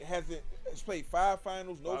Curry has played 5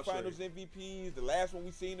 finals, no 5 finals straight. MVPs. The last one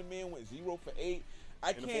we seen him in went 0 for 8.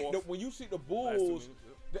 I In the can't. fourth. When you see the Last 2 Bulls, minutes,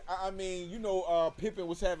 yep. I mean, you know, Pippen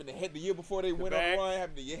was having the head the year before they went on back, the run,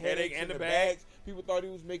 having the headaches headache and and the the back. backs. People thought he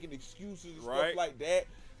was making excuses and Right. stuff like that.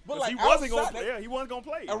 But 'Cause like he wasn't outside gonna play. Yeah, he wasn't gonna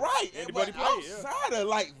play. right. Anybody But play? Yeah. outside of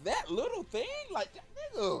like that little thing, like that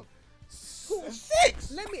nigga,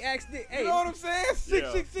 6. Let me ask this. Hey, You know what I'm saying?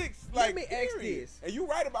 666. Let Like, me ask period. this. And you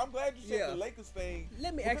right about. I'm glad you said Yeah. the Lakers thing.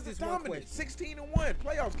 Let me because ask it's this one dominant. question. 16-1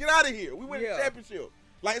 playoffs. Get out of here. We win Yeah. the championship.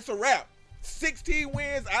 Like it's a wrap. 16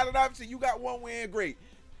 wins. Out of obviously you got 1 win. Great.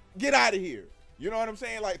 Get out of here. You know what I'm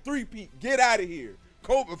saying? Like 3-peat. Get out of here.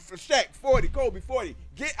 Kobe, Shaq 40. Kobe 40.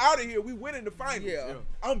 Get out of here. We winning the finals. Yeah.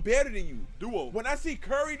 I'm better than you. Duo. When I see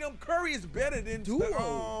Curry, Curry is better than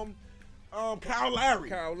Duo. Kyle Lowry.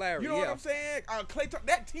 Kyle Lowry, You know what yeah. I'm saying?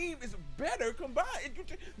 That team is better combined.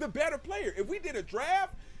 The better player. If we did a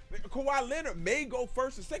draft, Kawhi Leonard may go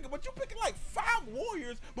first and second, but you picking like 5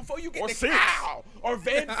 Warriors before you get Or to 6. Kyle or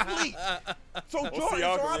Van Fleet. So Jordan, so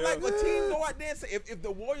Siakam, I like yeah. a team go out there and say, if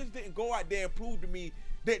the Warriors didn't go out there and prove to me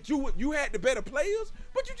that you had the better players,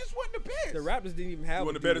 but you just wasn't the best. The Raptors didn't even have You a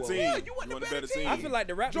want a better duo. team. Yeah, you want the better team. I feel like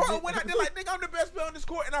the Raptors. Jordan did- went out there like, nigga, I'm the best player on this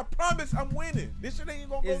court, and I promise I'm winning. This shit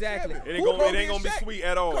ain't gonna go Exactly. 7. It ain't gonna Kobe be and Shaq- sweet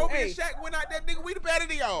at all. Kobe Hey. and Shaq went out there, nigga, we the better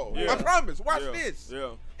than y'all. Yeah. I promise. Watch Yeah. this.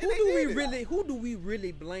 Yeah. And they did it. Who do we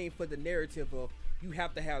really blame for the narrative of you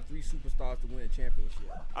have to have 3 superstars to win a championship?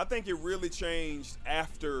 I think it really changed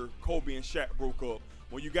after Kobe and Shaq broke up.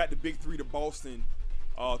 When you got the big 3 to Boston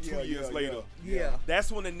 2 years later. Yeah.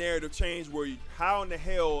 That's when the narrative changed where how in the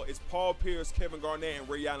hell is Paul Pierce, Kevin Garnett, and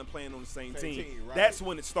Ray Allen playing on the same team? Right. That's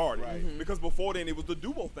when it started. Right. Mhm. Because before then it was the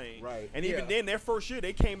duo thing. Right. And even Yeah. then, their first year,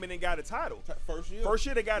 they came in and got a title. First year. First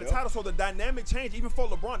year they got a Yep. title, so the dynamic changed even for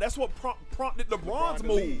LeBron. That's what prompted LeBron's to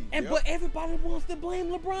move. leave. And Yep. but everybody wants to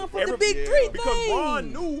blame LeBron for Every- the big yeah. 3 thing. Because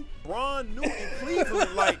Bron knew in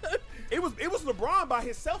Cleveland, like it was LeBron by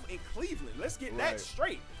himself in Cleveland. Let's get that Right.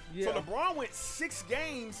 straight. Yeah. So LeBron went 6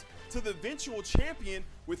 games to the eventual champion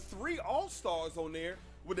with 3 All-Stars on there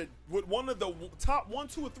with one of the top 1,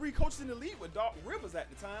 2, or 3 coaches in the league with Doc Rivers at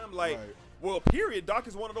the time. Like, Right. well, period. Doc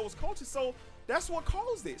is one of those coaches, so that's what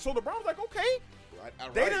caused it. So LeBron was like, okay,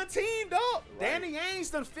 they done teamed up. Right. Danny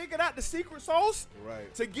Ainge done figured out the secret sauce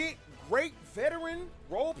Right. to get great veteran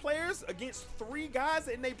role players against 3 guys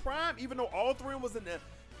in their prime, even though all 3 was in the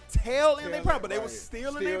tail in their prime, but they was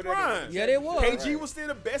still in their prime. Yeah, they was. KG was still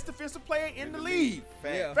the best defensive player in the league.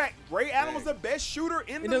 Yeah. In fact, Ray Allen was Fact. the best shooter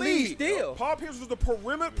in In the the league league. still. Paul Pierce was the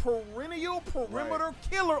perennial perimeter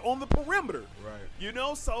killer on the perimeter. Right. You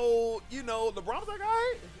know, so, LeBron was like, all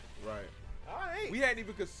right, Right. all right. We hadn't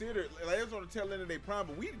even considered, like, it was on the tail end of their prime,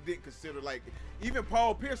 but we didn't consider, like, even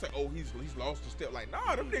Paul Pierce, like, oh, he's lost a step. Like,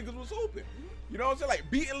 nah, them niggas was hooping. You know what I'm saying? Like,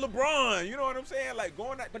 beating LeBron. You know what I'm saying? Like,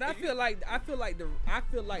 going out. But I feel like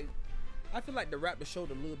the Raptors showed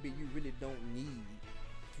a little bit. You really don't need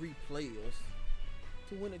 3 players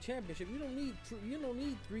to win a championship. You don't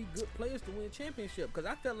need 3 good players to win a championship. Because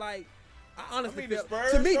I feel like I honestly I mean, the feel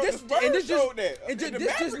Spurs to me showed- this the Spurs and this just showed that. and The this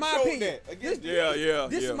Mavericks just my showed opinion. that against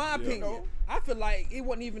This is my opinion. know? I feel like it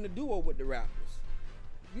wasn't even a duo with the Raptors.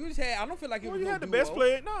 You just had. I don't feel like it Well, was you no had the duo. best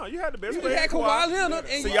player. No, you had the best You player. had Kawhi Leonard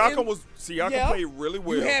and Siakam yeah. played really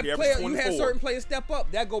well. You had He averaged 24. certain players step up.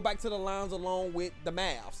 That go back to the lines along with the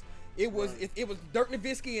Mavs. It was it was Dirk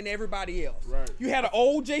Nowitzki and everybody else. Right. You had an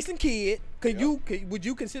old Jason Kidd. Would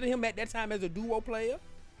you consider him at that time as a duo player?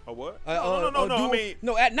 A what? A No. duo- I mean,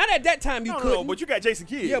 not at that time. You no, couldn't. no. But you got Jason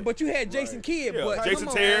Kidd. yeah, but you had Jason Kidd. Yeah, But Jason come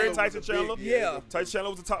on, Terry, man. Tyson Chandler. Yeah. Tyson Chandler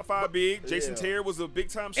was a top 5 big. Jason Yeah. Terry was a big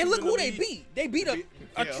time shooter. And look in the who they league. beat. They beat a Yeah.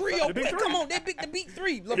 trio. The big three. Come on, they beat the big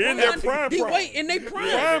 3. In their prime. D-Wade in their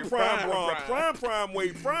prime. Prime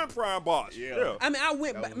Wade, prime Bosh. Yeah. I mean, I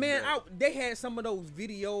went That back, was man. great. They had some of those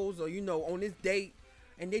videos, or on this date,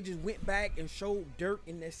 and they just went back and showed Dirk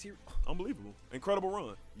in that series. Unbelievable. Incredible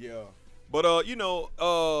run. Yeah. But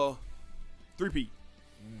 3-peat.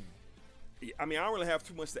 I mean, I don't really have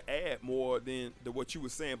too much to add more than what you were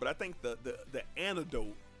saying, but I think the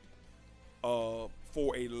antidote for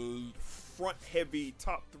a front heavy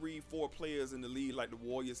top 3-4 players in the league like the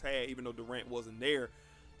Warriors had, even though Durant wasn't there,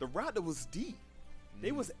 the Raptors was deep.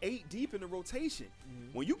 They was 8 deep in the rotation.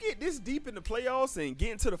 When you get this deep in the playoffs and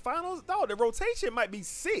get into the finals, dog, the rotation might be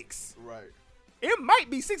 6. Right. It might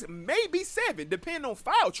be 6, maybe 7, depending on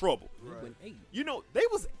foul trouble. Right. Went 8. They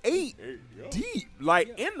was 8 deep,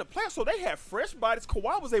 in the playoffs. So they had fresh bodies.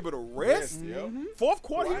 Kawhi was able to rest. Yeah. Fourth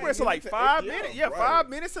quarter, Kawhi he rested didn't like get 5 to- yeah, minutes. Yeah, right. 5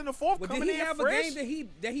 minutes in the fourth, But coming did he in have fresh. a game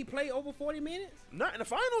that he played over 40 minutes? Not in the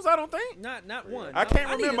finals, I don't think. Not one. I can't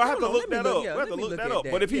need remember. I have to hold on, look let that me up. yeah, I have to let me look that at up.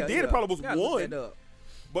 But if he Yeah, did, it probably was Gotta look 1. that up.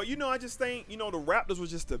 But, I just think, the Raptors was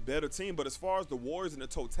just a better team. But as far as the Warriors and the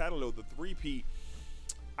totality of the 3-peat,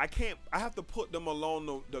 I have to put them along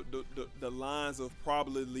the lines of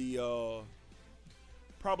probably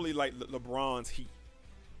like LeBron's Heat.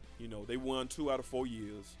 They won 2 out of 4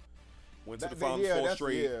 years. Went to the finals 4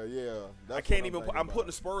 straight. Yeah. I can't even. I'm putting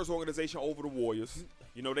the Spurs organization over the Warriors.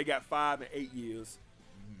 They got 5 and 8 years.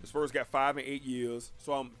 The Spurs got 5 and 8 years.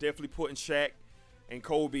 So I'm definitely putting Shaq and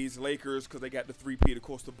Kobe's Lakers because they got the 3-peat. Of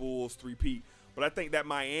course, the Bulls 3-peat. But I think that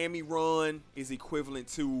Miami run is equivalent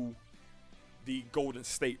to the Golden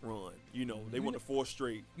State run. They went to 4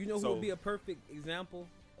 straight. You know who So, would be a perfect example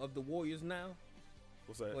of the Warriors now?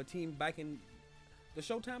 what's that? Or a team back in the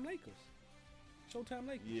Showtime Lakers. Showtime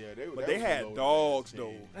Lakers. Yeah, But they had dogs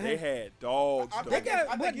though. They had dogs though. But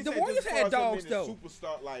the Warriors had dogs, though.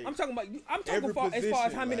 Superstar, like, I'm talking Every as far as how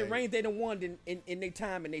position, many like- rings they done won in their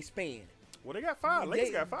time and they span. Well, they got 5.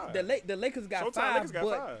 Lakers got 5. The Lakers got Showtime 5, Lakers got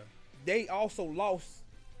but 5. they also lost.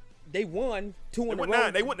 They won 2 in a row.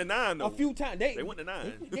 9. They went to 9 though. A few times. They went to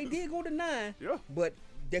 9. They did go to 9. Yeah. But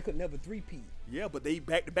they could never three-peat. Yeah, but they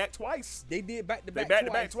back to back twice. They did back-to-back They back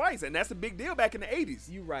to back twice, and that's a big deal back in the 80s.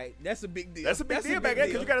 You right. That's a big deal. That's a big deal back then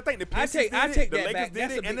because you got to think the I Pistons take did it, the that Lakers back. did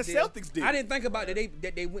That's it, a and the big deal. Celtics did I it. didn't think about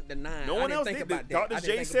that they went to 9. No one else think did. about The that. Dr. I J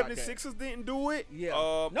didn't think about that. 76ers didn't do it.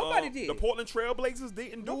 Yeah. Nobody did. The Portland Trailblazers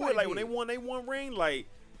didn't do Nobody it. Like when did. they won ring, like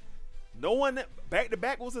no one back to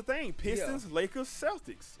back was a thing. Pistons, Lakers,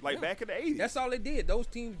 Celtics, like Yeah. back in the 80s. That's all they did. Those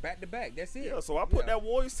teams back-to-back. That's it. Yeah, so I put Yeah. that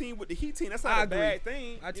Warriors team with the Heat team. That's not I a agree. bad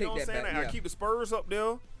thing. I You take know what that I'm saying? back, I yeah. keep the Spurs up there.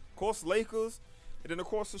 Of course, Lakers. And then, of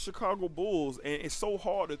course, the Chicago Bulls. And it's so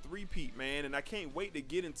hard to three-peat, man. And I can't wait to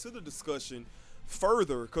get into the discussion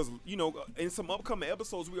further because, you know, in some upcoming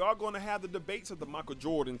episodes, we are going to have the debates of the Michael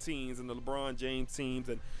Jordan teams and the LeBron James teams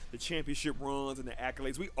and the championship runs and the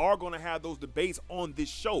accolades. We are going to have those debates on this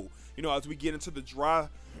show, you know, as we get into the dry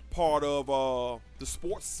part of the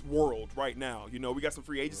sports world right now. You know, we got some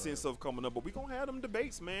free agency and stuff coming up, but we're going to have them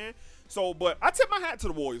debates, man. So, but I tip my hat to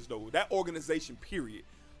the Warriors, though. That organization, period.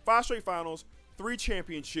 5 straight finals, 3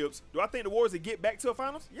 championships. Do I think the Warriors will get back to a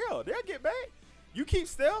finals? Yeah, they'll get back. You keep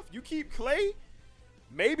Steph, you keep Clay,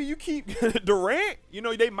 maybe you keep Durant. You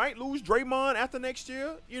know, they might lose Draymond after next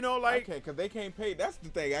year. You know, like Okay, because they can't pay. That's the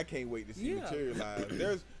thing I can't wait to see Yeah.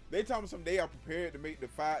 materialize. They talking some they are prepared to make the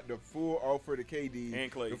full offer to KD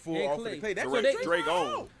And Clay. the full And offer Clay. to Clay. That's So what they- Drake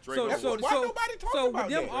on. Drake on. That's why nobody talking about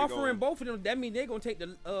with them that. offering both of them, that means they're gonna take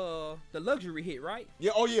the luxury hit, right?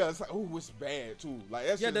 Yeah, oh yeah, it's like it's bad too. Like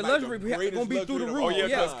that's Yeah, just the like luxury the greatest gonna be through the luxury roof. of all Oh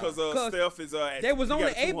yeah, time. because Steph is They was he only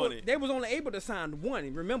got able 200. they was only able to sign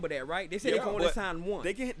one. Remember that, right? They said Yeah, they can only but sign one.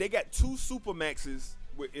 They got 2 supermaxes.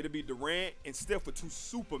 It'll be Durant and Steph for 2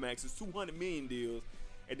 supermaxes, $200 million deals,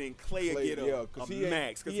 and then Clay will get a 'cause he max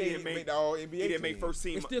ain't- because he didn't make the All-NBA he didn't make team. first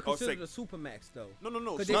team. It's still or considered second. a supermax though. No.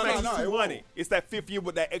 'Cause No, they no, say- no, it 200. won't. It's that 5th year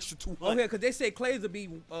with that extra 200. Okay, because they say Clay's will be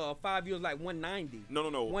 5 years like 190. No.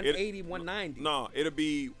 180, 190. No, it'll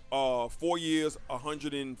be 4 years,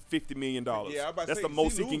 $150 million. Yeah, I was about to That's say, the 'cause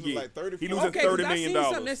most he he can losing get. like 30, he 40. losing Okay, $30 I million. seen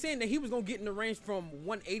something that's saying that he was gonna get in the range from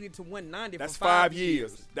 180 to 190 That's for 5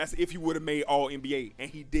 years. That's if he would have made All NBA, and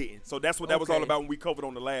he didn't. So that's what that was all Okay. about when we covered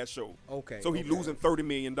on the last show. Okay, So he okay. losing $30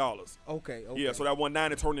 million. Okay. Yeah, so that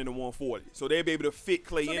 190 turned into 140. So they'll be able to fit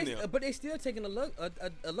Clay So in they, there. but they still taking a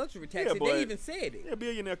luxury tax. Yeah, and but- they even said it. Yeah,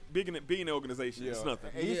 billionaire organization. It's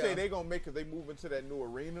nothing. And you Yeah. say they gonna make because they move into that new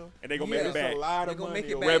arena. And they gonna Yeah. make it It's a back. lot They of gonna money.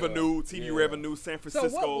 make it over back. there. Revenue, TV Yeah. revenue, San So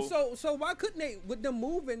Francisco. so why couldn't they with them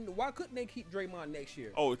moving? Why couldn't they keep Draymond next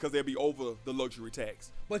year? Oh, because they'll be over the luxury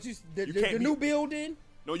tax. But You the can't be- new building.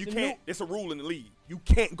 No, you The can't. new- It's a rule in the league. You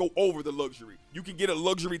can't go over the luxury. You can get a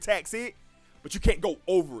luxury tax hit, but you can't go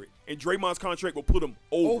over it. And Draymond's contract will put him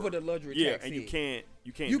over the luxury yeah, tax and hit. you can't.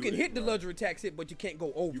 You You do can that. hit the luxury tax hit, but you can't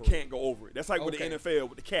go over. You it. can't go over it. That's like with the Okay. NFL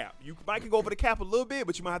with the cap. You might can go over the cap a little bit,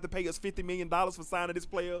 but you might have to pay us $50 million for signing this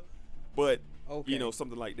player. But Okay. you know,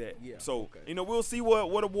 something like that. Yeah, So okay. you know, we'll see what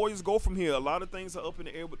the Warriors go from here. A lot of things are up in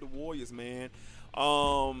the air with the Warriors, man.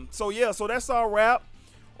 So yeah, so that's our wrap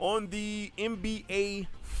on the NBA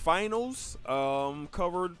Finals.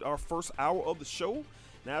 Covered our first hour of the show.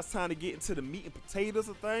 Now it's time to get into the meat and potatoes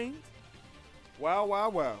of things.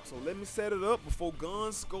 Wow. So let me set it up before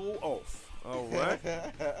guns go off. All right.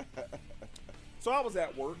 So I was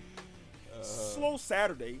at work. Slow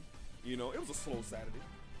Saturday. You know, it was a slow Saturday.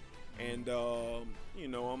 And, you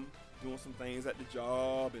know, I'm doing some things at the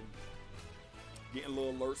job and getting a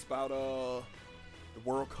little alerts about the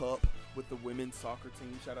World Cup with the women's soccer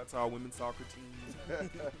team. Shout out to our women's soccer team.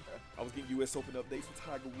 I was getting U.S. Open updates with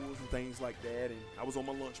Tiger Woods and things like that. And I was on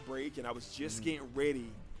my lunch break and I was just getting ready.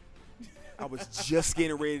 I was just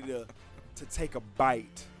getting ready to take a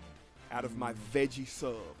bite out of my veggie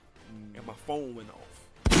sub. And my phone went off.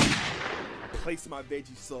 I placed my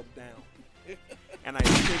veggie sub down. And I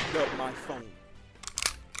picked up my phone.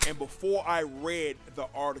 And before I read the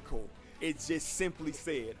article, it just simply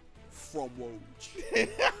said, "From Woj."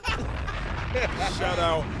 Shout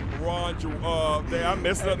out Ron. I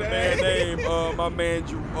messed up the man's name. My man,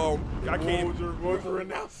 I can't. Woj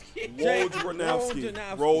Ranowski. Woj Ranowski.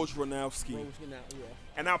 Woj Ranowski. Yeah.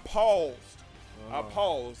 And I paused.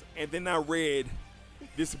 And then I read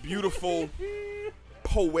this beautiful,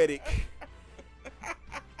 poetic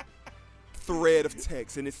thread of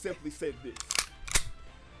text, and it simply said this: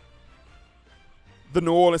 the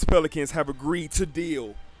New Orleans Pelicans have agreed to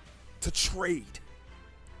trade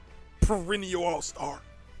perennial all-star,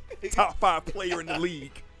 top 5 player in the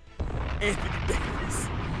league, Anthony Davis,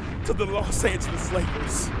 to the Los Angeles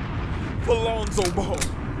Lakers for Lonzo Ball,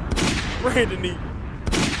 Brandon Ingram,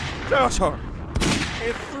 Josh Hart.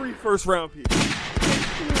 And 3 first-round picks.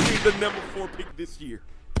 Including the number 4 pick this year.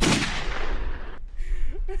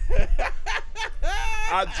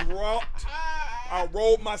 I dropped. I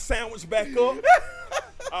rolled my sandwich back up.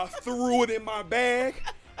 I threw it in my bag.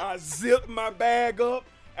 I zipped my bag up.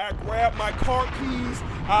 I grabbed my car keys.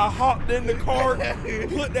 I hopped in the car,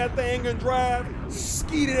 put that thing in drive,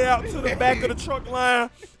 skeeted out to the back of the truck line,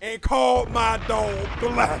 and called my dog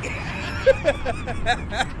Black.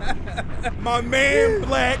 My man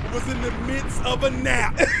Black was in the midst of a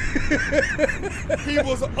nap. He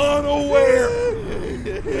was unaware.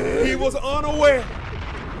 He was unaware.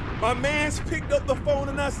 My man's picked up the phone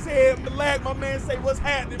and I said, Black, my man say, what's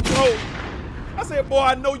happening, bro? I said, boy,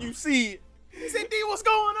 I know you see it. He said, D, what's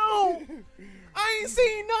going on? I ain't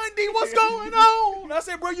seen nothing, D, what's going on? I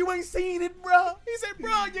said, bro, you ain't seen it, bro. He said,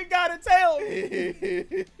 bro, you gotta tell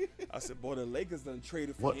me. I said, boy, the Lakers done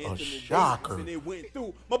traded for Anthony Davis, and it went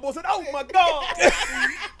through. My boy said, oh my God.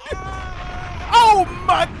 Oh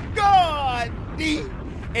my God, D.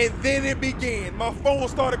 And then it began. My phone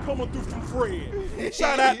started coming through from Fred.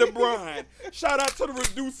 Shout out to Brian. Shout out to the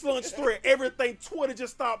Reduced Lunch thread. Everything, Twitter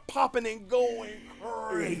just started popping and going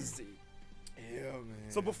crazy. Yeah, man.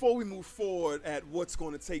 So before we move forward at what's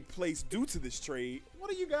going to take place due to this trade, what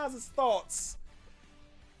are you guys' thoughts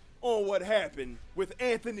on what happened with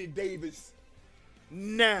Anthony Davis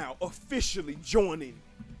now officially joining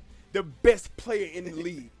the best player in the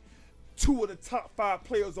league? 2 of the top 5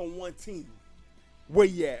 players on one team. Where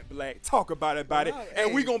you at, Black? Talk about it,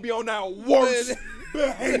 and we gonna be on our worst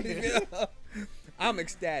behavior. I'm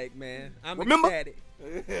ecstatic, man. I'm Remember? ecstatic.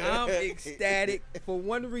 I'm ecstatic for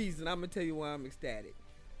one reason. I'm gonna tell you why I'm ecstatic.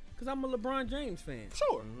 Cause I'm a LeBron James fan.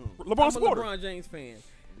 Sure, I'm LeBron a supporter. LeBron James fan.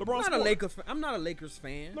 LeBron I'm not a Lakers fan. I'm not a Lakers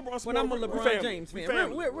fan. LeBron but supporter. I'm a We're LeBron family. James We fan.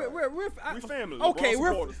 family. We're We family. Okay,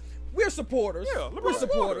 LeBron we're supporters. Yeah, LeBron we're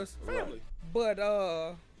supporters. Family. But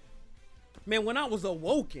man, when I was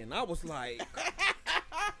awoken, I was like,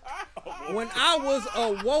 when I was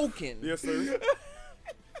awoken, Yes, sir.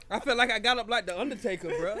 I felt like I got up like the Undertaker,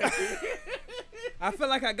 bro. I felt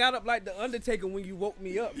like I got up like the Undertaker when you woke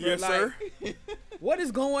me up, bro. Yes, like, sir. What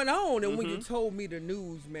is going on? And when you told me the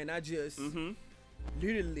news, man, I just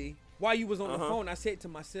literally, while you was on the phone, I said to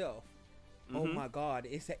myself, oh my God,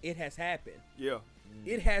 it has happened. Yeah.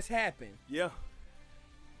 It has happened. Yeah.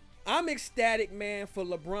 I'm ecstatic, man, for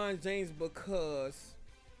LeBron James because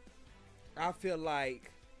I feel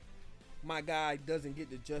like my guy doesn't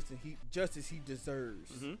get the justice he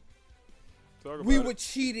deserves. Talk about We it. were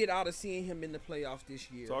cheated out of seeing him in the playoffs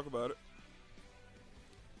this year. Talk about it.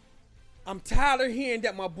 I'm tired of hearing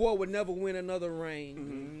that my boy would never win another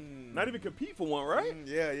ring. Not even compete for one, right?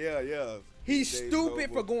 Yeah. He's Days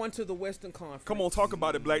stupid over. for going to the Western Conference. Come on, talk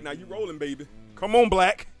about it, Black. Now you rolling, baby. Come on,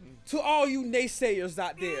 Black. To all you naysayers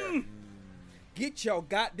out there, get your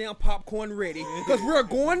goddamn popcorn ready because we're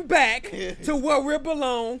going back to where we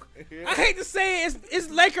belong. I hate to say it's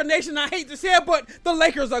Laker Nation. I hate to say it, but the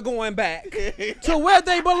Lakers are going back to where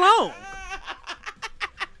they belong.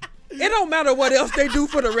 It don't matter what else they do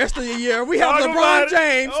for the rest of the year. We have Talk about LeBron it.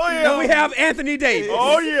 James Oh, yeah. and we have Anthony Davis.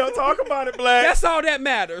 Oh yeah, talk about it, Black. That's all that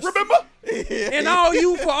matters. Remember? And all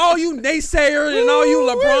you naysayers and all you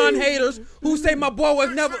LeBron haters who say my boy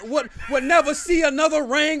would never see another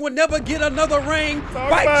ring, would never get another ring, Talk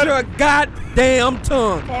bite about your it. goddamn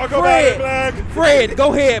tongue. Talk about it, Black. Fred,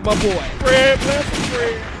 go ahead, my boy. Fred, bless you,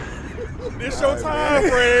 Fred. This your time,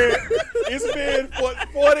 Fred. It's been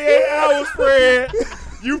 48 hours, Fred.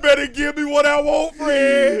 You better give me what I want,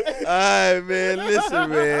 Fred. All right, man.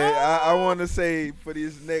 Listen, man. I want to say for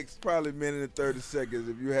these next probably minute and 30 seconds,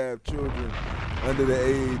 if you have children under the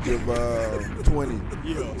age of 20,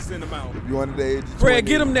 Yeah, send them out. if you're under the age of 20, Fred,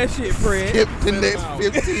 get him that shit, Fred. skip the next out.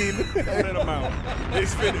 15. Send them out.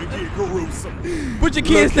 It's finna get gruesome. Put your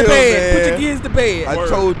kids to Look here, bed. Put your man. kids to bed. I Word.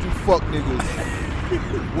 told you, fuck niggas.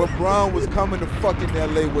 When Bron was coming to fucking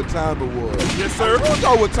LA, what time it was? Yes, sir. I told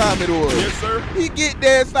y'all what time it was. Yes, sir. He get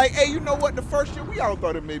there, it's like, hey, you know what? The first year, we all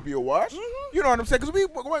thought it may be a wash. You know what I'm saying? Because we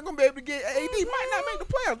weren't going to be able to get AD. Might not make the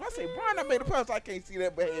playoffs. I say, Bron not made the playoffs. I can't see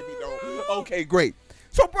that behavior, though. Okay, great.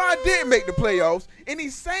 So Bron didn't make the playoffs. And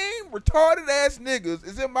these same retarded ass niggas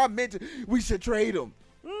is in my mention. We should trade him.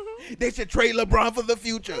 They should trade LeBron for the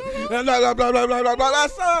future. Blah, blah, blah, blah, blah, blah, blah, blah.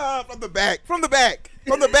 Son, from the back.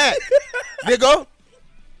 Nigga.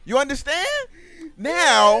 You understand?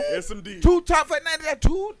 Now, SMD. 2 top 5,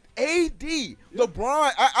 2 AD.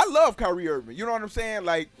 LeBron, I love Kyrie Irving. You know what I'm saying?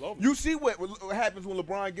 Like, Love him. you see what happens when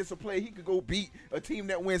LeBron gets a play. He could go beat a team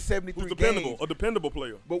that wins 73 Who's dependable? games. A dependable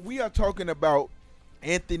player. But we are talking about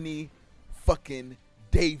Anthony fucking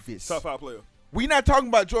Davis. Top 5 player. We not talking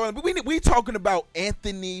about Jordan, but we talking about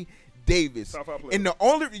Anthony Davis. Top 5 player. And the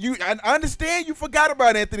only I understand you forgot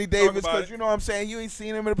about Anthony Davis about because it. you know what I'm saying. You ain't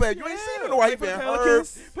seen him in the past. You ain't Yeah, seen him in a while. He play for been the hurt.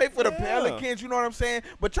 Pelicans. Play for the Yeah. Pelicans. You know what I'm saying.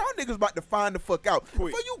 But y'all niggas about to find the fuck out.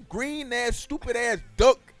 Quick. For you green ass, stupid ass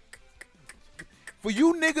duck. For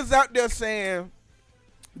you niggas out there saying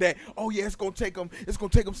that, oh yeah, it's gonna take them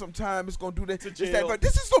some time. It's gonna do that. This, jail. that.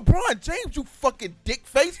 This is LeBron James, you fucking dick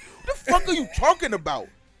face. What the fuck are you talking about?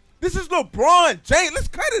 This is LeBron James. Let's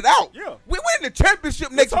cut it out. Yeah. We win the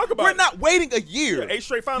championship next talk year. about We're it. not waiting a year. Yeah, 8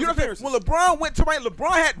 straight finals You know what I'm appearances. saying? When LeBron went to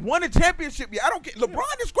LeBron had won a championship yet. I don't care.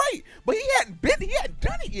 LeBron is great, but he hadn't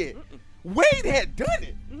done it yet. Wade had done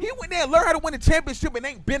it. He went there and learned how to win a championship and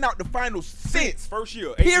ain't been out the finals since. First year,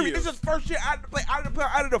 8 Period. years. This is first year out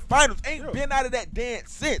of the finals. Ain't Yeah. been out of that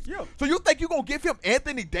dance since. Yeah. So you think you gonna give him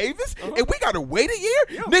Anthony Davis and we gotta wait a year,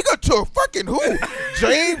 Yeah. nigga? To fucking who?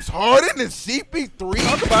 James Harden and CP3.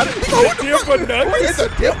 Talk about it. Nigga, what the Denver fuck? Nuggets. Who is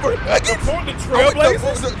the Denver Nuggets? The Portland Oh,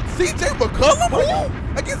 Trailblazers. CJ McCollum.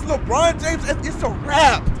 Who? Against LeBron James. It's a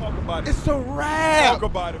wrap. Talk about it. It's a wrap. Talk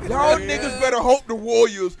about it, Y'all man. niggas better hope the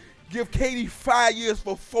Warriors give KD 5 years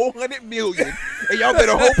for $400 million, and y'all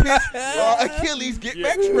better hope his Achilles get Yeah.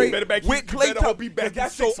 back straight. Better back- with you Klay better hope he Thompson. back in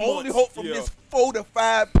That's your 6 only months. hope from Yeah. this 4 to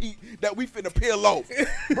 5 peat that we finna peel off,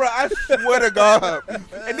 bro. I swear to God.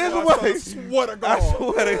 And this is what I swear to I God.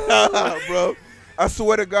 swear to God, bro. I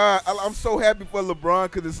swear to God, I'm so happy for LeBron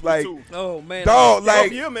because it's like, Too. Oh man. dog, like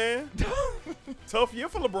Tough year, man. Tough year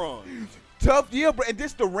for LeBron. tough year, bro. And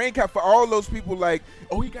this the ring cap for all those people like,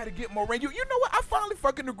 oh, he got to get more ring. You know what? I finally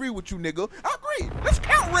fucking agree with you, nigga. I agree. Let's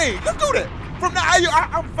count rings. Let's do that. From now,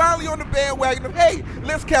 I'm finally on the bandwagon of, hey,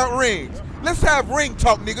 let's count rings. Let's have ring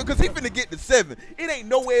talk, nigga, because he finna get to 7. It ain't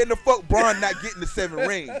nowhere in the fuck Bron not getting the 7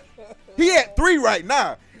 rings. He at 3 right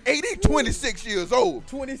now. Hey, he 26 years old.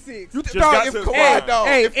 26. You Just dog, got if to- Kawhi, Hey, dog,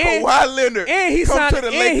 hey, if and- Kawhi Leonard And he come signed. to the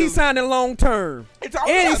And Lakers, he signed a long term. It's all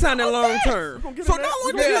And he right. signed a Oh, long thanks. term. gonna get So in not that.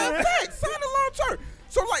 only We gonna that, get in that. thanks, sign a long term.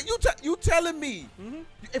 So like you telling me,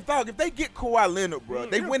 if they get Kawhi Leonard, bro,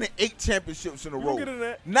 they yeah. winning 8 championships in a We row. gonna get in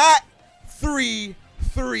that. Not 3.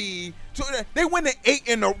 So they winning 8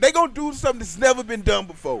 in a row. They gonna do something that's never been done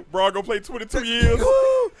before. Bro, gonna play 22 years.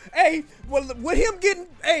 Hey, well, with him getting,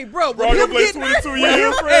 hey, bro, Bro, with gonna him play getting, 22 with years,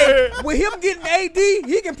 him, Fred. with him getting AD,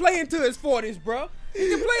 he can play into his 40s, bro. He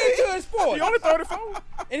can play into his 40s. He only 34.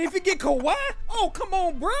 And if you get Kawhi, oh, come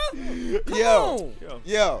on, bro. Come Yeah. on.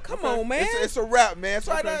 Yeah, Come on, man. It's a wrap, man.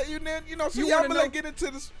 So Okay. you know, so You yeah, I'm wanna gonna know- get into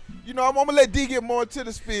this. You know, I'm gonna let D get more into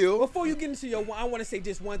the spiel. Before you get into your one, I want to say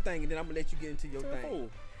just one thing, and then I'm gonna let you get into your thing. Fool.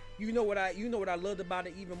 You know what I loved about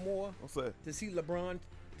it even more? What's that? To see LeBron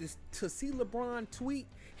tweet,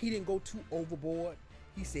 he didn't go too overboard.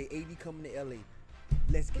 He said, "AD coming to LA.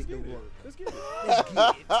 Let's get to work. Let's get it. Let's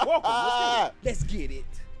get it. Welcome. Let's Let's get it."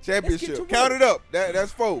 Championship. to Count work. it up.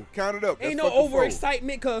 That's 4. Count it up. That's Ain't no fucking 4. overexcitement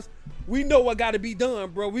because we know what got to be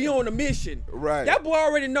done, bro. We on a mission. Right. That boy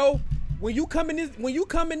already know when you come in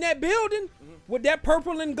that building with that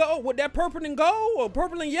purple and gold, or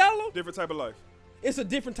purple and yellow, get it. Different type of life. it's a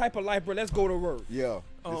different type of life, bro. Let's go to work. Yeah.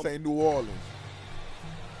 This ain't New Orleans.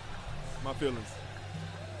 My feelings.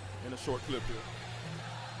 In a short clip here.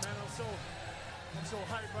 Man, I'm so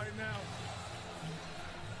hyped right now.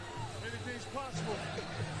 Anything's possible.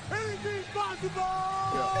 Anything's possible!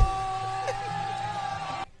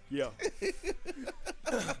 Yeah.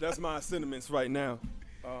 That's my sentiments right now.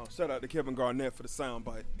 Shout out to Kevin Garnett for the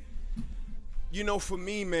soundbite. You know, for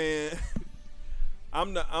me, man, I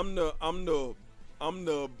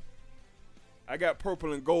got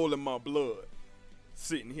purple and gold in my blood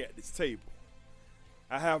sitting here at this table.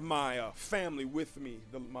 I have my family with me,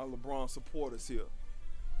 my LeBron supporters here.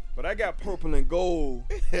 But I got purple and gold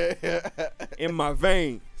in my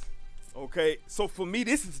veins. Okay? So for me,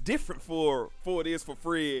 this is different for it is for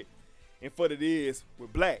Fred and for it is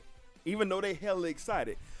with Black. Even though they hella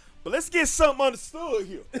excited. But let's get something understood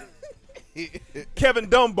here. Kevin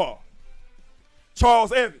Dunbar,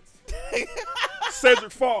 Charles Evans,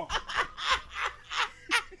 Cedric Farr.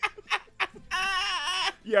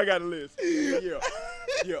 Yeah, I got a list.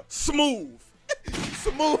 Yeah. Smooth.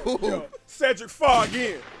 Yeah. Cedric Farr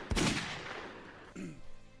again.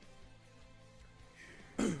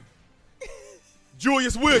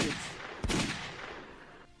 Julius Williams.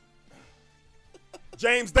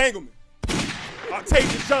 James Dangleman.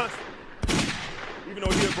 Octavius Johnson. Even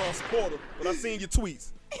though he's a Brown supporter, but I seen your tweets.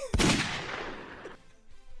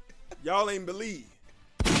 Y'all ain't believe.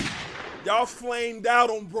 Y'all flamed out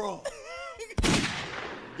on Braun.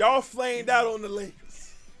 Y'all flamed out on the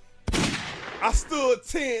Lakers. I stood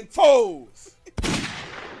 10 toes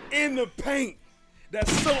in the paint that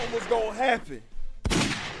something was gonna happen.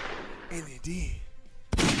 And it did.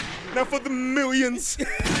 Now for the millions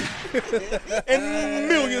and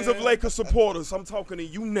millions of Lakers supporters, I'm talking to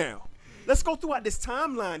you now. Let's go throughout this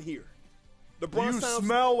timeline here. LeBron You sounds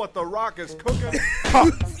smell what the Rock is cooking?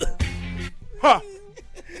 Ha!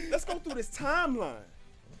 Let's go through this timeline.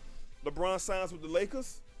 LeBron signs with the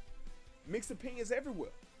Lakers. Mixed opinions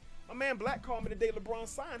everywhere. My man Black called me the day LeBron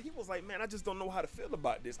signed. He was like, man, I just don't know how to feel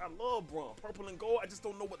about this. I love Bron. Purple and gold. I just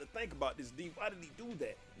don't know what to think about this, D. Why did he do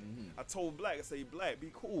that? I told Black, I say, Black,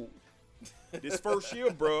 be cool. This first year,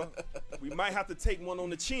 bro, we might have to take one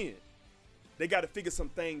on the chin. They got to figure some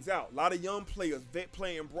things out. A lot of young players, vet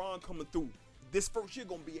playing Bron coming through. This first year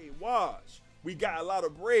going to be a wash. We got a lot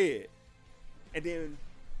of bread. And then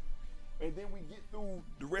we get through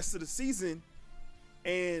the rest of the season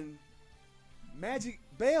and Magic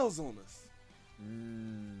bails on us.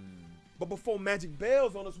 But before Magic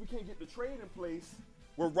bails on us, we can't get the trade in place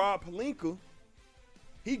where Rob Pelinka,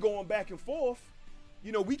 he going back and forth.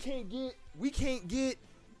 You know, we can't get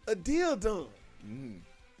a deal done.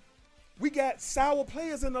 We got sour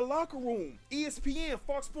players in the locker room. ESPN,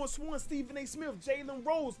 Fox Sports 1, Stephen A. Smith, Jalen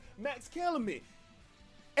Rose, Max Kellerman.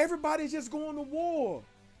 Everybody's just going to war.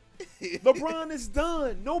 LeBron is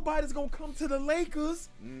done. Nobody's going to come to the Lakers.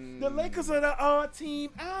 The Lakers are the odd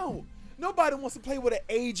team out. Nobody wants to play with an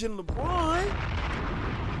aging LeBron.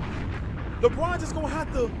 LeBron just going to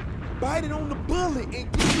have to bite it on the bullet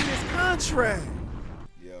and give you this contract.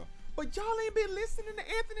 Yeah. But y'all ain't been listening to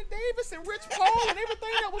Anthony Davis and Rich Paul and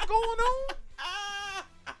everything that was going on.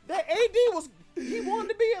 That AD he wanted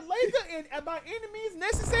to be a Laker and by any means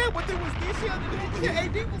necessary, but it was this year and the next year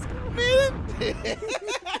AD was coming.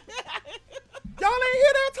 Y'all ain't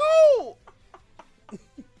hear that told.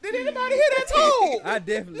 Did anybody hear that told? I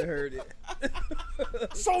definitely heard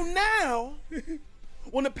it. So now,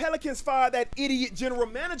 when the Pelicans fired that idiot general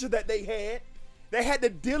manager that they had the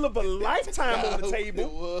deal of a lifetime on the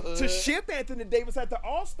table to ship Anthony Davis at the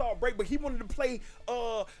All-Star break, but he wanted to play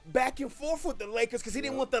back and forth with the Lakers because he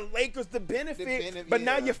didn't want the Lakers to benefit. But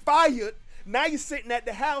now you're fired. Now you're sitting at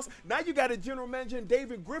the house. Now you got a general manager in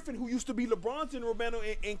David Griffin, who used to be LeBron's general manager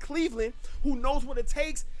in Cleveland, who knows what it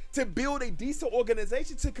takes to build a decent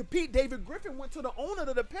organization to compete. David Griffin went to the owner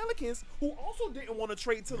of the Pelicans, who also didn't want to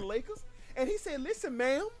trade to the Lakers, and he said, listen,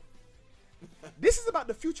 ma'am, this is about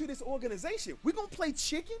the future of this organization. We're going to play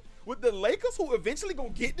chicken with the Lakers, who eventually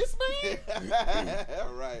going to get this man?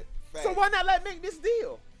 Right. Facts. So why not make this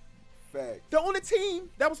deal? Facts. The only team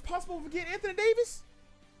that was possible for getting Anthony Davis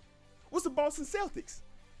was the Boston Celtics.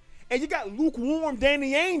 And you got lukewarm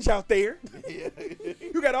Danny Ainge out there.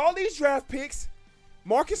 You got all these draft picks,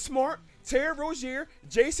 Marcus Smart, Terry Rozier,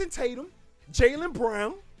 Jason Tatum, Jaylen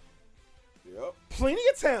Brown. Yep. Plenty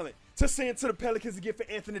of talent to send to the Pelicans to get for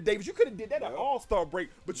Anthony Davis. You could have did that at All-Star break,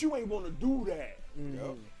 but you ain't want to do that.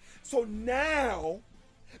 Yep. So now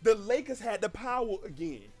the Lakers had the power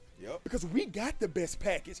again. Yep. Because we got the best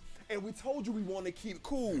package, and we told you we want to keep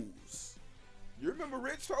Kuz. You remember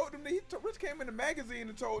Rich told them Rich came in the magazine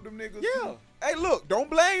and told them niggas, Yeah. hey, look, don't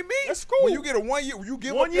blame me. That's cool. When you get a 1 year, you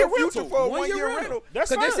give 1 up year your future rental. for a 1 year rental. That's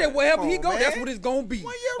Because they fine. said wherever Come he on, go, man. that's what it's going to be.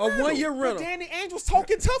 1 year A rental. 1 year But rental. Danny Ainge was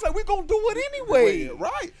talking tough, like we gonna do it anyway.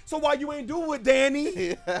 Right. So why you ain't do it,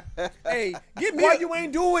 Danny? Hey, give me Why a- you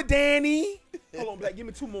ain't do it, Danny? Hold on, Black. Give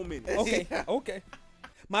me 2 more minutes. Okay, okay.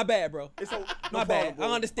 My bad, bro. It's no My bad. problem, bro.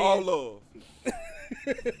 I understand. All love.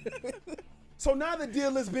 So now the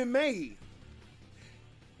deal has been made.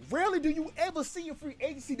 Rarely do you ever see in free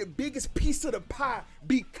agency the biggest piece of the pie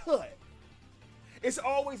be cut. It's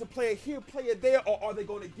always a player here, player there, or are they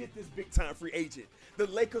going to get this big time free agent? The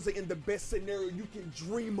Lakers are in the best scenario you can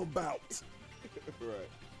dream about. Right.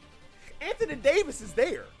 Anthony Davis is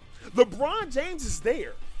there. LeBron James is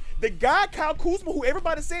there. The guy, Kyle Kuzma, who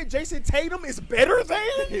everybody said Jason Tatum is better than.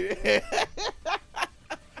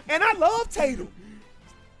 And I love Tatum.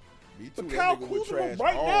 Me too. But That Kyle nigga was Kuzma, trash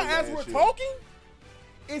right all now, as last we're year. talking,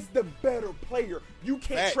 is the better player. You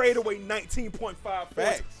can't Facts. trade away 19.5 points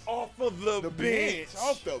Facts. off of the bench.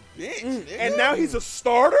 Off the bench. Nigga. And now he's a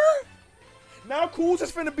starter? Now Kuz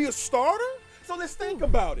is finna be a starter? So let's think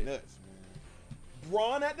about it. nuts,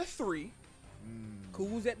 Bron at the 3.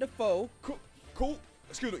 Kuz at the 4.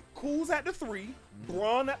 Kuz at the 3.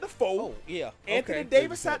 Bron at the 4. Oh, yeah. Anthony Okay.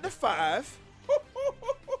 Davis at the 5.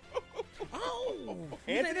 Oh.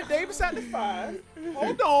 Anthony Davis at the 5.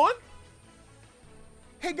 Hold on.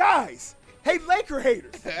 Hey, guys. Hey, Laker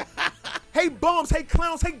haters. Hey, bums. Hey,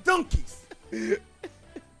 clowns. Hey, donkeys. You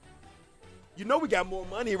know we got more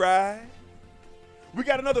money, right? We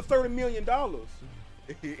got another $30 million.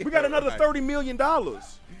 We got another $30 million.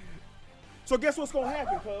 So guess what's going to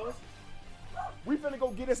happen, cuz? We finna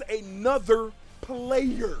go get us another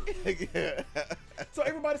player. So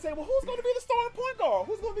everybody saying, well, who's going to be the starting point guard?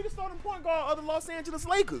 Who's going to be the starting point guard of the Los Angeles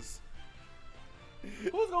Lakers?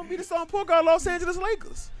 Who's going to be the starting point guard of Los Angeles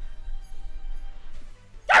Lakers?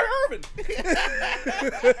 Kyrie Irving.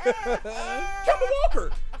 Kemba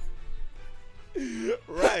Walker.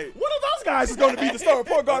 Right. One of those guys is going to be the starting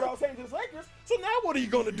point guard of Los Angeles Lakers. So now what are you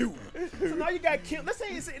going to do? So now you got Kim. Let's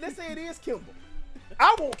say it is Kimba.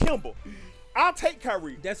 I want Kimba. I'll take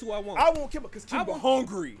Kyrie. That's who I want. I want Kimba because Kimba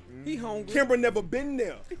hungry. He hungry. Kimba never been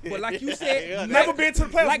there. But like you said, Never been to the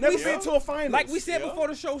playoffs. like Never we been said- to a finals. Like we said before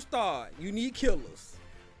the show started, you need killers.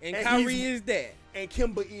 And Kyrie he's- is that. And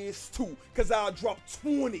Kimba is too, because I'll drop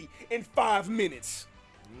 20 in 5 minutes.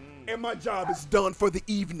 And my job is done for the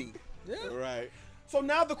evening. Yeah. Right. So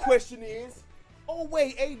now the question is, oh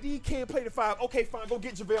wait, AD can't play the 5. Okay, fine, go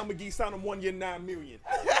get JaVale McGee, sign him 1 year, $9 million.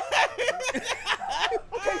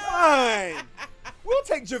 Okay, fine. We'll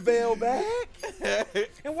take JaVale back.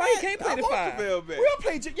 And why he can't play the 5? JaVale back. We'll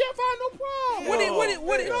play yeah, fine, no problem.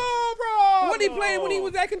 What he played when he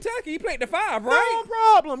was at Kentucky? He played the 5, No right?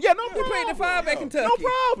 problem. Yeah, no problem. He played the 5 at Kentucky. No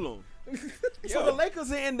problem. So the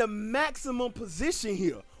Lakers are in the maximum position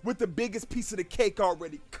here with the biggest piece of the cake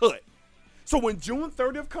already cut. So when June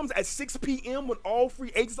 30th comes at 6 p.m. when all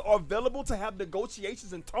free agents are available to have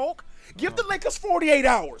negotiations and talk, give the Lakers 48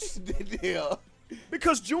 hours. Yeah.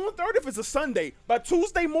 Because June 30th is a Sunday. By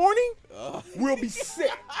Tuesday morning, we'll be set.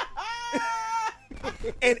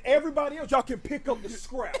 And everybody else, y'all can pick up the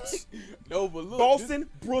scraps. No, but look, Boston,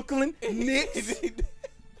 Brooklyn, Knicks.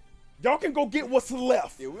 Y'all can go get what's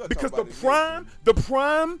left. Yeah, we'll because talk about the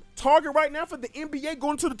prime target right now for the NBA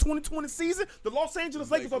going to the 2020 season, the Los Angeles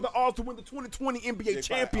Lakers are the odds to win the 2020 NBA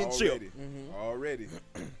championship. Already.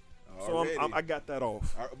 So I got that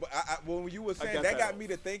off. But when you were saying got that, that got off. me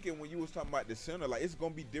to thinking when you was talking about the center, like it's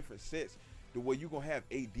gonna be different sets. The way you gonna have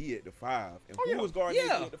AD at the 5, and Oh, who yeah. was guarding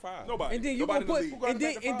Yeah. AD at the 5? Nobody. And then you Nobody gonna in the put league. and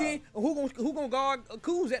then at the and then who gonna guard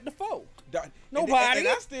Kuz at the 4? And Nobody.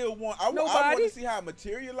 I still want. I want Nobody. to see how it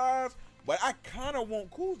materialize. But I kind of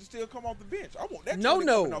want Kuz to still come off the bench. I want that. No, Tony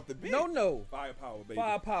coming off the bench. no. Firepower, baby.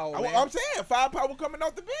 Firepower, I, man. I'm saying firepower coming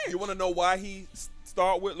off the bench. You want to know why he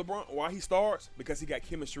start with LeBron? Why he starts? Because he got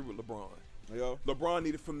chemistry with LeBron. Yo. LeBron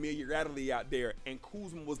needed familiarity out there, and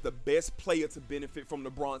Kuzma was the best player to benefit from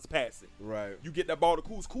LeBron's passing. Right. You get that ball to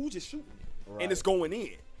Kuz, Kuz just shooting it, Right. and it's going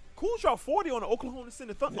in. Kuz dropped 40 on the Oklahoma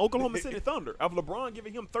City Thunder of LeBron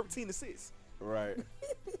giving him 13 assists. Right.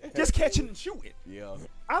 Just catching and shooting. Yeah.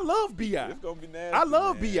 I love B.I. It's gonna be nasty. I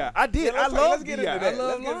love man. B.I. I did. Yeah, I love let's get into B.I. that. I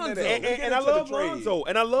love Let's get into Lonzo. that. And, Let's get and I into the love trade. Lonzo,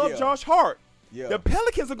 and I love Yeah. Josh Hart. Yeah. The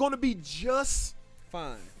Pelicans are going to be just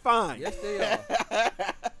Fine. fine. Yes, they are.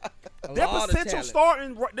 A Their lot of potential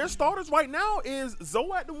talent. their starters right now is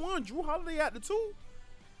Zoe at the 1, Drew Holiday at the 2,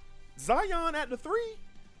 Zion at the 3.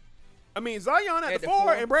 I mean Zion at the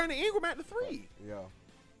 4, and Brandon Ingram at the 3. Yeah.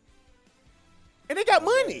 And they got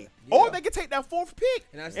money. Yeah. Or they could take that 4th pick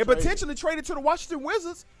And that's and trade. potentially trade it to the Washington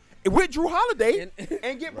Wizards with Drew Holiday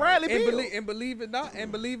and get Bradley And, Beal. believe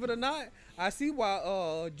it or not, I see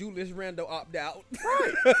why Julius Randle opted out.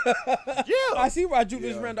 Right. I Yeah. see why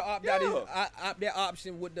Julius Yeah. Randle opted out Yeah. opt that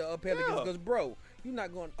option with the Pelicans Yeah. because bro, you're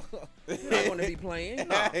not going to be playing.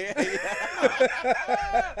 No.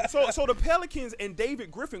 So the Pelicans and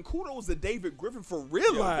David Griffin, kudos to David Griffin for Yeah,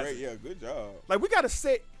 realizing. great. Yeah, good job. Like we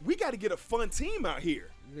gotta get a fun team out here.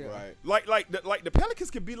 Yeah. Right. Like the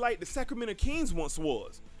Pelicans could be like the Sacramento Kings once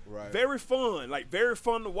was. Right. Very fun, very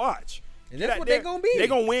fun to watch. And that's what they're gonna be. They're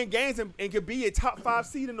gonna win games and could be a top 5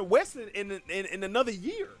 seed in the West in another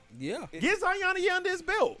year. Yeah. Get Zion a year under his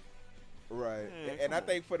belt. Right. Man, And I come on.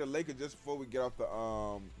 think for the Lakers, just before we get off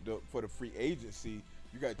for the free agency,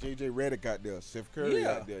 you got J.J. Redick out there, Seth Curry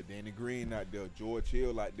Yeah. out there, Danny Green out there, George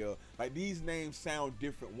Hill out there. Like these names sound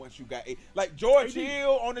different once you got like George AD.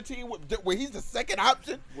 Hill on the team where he's the second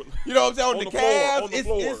option. You know what I'm saying? On On the the floor, Cavs, on the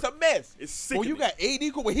floor. it's a mess. It's When you got AD,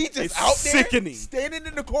 where he's just It's out there sickening. standing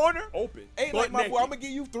in the corner, Open. Ain't butt like my boy. I'm naked. gonna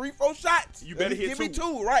give you 3-4 shots. You better hit give me two.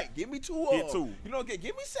 2, right? Give me 2. Hit 2. You know, give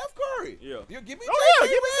me Seth Curry. Yeah. Give me Oh, yeah,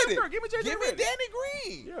 J.J. give me Seth Redick. Curry, give me J.J. Give me Redick. Danny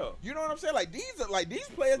Green. Yeah. You know what I'm saying? Like these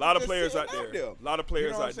players. Lot of just players sitting out there. Lot of players You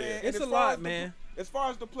know what out I'm saying? there. And It's as a far lot, as the- man. As far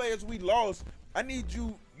as the players we lost, I need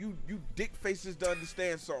you dick faces to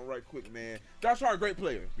understand something right quick, man. Josh Hart, great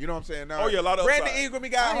player. You know what I'm saying? Now, Oh, yeah, a lot of Brandon upside. Ingram, he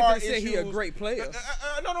I got ain't heart gonna say issues. he a great player.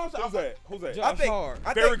 No, I'm sorry. Who's that? Who's that? Josh Hart.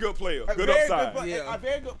 Very good player. A Good very upside. Good Yeah. A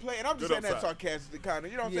very good player. And I'm just Good saying that upside. sarcastically, kind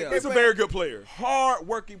of. You know what I'm Yeah. saying? He's a very good player.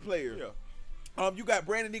 hard-working player. Yeah. You got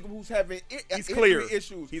Brandon Ingram who's having He's injury clear.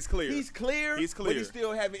 issues. He's clear. He's clear. He's But clear. he's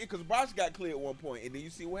still having it because Bosh got clear at one point, and then you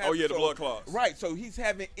see what Oh, happened. yeah, the blood clots. Right. So he's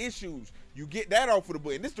having issues. You get that off of the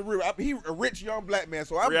book. And this the real. He a rich young black man,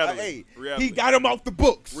 so I'm Reality. hey, Reality. he got him off the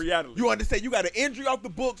books. Reality. You understand? You got an injury off the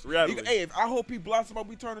books. Reality. Hey, I hope he blossom up.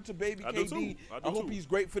 We turn into baby I do KD. too. I do hope too. he's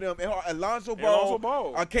great for them. And Alonzo Alonzo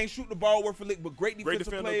Ball. Ball. I can't shoot the ball worth a lick, but great Great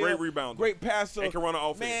defensive defender, player, great rebounder. great passer, And can run an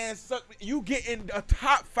offense. Man, you getting a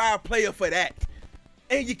top 5 player for that.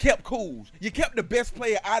 And you kept Kuz. You kept the best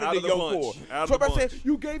player out of the young bunch. core. Out of So the if I said bunch.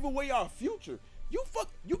 you gave away our future.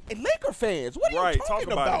 You and Laker fans. What are Right, you talk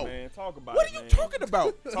talking about it, man. Talk about What it, are you man. talking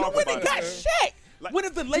about? You Talk went about and it, got man. Shaq. Like- When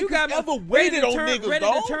have the You Lakers got ever ready waited to on turn, niggas, ready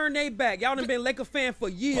dog? to turn they back. Y'all done been Laker fan for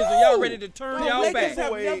years, and y'all ready to turn The y'all Lakers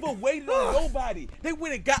back. have never waited on nobody. They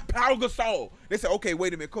went and got Pau Gasol. They said, okay,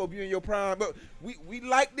 wait a minute, Kobe, you in your prime, but we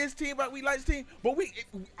like this team, but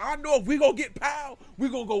I know if we gonna get Pau, we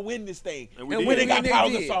gonna go win this thing. And we And did. when they got And they Pau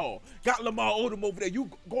did. Gasol, got Lamar Odom over there, you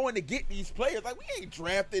going to get these players? Like we ain't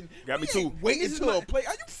drafting. Got me we ain't too. Waiting This is till a my- play.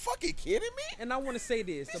 Are you fucking kidding me? And I want to say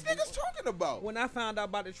this. These niggas talking about. When I found out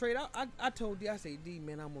about the trade, I told D, I said, D,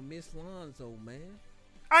 man, I'm going to miss Lonzo, man.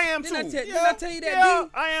 I am Didn't too. didn't I tell you that, Yeah, D?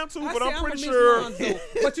 I am too, I but said, I'm I'ma pretty miss sure. Lonzo.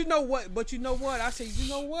 But you know what? I said, you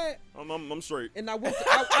know what? I'm straight. And I went.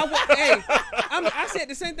 I said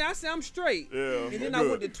the same thing. I said I'm straight. Yeah, And then I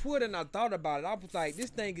went to Twitter and I thought about it. I was like, this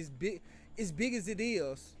thing is big, as big as it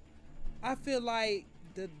is. I feel like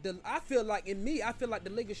I feel like the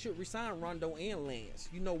Lakers should resign Rondo and Lance.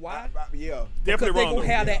 You know why? Yeah. Because Definitely they're Rondo.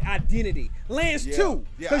 gonna have that identity. Lance Yeah. too.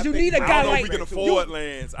 Yeah, Because I you think- need a I I guy don't know like if we can afford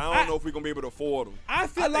Lance. I don't know if we're gonna be able to afford him. I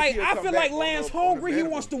feel think like he'll come back Lance on the hungry. He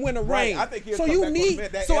minimum. wants to win a Right, ring. I think he'll So come you back on the need.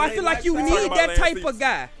 minimum. That So I LA feel like you lifestyle. need Talking that about type Lance of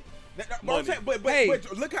guy. But Hey.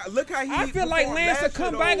 look how he. I feel like performed Lance will last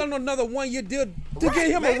come year, back though. on another 1 year deal to Right, get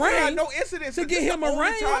him Lance a had ring. No incidents. To get This him the a only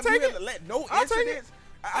ring. time I'll take he it. had let no I'll take it. incidents.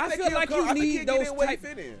 I think feel he'll like come- you I think need he'll get those in where he type.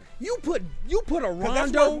 fit in. You put a Cause that's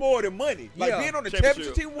worth Rondo. more than money. Like Yeah. being on the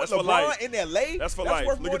Championship. championship team with That's for LeBron life. in LA. That's for worth life.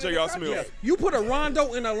 more Look at than J.R. the Smith. contract. You put a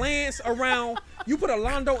Rondo and a Lance around. You put a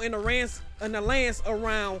Rondo and a Lance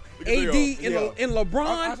around Look at AD J.R. and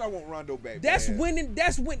LeBron. I want Rondo back. That's man. winning.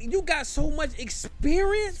 That's when you got so much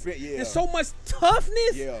experience Yeah. and so much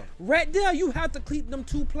toughness. Yeah. Right there, you have to keep them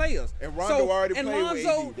two players. And Rondo already and played with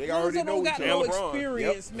Lonzo, AD. They already Lonzo know don't each got other. no And LeBron.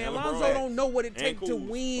 experience, Yep. man. And Lonzo LeBron. don't know what it takes to Kuz.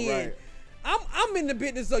 win. Right. I'm in the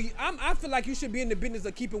business of. I feel like you should be in the business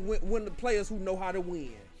of keeping win the players who know how to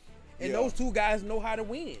win, and Yeah. those two guys know how to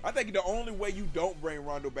win. I think the only way you don't bring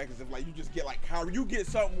Rondo back is if like you just get like Kyrie. You get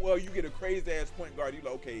something. Well, you get a crazy ass point guard. You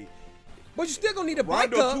like okay. But you still gonna need a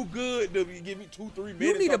Rondo backup. too good to give me 2-3 minutes.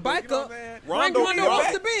 You need a off the- you know backup. what I'm saying? Bring Rondo Rondo need a off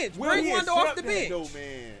back. the bench. Will Bring he Rondo off accept the that, bench. though,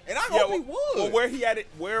 man? And I hope he would. Well, where he at it,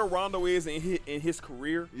 where Rondo is in his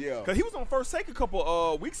career. Yeah. Because he was on first take a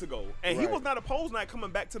couple weeks ago, and he Right. was not opposed not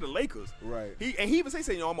coming back to the Lakers. Right. He even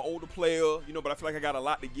said, I'm an older player, but I feel like I got a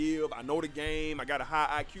lot to give. I know the game. I got a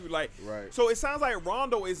high IQ. Like, Right. So it sounds like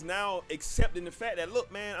Rondo is now accepting the fact that look,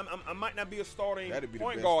 man, I might not be a starting That'd be the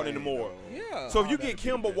point best guard thing, anymore. though. Yeah. So if you that'd get be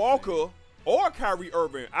the Kemba best Walker or Kyrie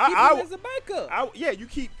Irving, Keep him as a backup.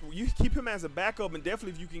 you keep him as a backup, and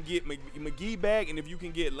definitely if you can get McGee back, and if you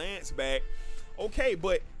can get Lance back, okay.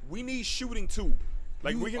 But we need shooting too.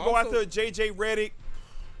 Like You we can go also- after JJ Redick.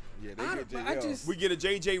 Yeah, I just- We get a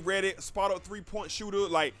JJ Redick, spot up 3-point shooter.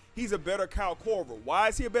 Like he's a better Kyle Korver. Why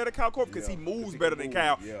is he a better Kyle Korver? Because Yeah, he moves 'cause he better can than move,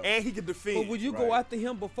 Kyle, yeah. and he can defend. But would you go Right. after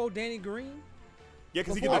him before Danny Green? Yeah,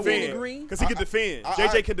 because he can before Danny defend. Green? Because he can defend.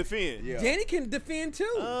 JJ can defend. Yeah. Danny can defend too.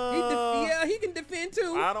 He can defend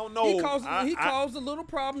too. I don't know. He caused I- a little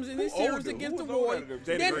problems in his series older? against Who the was older Warriors.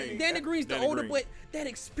 than Danny Green? Danny Green's the Danny older, Green. but that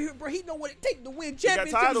experience, bro. He know what it takes to win got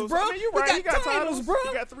championships, titles. bro. I mean, you right. He got titles. bro.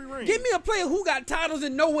 He got 3 rings. Give me a player who got titles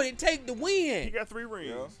and know what it takes to win. He got 3 rings.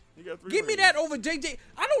 Yeah. He got 3 Give me rings. that over JJ.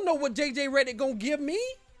 I don't know what JJ Redick gonna give me.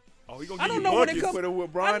 Oh, he gonna I give don't you know when it buckets. comes- Put him with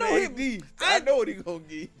I Brian know and AD. I know what he gonna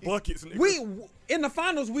get. Buckets, nigga. We in the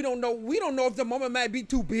finals, we don't know. We don't know if the moment might be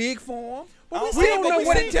too big for him. But we I still don't know think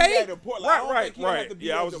what he it seen takes. that in Portland. I don't Right, think he'll have right. to be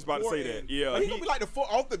Yeah, I like was the just about to say Portland. that. Yeah, But he he- gonna be like the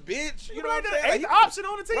off the bench. You know what I'm like saying? the eighth Like, option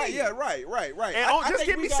on the team. Right, yeah, right. And I just think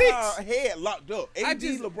give we me got 6. our head locked up. AD,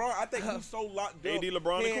 just- LeBron, I think he's so locked up. AD,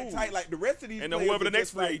 LeBron, and hand Kuz. tight. Like the rest of these And then players whoever the are next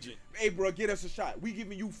just free like, agent. Hey, bro, get us a shot. We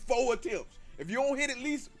giving you 4 attempts. If you don't hit at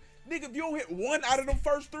least, nigga, if you don't hit 1 out of them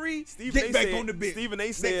first 3, get back on the bench. Stephen A.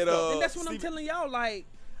 Next said, up. And that's what I'm Stephen- telling y'all. Like,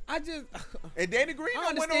 I just. And Danny Green I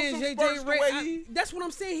done went on understand some JJ spurts the way Redick. he. That's what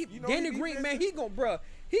I'm saying. You know, Danny he Green, man, defensive.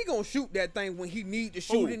 he gonna shoot that thing when he need to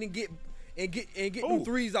shoot Who? it and get Who? them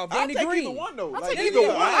threes off. I'll Danny take Green. either one though. I Like, take either either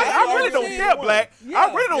one. one. I really don't understand. care, Black. Yeah.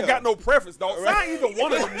 I really don't Yeah. got no preference, dog. Sign either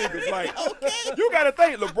one of them niggas. Like, you got to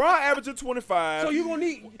think. LeBron averaging 25. So you gonna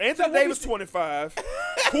need Anthony so what Davis we- 25.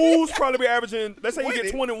 Kuz probably be averaging. Let's say he get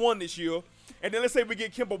Winning. 21 this year, and then let's say we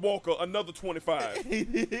get Kemba Walker another 25.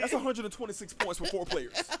 That's 126 points for 4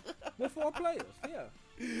 players. With 4 players, yeah.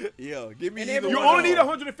 Yeah, give me And either You one only of need them.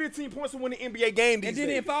 115 points to win the NBA game these And then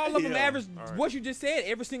days. if all of them Yeah. average All right. what you just said,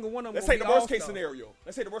 every single one of them. Let's gonna take the be worst case all-star. scenario.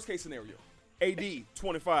 Let's say the worst case scenario. AD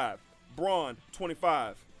 25, Braun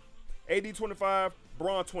 25. AD 25,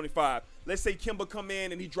 Braun 25. Let's say Kimba come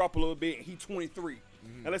in and he drop a little bit and he 23.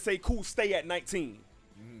 And let's say Kuz stay at 19.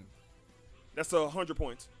 That's 100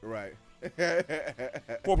 points. Right.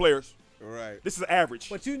 4 players. Right. This is average.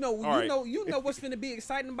 But you know, All right. you know what's finna be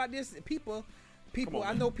exciting about this? People, on, I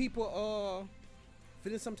man. know people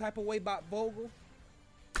feeling some type of way about Vogel.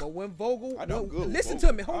 But when Vogel, I know good listen Vogel.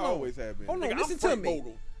 to me. Hold I on. always have been. Hold on. Nigga, I'm Listen to Frank me.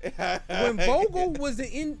 Vogel.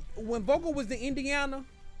 When Vogel was in Indiana,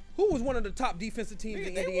 who was one of the top defensive teams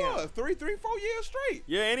in They Indiana? was 3, 4 years straight.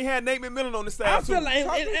 Yeah, and he had Nate McMillan on the I staff feel too. like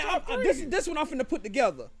Top two, top three. this what I'm finna put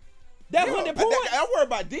together. That Yeah, 100 but points. I worry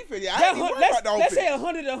about defense. I That ain't even worried let's, about the let's offense. say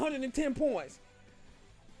 100 to 110 points.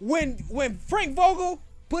 When Frank Vogel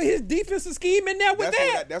put his defensive scheme in there with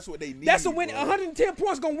That's what they need. that's a win. bro. 110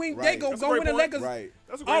 points gonna win. They Right. gonna That's a go great win the point. Lakers Right.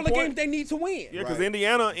 That's a great all the point. games they need to win. Yeah, because Right.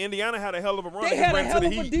 Indiana had a hell of a run. They They had a ran to hell the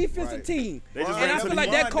of a Heat. defensive Right. team, They just and ran I to feel the like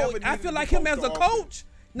Heat. that Never coach. needed I to feel be like him as a coached to offense. coach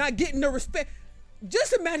not getting the respect.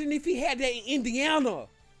 Just imagine if he had that in Indiana.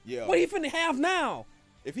 Yeah. What he finna have now?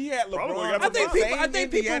 If he had Probably LeBron, got I think LeBron. people. I same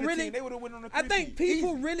think people Indiana really. team, they would have won on the I think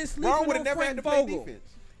people really sleeping Braun would on have never had Frank to play Vogel. defense.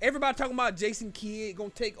 Everybody talking about Jason Kidd gonna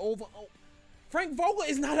take over. Oh, Frank Vogel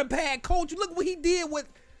is not a bad coach. Look what he did with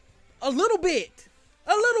a little bit.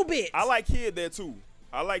 I like Kidd there too.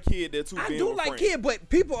 I being do with like Frank. Kidd, but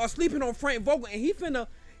people are sleeping on Frank Vogel, and he finna.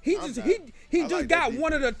 He I'm just not. he I just like got that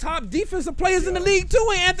one of the defense. top defensive players in the Yeah. league too,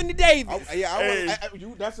 and Anthony Davis.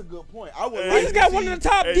 That's a good point. I would Hey, He like just to got see- one of the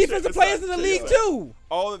top Hey, defensive check this players out, in the check league this out. too.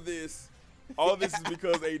 All of this is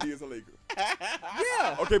because AD is a Laker.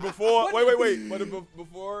 Yeah. Okay, wait.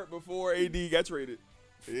 But before AD got traded,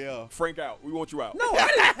 Yeah. Frank out. We want you out. No,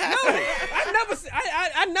 I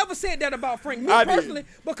never said that about Frank. Me I did. personally,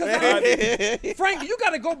 because Frank, you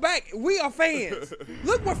got to go back. We are fans.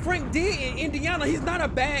 Look what Frank did in Indiana. He's not a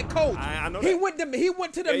bad coach. I know he that. went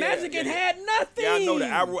to the Magic and had nothing. Yeah, I know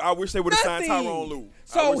that. I wish they would have signed Nothing. Tyronn Lue. I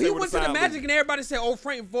So wish they he would've went to the signed Magic Lue. and everybody said, "Oh,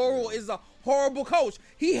 Frank Vogel is a horrible coach."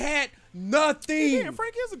 He had nothing. Yeah,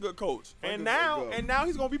 Frank is a good coach, Frank and is now good. and now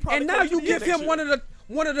he's gonna be probably. And now coach you of the year give next him year.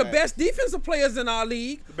 one of the best defensive players in our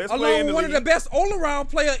league, best player along in with the one of the league. best all-around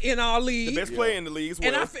player in our league. the best player in the league as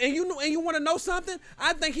well. And you want to know something?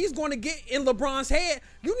 I think he's going to get in LeBron's head.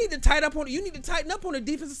 You need to tighten up on the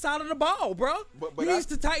defensive side of the ball, bro. But You need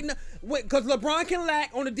to tighten up because LeBron can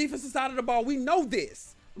lack on the defensive side of the ball. We know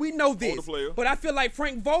this. Older player. But I feel like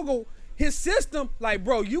Frank Vogel, his system, like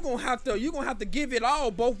bro, you gonna have to give it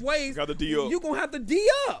all both ways. Got to D up. You gonna have to D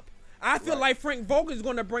up. I feel like Frank Vogel is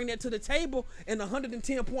going to bring that to the table, and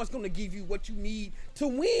 110 points going to give you what you need to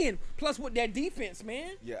win. Plus with that defense,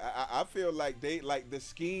 man. Yeah, I feel like the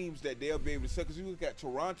schemes that they'll be able to sell. Because you look at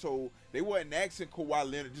Toronto, they wasn't asking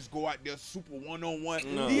Kawhi Leonard just go out there super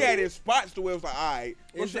one-on-one. No. He had his spots to where it was like, all right,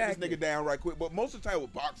 go shut Exactly. this nigga down right quick. But most of the time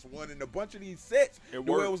with box one and a bunch of these sets, It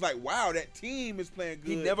where it worked. was like, wow, that team is playing good.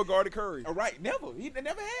 he never guarded Curry. All right, never. He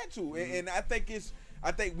never had to. And I think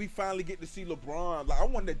we finally get to see LeBron. Like I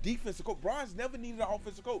want the defensive coach. Bron's never needed an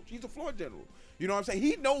offensive coach. He's a floor general. You know what I'm saying?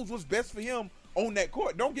 He knows what's best for him on that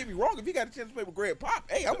court. Don't get me wrong. If he got a chance to play with Greg Pop,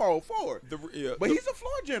 hey, I'm all for it. But he's a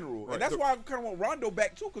floor general, Right. and that's why I kind of want Rondo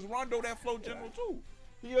back too, because Rondo that floor general too.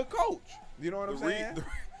 He a coach. You know what I'm saying?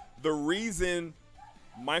 The reason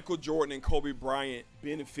Michael Jordan and Kobe Bryant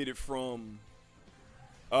benefited from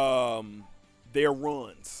their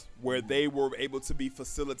runs, where they were able to be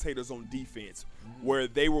facilitators on defense, where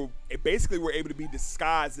they were basically able to be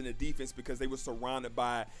disguised in the defense because they were surrounded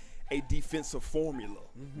by a defensive formula.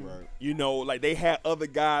 Right. You know, like they had other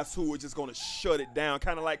guys who were just going to shut it down,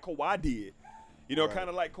 kind of like Kawhi did. You know, Right. kind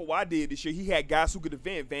of like Kawhi did this year. He had guys who could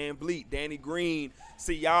defend: Van Vliet, Danny Green,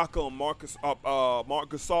 Siakam, Mark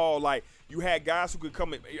Gasol. Like you had guys who could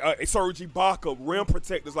come in, Serge Ibaka, rim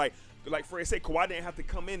protectors. Like Fred said, Kawhi didn't have to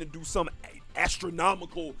come in and do something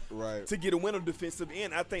astronomical Right. to get a win on defensive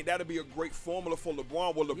end. I think that'll be a great formula for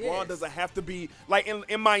LeBron, where LeBron Yes. doesn't have to be like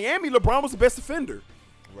in Miami. LeBron was the best defender.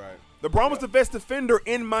 Right. LeBron was the best defender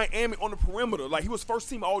in Miami on the perimeter. Like, he was first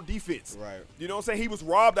team all defense. Right. You know what I'm saying? He was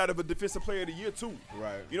robbed out of a defensive player of the year, too.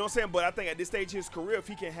 Right. You know what I'm saying? But I think at this stage in his career, if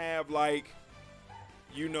he can have, like,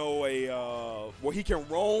 you know, where he can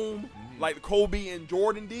roam like Kobe and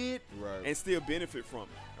Jordan did Right. and still benefit from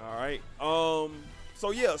it. All right?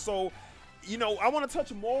 So, you know, I want to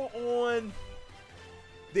touch more on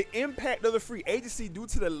the impact of the free agency due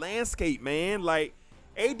to the landscape, man. Like,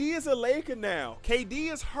 AD is a Laker now.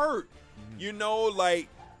 KD is hurt. You know, like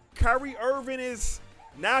Kyrie Irving is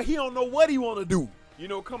now he don't know what he want to do.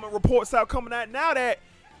 reports out coming out now that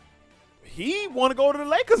he want to go to the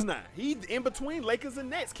Lakers now. He in between Lakers and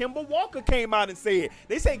Nets. Kemba Walker came out and said,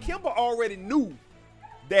 they say Kemba already knew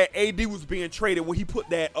that AD was being traded when he put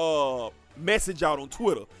that message out on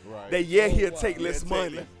Twitter. Right. That he'll take less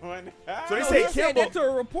money. So they No, say he said that Kemba, to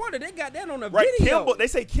a reporter. They got that on a right? video. Kemba, they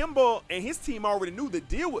say Kemba and his team already knew the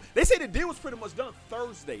deal. They say the deal was pretty much done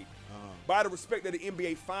Thursday. By the respect of the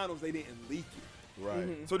NBA Finals, they didn't leak it.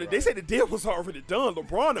 Right. So they say the deal was already done.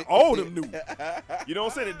 LeBron and all them knew. You know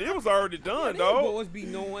what I'm saying? The deal was already done, These dog. boys be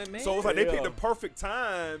knowing, man. So it's like they picked the perfect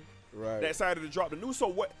time Right. that decided to drop the news. So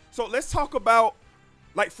what? So let's talk about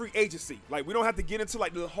like free agency. Like we don't have to get into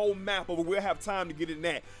like the whole map of it. We'll have time to get in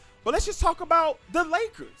that. But let's just talk about the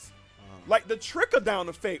Lakers. Like the trickle down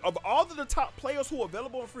effect of all of the top players who are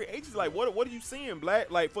available in free agency. Like what are you seeing,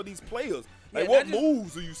 Black? Like for these players, like Yeah, what I just-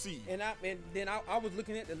 moves do you see? And then I was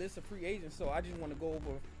looking at the list of free agents, so I just want to go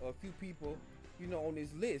over a few people, on this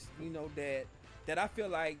list, that I feel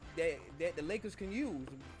like that the Lakers can use.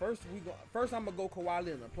 First I'm gonna go Kawhi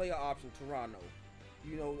Leonard, player option, Toronto.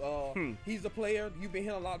 He's a player. You've been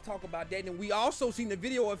hearing a lot of talk about that, and we also seen the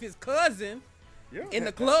video of his cousin. Yeah. In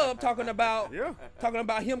the club talking about Yeah.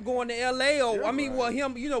 him going to LA or Yeah,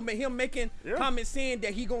 him making Yeah. comments saying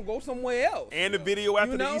that he gonna go somewhere else. And the video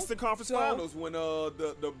after You the know? Eastern Conference So- Finals when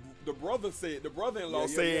the brother-in-law Yeah,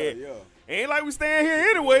 said, yeah. "Ain't like we staying here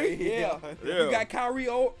anyway." Yeah. Yeah. You got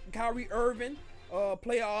Kyrie Irving,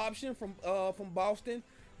 player option from Boston.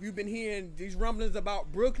 You've been hearing these rumblings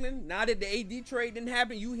about Brooklyn. Now that the AD trade didn't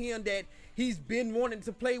happen, you hearing that he's been wanting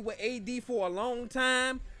to play with AD for a long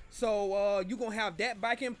time. So you're gonna have that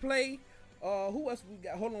back in play. Who else we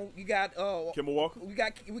got? Hold on, you got Kemba Walker. We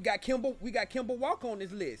got Kemba Walker on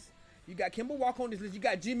this list. You got Kemba Walker on this list. You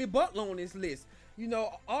got Jimmy Butler on this list.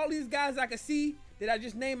 All these guys I could see that I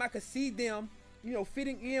just named, I could see them,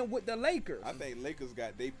 fitting in with the Lakers. I think Lakers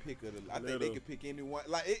got they pick of the. I think Little. they could pick anyone.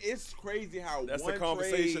 Like it's crazy how That's one the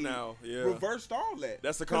conversation trade now, yeah. reversed all that.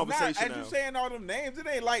 That's the 'Cause conversation now. now. As you saying all them names, it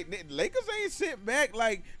ain't like Lakers ain't sit back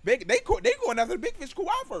like they going after the big fish Kawhi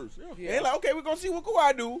first. Yeah. They like okay, we're gonna see what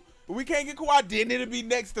Kawhi do, but we can't get Kawhi. Then it'll be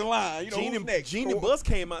next in line. Who's next? Jeannie Buss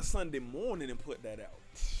came out Sunday morning and put that out.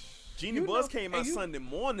 Jeannie You Buss know- came and out you- Sunday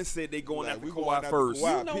morning and said they going Like, after we going Kawhi after first.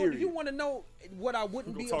 Kawhi. period. You want to know what I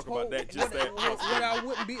wouldn't We're be gonna talk about opposed, that, just that. what I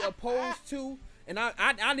wouldn't be opposed to, and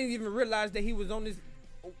I didn't even realize that he was on this.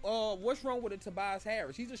 What's wrong with Tobias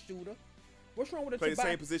Harris? He's a shooter. What's wrong with Play the Tobias?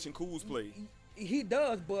 same position Kuz played. He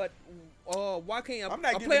does, but why can't I'm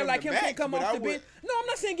not a giving player him like the him max, can't come but off I the would- bench? No, I'm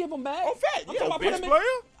not saying give him max. Oh, fact, I'm yeah. talking about Bench put him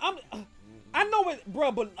player? I know it,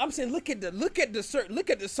 bro, but I'm saying look at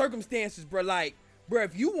the circumstances, bro. Like, bro,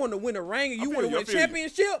 if you want to win a ring and you feel want to you, I win a feel you.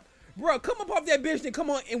 championship, bro, come up off that bench and come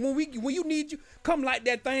on. And when you need you, come light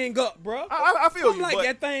that thing up, bro. I feel come you, light but-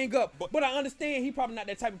 that thing up. but- But I understand he probably not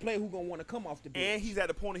that type of player who gonna want to come off the bench. And he's at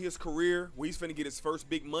the point of his career where he's finna get his first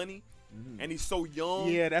big money, and he's so young.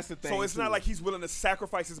 Yeah, that's the thing, So it's too. not like he's willing to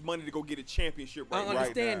sacrifice his money to go get a championship I right now.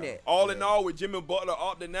 understand now. that. All in all, with Jimmy Butler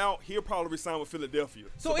opting out, he'll probably resign with Philadelphia.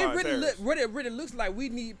 So it Tobias really, Harris. really looks like we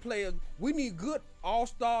need players. We need good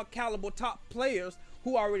all-star caliber top players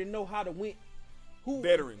who already know how to win. Who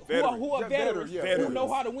Veteran. Who are Yeah, veterans? veteran, yeah, Who veterans.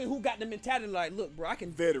 know how to win? Who got the mentality like, look, bro, I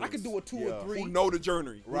can Veterans. do a 2 Yeah. or 3. who know the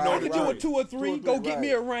journey. Who Right, know I the can do a journey. 2 or 3. Go right. get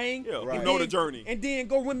me a ring. Yeah, Right. who know the then- journey. And then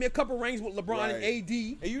go win me a couple rings with LeBron Right. and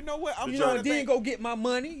AD. And you know what? I'm You trying know, to and then think. go get my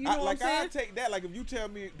money. You know what I'm I saying? take that. Like if you tell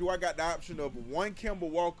me, do I got the option of one Kemba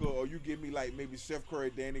Walker, or you give me like maybe Steph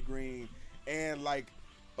Curry, Danny Green, and like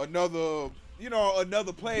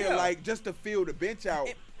another player, Yeah. like just to fill the bench out.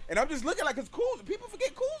 And I'm just looking like, cause Kuz, people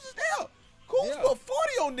forget Kuz is there. Kuz Yeah. put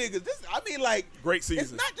 40 on niggas. Like Great It's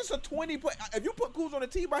season. not just a 20 point. If you put Kuz on the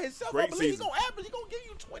team by himself, Great I believe season. he's gonna give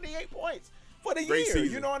you 28 points for the Great year.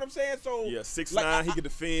 season. You know what I'm saying? So Yeah, 6'9", like, he could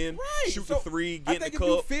defend, Right. shoot So, the three, get I in think the if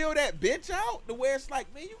you cup. fill that bench out, the way it's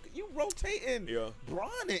like, man, you rotating Yeah. Bron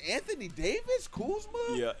and Anthony Davis,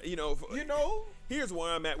 Kuzma. Yeah, here's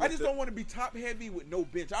where I'm at with I just don't want to be top heavy with no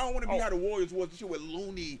bench. I don't want to be Oh. how the Warriors was this year with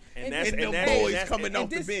Looney And and, that's- them and that's- boys that's- coming and off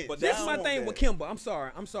this, the bench. but This I is my don't thing want with that. Kimba.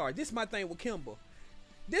 I'm sorry. This is my thing with Kimba.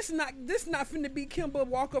 This not finna be Kimba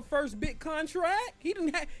Walker first big contract. He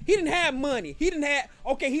didn't have money. He didn't have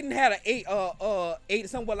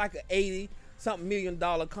somewhat like an $80-something million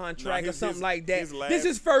contract or his- something his- like that. his last- This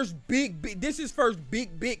is first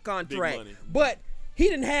big contract. money. But he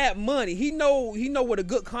didn't have money. He know what a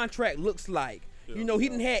good contract looks like. You know, he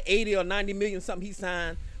didn't have 80 or 90 million something he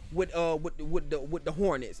signed with the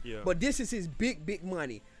Hornets. Yeah. But this is his big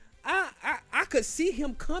money. I could see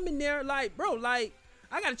him coming there like, bro, like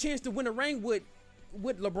I got a chance to win a ring with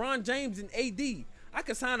LeBron James and AD. I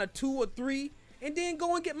could sign a 2 or 3 and then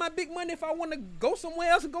go and get my big money if I want to go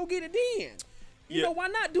somewhere else and go get it then. You know, why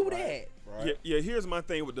not do that? Right. Yeah, here's my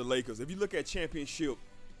thing with the Lakers. If you look at championship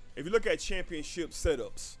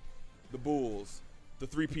setups, the Bulls, the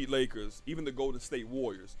three-peat Lakers, even the Golden State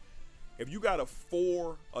Warriors, if you got a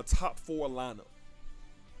top four lineup,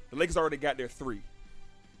 the Lakers already got their 3.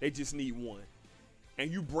 They just need 1.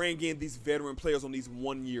 And you bring in these veteran players on these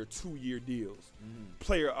 1-year, 2-year deals,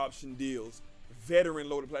 player option deals, veteran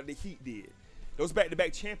loaded players. The Heat did. Those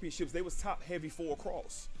back-to-back championships, they was top-heavy 4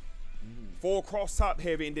 across. 4 across top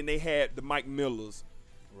heavy, and then they had the Mike Millers,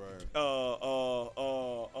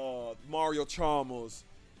 Mario Chalmers.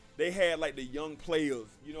 They had like the young players,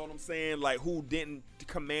 you know what I'm saying, like who didn't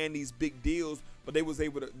command these big deals, but they was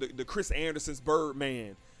able to. The Chris Anderson's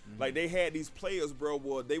Birdman, like they had these players, bro.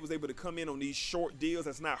 Where they was able to come in on these short deals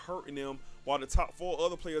that's not hurting them, while the top 4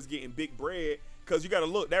 other players getting big bread. Because you got to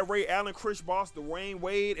look, that Ray Allen, Chris Bosh, the Dwayne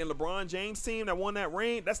Wade, and LeBron James team that won that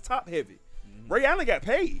ring, that's top heavy. Ray Allen got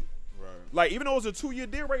paid. Like, even though it was a 2-year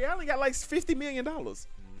deal, Ray Allen got like $50 million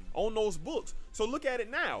on those books. So look at it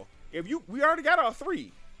now. We already got our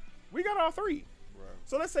 3. We got our 3. Right.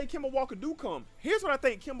 So let's say Kemba Walker do come. Here's what I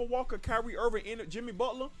think: Kemba Walker, Kyrie Irving, and Jimmy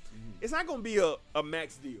Butler. It's not gonna be a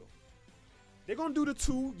max deal. They're gonna do the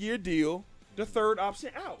 2-year deal, the third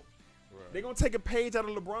option out. Right. They're gonna take a page out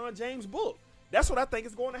of LeBron James' book. That's what I think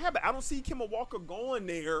is going to happen. I don't see Kemba Walker going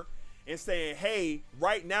there and saying, "Hey,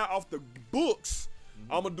 right now off the books,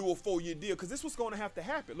 I'm going to do a 4-year deal," because this is what's going to have to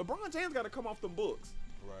happen. LeBron James got to come off them books.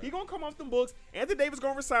 Right. He going to come off them books. Anthony Davis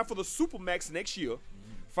going to resign for the Supermax next year.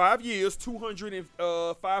 5 years,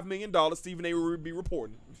 $205 million. Stephen A. will be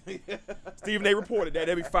reporting. Stephen A. reported that.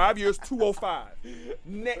 That'll be 5 years, $205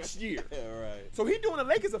 next year. Right. So he doing the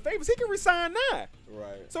Lakers a favor. He can resign now.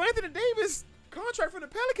 Right. So Anthony Davis' contract for the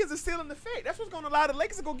Pelicans is still in effect. That's what's going to allow the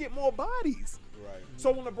Lakers to go get more bodies. Right.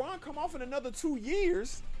 So when LeBron come off in another 2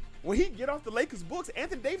 years, when he get off the Lakers books,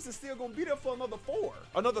 Anthony Davis is still going to be there for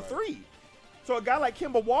another 3. So a guy like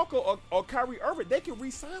Kemba Walker or Kyrie Irving, they can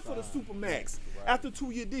re-sign for the Supermax after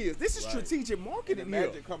 2-year deals. This is strategic marketing here.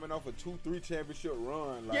 Imagine coming off a 2-3 championship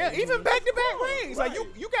run. Like, yeah, even back-to-back rings. Right. Like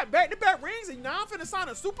you got back-to-back rings, and now I'm finna sign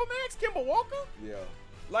a Supermax, Kemba Walker. Yeah.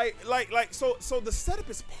 So the setup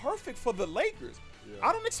is perfect for the Lakers. Yeah.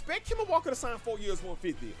 I don't expect Kemba Walker to sign 4 years,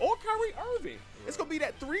 150, or Kyrie Irving. Right. It's gonna be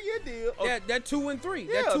that 3-year deal. That 2 and 3.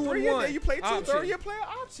 Yeah, that 2 and 1. Deal. You play 2 3-year player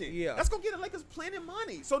option. Yeah, that's gonna get the Lakers plenty of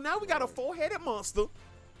money. So now we got a 4-headed monster.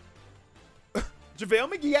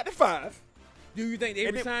 JaVale McGee at the 5. Do you think they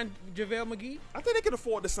resign JaVale McGee? I think they can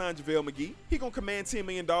afford to sign JaVale McGee. He gonna command $10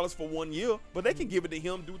 million for 1 year, but they can give it to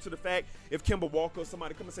him due to the fact if Kemba Walker or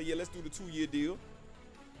somebody come and say, yeah, let's do the 2-year deal.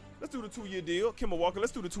 Let's do the 2-year deal. Kemba Walker,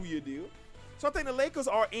 let's do the 2-year deal. So I think the Lakers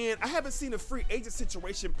are in. I haven't seen a free agent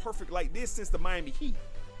situation perfect like this since the Miami Heat.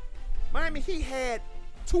 Miami Heat had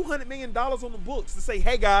 $200 million on the books to say,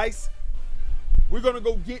 hey, guys, we're going to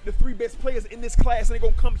go get the 3 best players in this class, and they're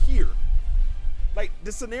going to come here. Like,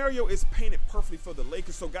 the scenario is painted perfectly for the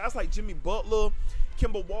Lakers. So guys like Jimmy Butler,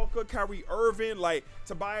 Kemba Walker, Kyrie Irving, like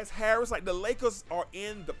Tobias Harris, like the Lakers are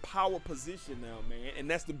in the power position now, man, and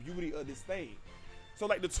that's the beauty of this thing. So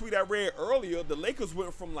like the tweet I read earlier, the Lakers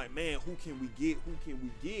went from like, man, who can we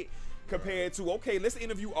get, compared to, okay, let's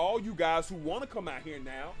interview all you guys who want to come out here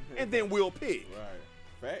now, and then we'll pick. Right.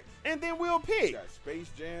 Facts. And then we'll pick. You got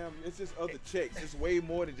Space Jam. It's just other checks. It's way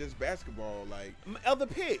more than just basketball. Like other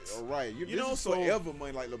picks. All right. You know, so forever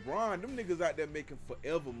money. Like LeBron, them niggas out there making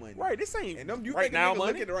forever money. Right. This ain't and them, you right think now niggas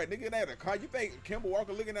money. Looking right, nigga at a car. You think Kemba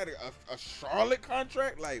Walker looking at a Charlotte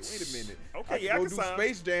contract? Like, wait a minute. Okay, I can do sign.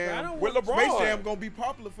 Space Jam with LeBron. Space Jam gonna be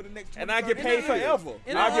popular for the next 20 and I get paid forever.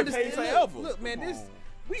 And I get paid forever. Look, man, this.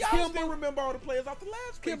 We all still remember all the players off the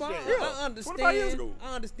last Space Jam. I understand. 25 years ago.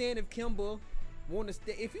 I understand if Kemba want to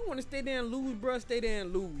stay. If you want to stay there and lose, bro, stay there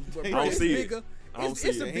and lose. But I don't see it.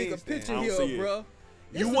 It's a bigger picture here, bro.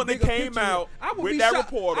 You wouldn't have came out with that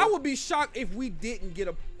reporter. I would be shocked if we didn't get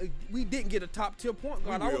a top tier point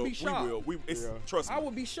guard. I would be shocked. We will. Trust me. I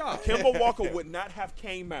would be shocked. Kemba Walker would not have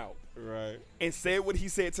came out right and said what he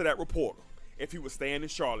said to that reporter. If he was staying in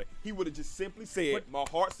Charlotte, he would have just simply said, "My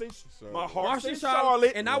heart's in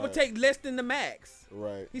Charlotte, and I would take less than the max."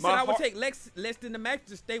 Right. He said I would take less than the max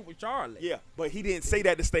to stay with Charlotte. Yeah, but he didn't say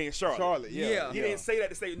that to stay in Charlotte. Yeah. He didn't say that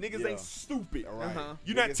to stay. Niggas ain't stupid. Right.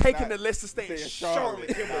 You're not taking the less to stay in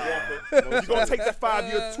Charlotte. You're gonna take the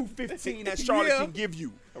 5-year $215 that Charlotte can give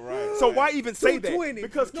you. Right. So why even say that?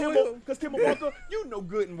 Because No, Kemba Walker, you know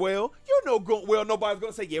good and well, nobody's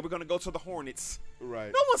gonna say, yeah, we're gonna go to the Hornets.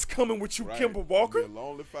 Right. No one's coming with you, Right. Kemba Kemba Walker. Be a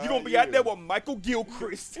lonely You're going to be out there with Michael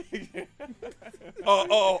Gilchrist.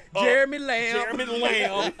 Jeremy Lamb. Jeremy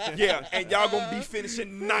Lamb. Yeah, and y'all going to be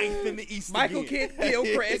finishing 9th in the East Michael again. Kidd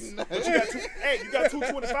Gilchrist. But you got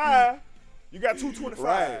 225. You got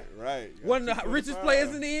 225. Right. One of the richest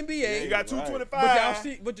players in the NBA. You got 225. But y'all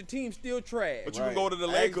see, but your team's still trash. But you can go to the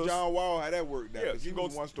Lakers. Ask John Wall how that worked out. Yeah, 'cause he you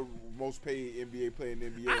was go- once the most paid NBA player in the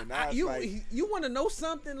NBA. And now it's you like, you want to know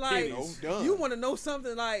something like done. you want to know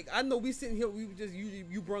something like I know we sitting here we just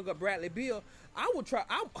you brung up Bradley Beal. I would try.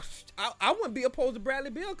 I wouldn't be opposed to Bradley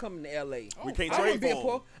Beal coming to LA. We can't I trade wouldn't be for him.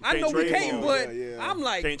 opposed. We I can't know we trade for can't, him. but Yeah. I'm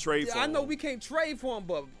like Can't trade for I know him. we can't trade for him,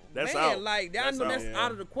 but That's man, out. like I That's know out. that's Yeah.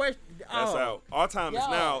 out of the question. That's out. Our time is Yeah.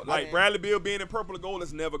 now. Like mean- Bradley Beal being in purple and gold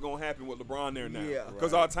is never gonna happen with LeBron there now. Yeah.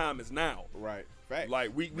 Because our time is now. right. Fact.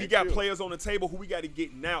 Like we Make got sure. players on the table who we got to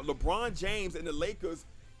get now. LeBron James and the Lakers.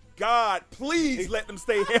 God, please let them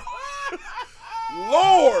stay healthy.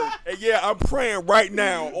 Lord, and yeah, I'm praying right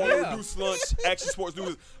now on the Reduced Lunch Action Sports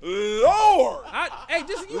News. Lord, Hey,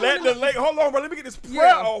 just you let wanna the know- Lakers. Hold on, bro. Let me get this prayer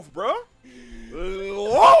Yeah. off, bro.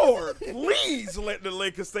 Lord, please let the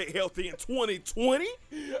Lakers stay healthy in 2020.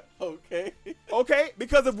 Okay. Okay,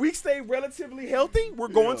 because if we stay relatively healthy, we're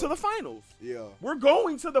going Yeah. to the finals. Yeah. We're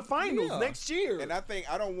going to the finals Yeah. next year. And I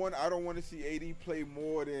think I don't want to see AD play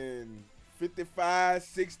more than 55,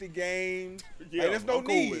 60 games. Yeah, Like, there's no I'm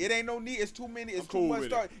cool need. with It ain't no need. It's too many. It's I'm too cool much with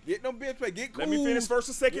start. Get them bench play. Get cool. Let me finish first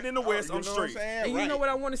and second in the West. You I'm know what straight. saying? And you Right. know what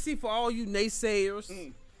I want to see for all you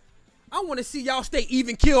naysayers? I want to see y'all stay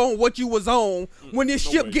even kill on what you was on when this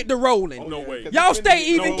No ship way. get to rolling. No way. Y'all stay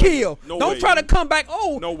even way. kill. No Don't way. try to come back.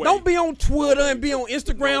 Oh, No way. don't be on Twitter and be on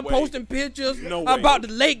Instagram No way. posting pictures No way. about the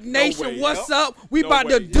Lake Nation. way. What's Yep. up? We No about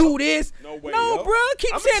way. to do this. No way. No, Yep. bro.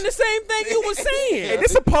 Keep I'm saying the same thing you was saying. Hey,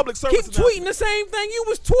 this is a public service. Keep tweeting the same thing you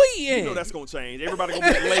was tweeting. You know that's gonna change. Everybody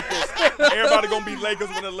gonna be Lakers. Everybody gonna be Lakers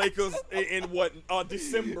when the Lakers in what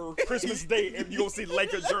December, Christmas Day, and you gonna see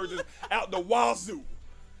Lakers jerseys out the wazoo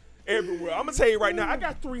everywhere. I'm gonna tell you right now, I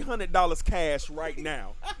got $300 cash right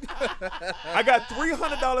now. I got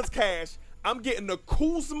 $300 cash. I'm getting a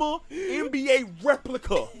Kuzma NBA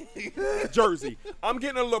replica jersey. I'm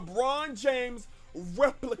getting a LeBron James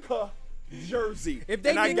replica jersey. If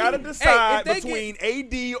they and I get- gotta hey, decide if they between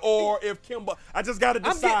AD or if Kimba. I just gotta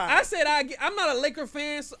decide. I said I'm not a Laker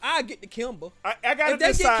fan, so I get the Kimba. I gotta If they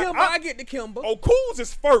decide. get Kimba, I get the Kimba. Oh, Kuz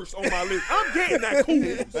is first on my list. I'm getting that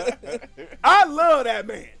Kuz. I love that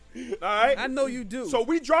man. All right. I know you do. So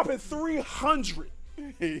we dropping 300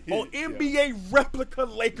 on NBA replica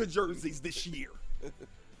Laker jerseys this year.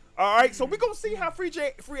 All right. So we're gonna see how free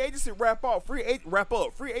agency wrap up. Free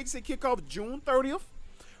agency kick off June 30th.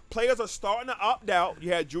 Players are starting to opt out.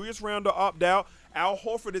 You had Julius Randle opt out. Al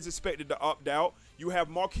Horford is expected to opt out. You have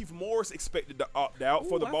Markieff Morris expected to opt out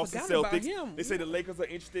for Ooh, the I Boston forgot about Celtics. him. They say the Lakers are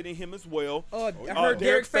interested in him as well. I heard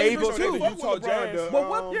Derek Favors too. too. The Utah Jazz. But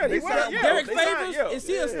what? Yeah, they what- signed- yeah, Derek they signed- Favors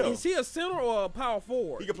yeah, is he a center or a power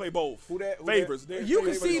forward? He can play both. Who that? Favors. Derek You can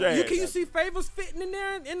Favors see Jazz. you see Favors fitting in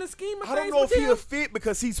there in the scheme of I don't things know if with he'll him? fit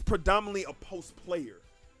because he's predominantly a post player.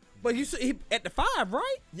 But you see he at the 5,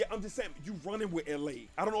 right? Yeah, I'm just saying, you running with LA.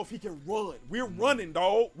 I don't know if he can run. We're running,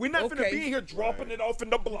 dog. We're not finna Okay. be here dropping it off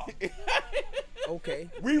in the block. Okay.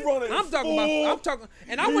 We running. I'm talking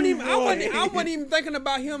and I wasn't even thinking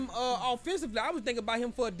about him offensively. I was thinking about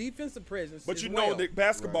him for a defensive presence. But as you know well. that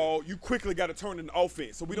basketball, you quickly got to turn into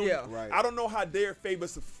offense. So we don't. Yeah. Right. I don't know how Derek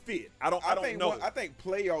Favors fit. I don't know. I think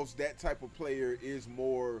playoffs, that type of player is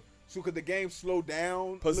more. So, because the game slow down, a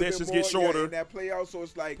little bit Possessions more, get shorter. in that playoff. So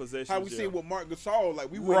it's like Possessions, how we yeah. seen with Marc Gasol. Like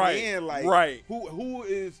we went Right, in like, right. who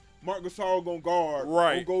is Marc Gasol gonna guard?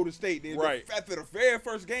 Right. On Golden State. Then Right. after the very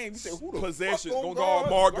first game, you said who the Possessions fuck gonna guard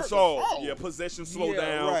Marc Gasol. Yeah, possessions slow Yeah,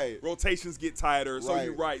 down. right. Rotations get tighter. So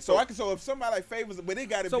you're right. So if somebody like Favors, but they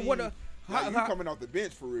got to So be. what like, you how- coming off the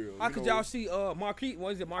bench for real? How you could know? y'all see Marquise?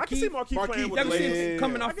 What is it, I can see Marquise? Marquise playing with Y'all the can see Lakers. him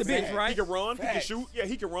coming I off the can see bench, that. right? He can run. He can Facts. shoot. Yeah,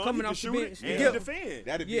 he can run. Coming he can off the shoot bench. it. And Yeah. he can defend.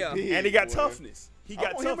 That'd be Yeah. big, And he got boy. toughness. He got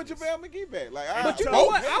I want him and toughness. JaVale McGee back. Like, But you I- know both,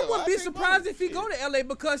 what? yeah, I wouldn't be think surprised both. if he go to LA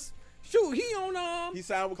because shoot, he on He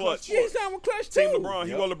signed with Clutch. Clutch. he signed with Clutch too. Team LeBron.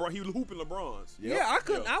 He Yep. was LeBron. He was hooping LeBrons. Yep. Yeah, I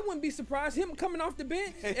couldn't. Yeah. I wouldn't be surprised him coming off the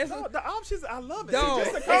bench. As No, a, the options, I love it. Dog,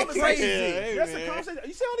 Just a it's conversation. crazy. Hey, Just a man. conversation.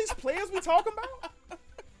 You see all these players we talking about?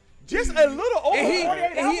 Just a little over And he-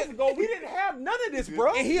 48 and he- hours ago, we didn't have none of this,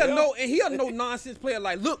 bro. and he a no nonsense player.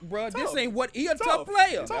 Like, look, bro, this Tough. ain't what he a Tough. tough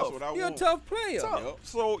player. That's what I He a want. tough player. Tough. Yep.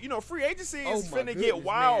 So, free agency is Oh, my finna goodness, get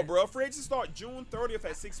wild, man. bro. Free agency start June 30th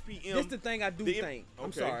at 6 p.m. This the thing I do The- think. I'm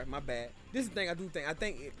okay. sorry, my bad. This is the thing I do think. I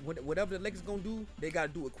think whatever the Lakers gonna do, they gotta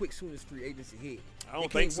do it quick soon as free agency hit. I don't They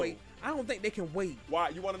think can't so. wait. I don't think they can wait. Why?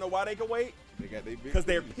 You want to know why they can wait? They got they big Because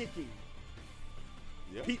they're three. picky.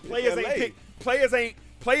 Yep. Players It's ain't LA. pick.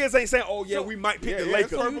 Players ain't saying, "Oh yeah, So- we might pick Yeah, the yeah,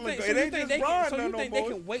 Lakers." it's So purple you think, and so gold. you It ain't think just they can, Bron so no you think more.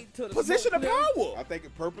 they can wait till the Position smoke of clears? power. I think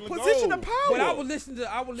it's purple and Position gold. of power. But I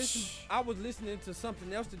was listening to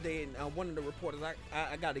something else today, and one of the reporters,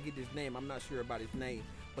 I got to get his name. I'm not sure about his name,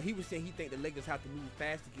 but he was saying he think the Lakers have to move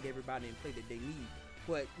fast to get everybody in play that they need.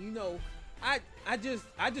 But I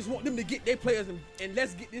just want them to get their players and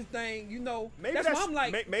let's get this thing. Maybe that's why I'm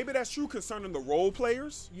like, maybe that's true concerning the role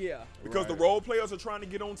players. yeah. Because the Right. role players are trying to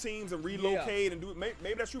get on teams and relocate and do.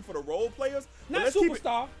 Maybe that's true for the role players. but Not let's keep it-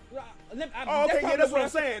 superstar. Oh, okay, yeah, that's what I'm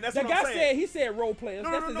saying. That's the what I'm guy saying. he said role players.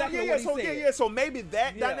 That's exactly what he so said. So maybe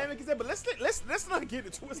that Yeah. dynamic is there, but let's not get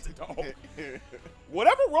it twisted, dog.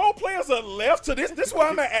 Whatever role players are left to this is where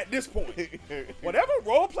I'm at this point. Whatever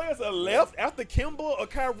role players are left after Kimba or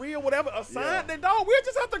Kyrie or whatever are signed, then dog, we'll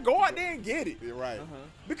just have to go out there and get it. You're right.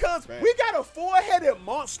 Because Fact. we got a four-headed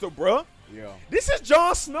monster, bruh. Yeah. This is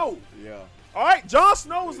Jon Snow. Yeah. All right, Jon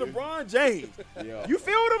Snow is LeBron James. Yeah. You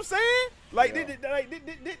feel what I'm saying? Like, Yeah.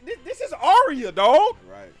 this is Arya, dog.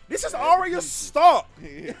 Right. This is Arya Stark.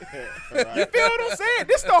 You Right. feel what I'm saying?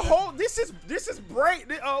 This the whole. This is Bran.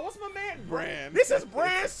 What's my man? Bran. This is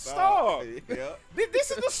Bran Stark. Yeah.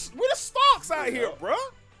 This is we the Starks out here, Yeah. bruh.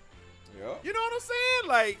 Yeah. You know what I'm saying?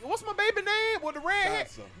 Like, what's my baby name? With the red hair?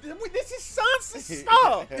 Sansa. This is Sansa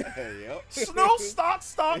Stark. Yep. Snow, Stark,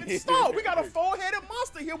 and Stark. We got a four-headed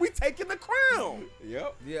monster here. We taking the crown.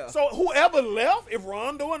 Yep. Yeah. So whoever left, if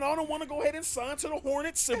Rondo and Arnold want to go ahead and sign to the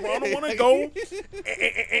Hornets, if Rondo want to go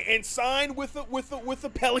and sign with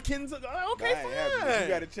the Pelicans, okay, If fine. you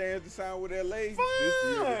got a chance to sign with LA, this the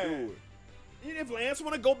year to Fine. do it. And if Lance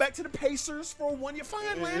want to go back to the Pacers for 1 year,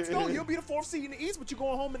 fine, Lance, go. You'll be the fourth seed in the East, but you're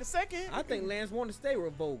going home in the second. I think Lance want to stay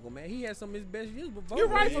with Vogel, man. He had some of his best years with Vogel. You're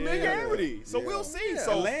right, Yeah. familiarity. So Yeah. we'll see. Yeah.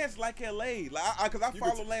 So Lance like LA, because I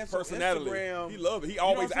follow Lance on personality. Instagram. He love it. He You know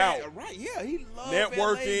always what I'm saying? out. Right? Yeah, he loves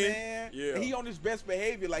Networking. LA, man. Yeah. And he on his best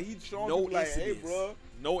behavior. Like he's showing No people like, hey, incidents. bro.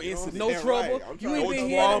 No You know what I'm incidents. No saying? trouble. Right. I'm You trying ain't to been know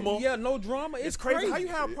hearing, drama. yeah, no drama. It's It's crazy. How you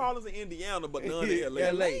have problems in Indiana, but none in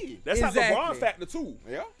LA? LA. That's how Exactly. LeBron factor too.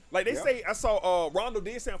 Yeah. Like they Yeah. say, I saw Rondo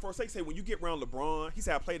did say on first. They say when you get around LeBron, he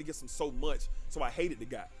said I played against him so much, so I hated the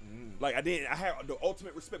guy. Like I had the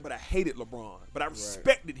ultimate respect, but I hated LeBron, but I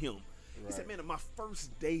respected him. He said, Right. man, my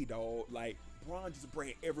first day, dog, like Bron just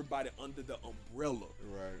bring everybody under the umbrella.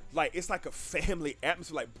 Right. Like it's like a family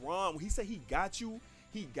atmosphere. Like Bron, when he said he got you,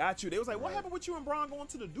 he got you. They was like, what Right. happened with you and Bron going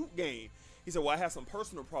to the Duke game? He said, well, I had some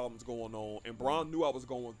personal problems going on, and Bron knew I was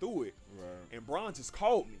going through it. Right. And Bron just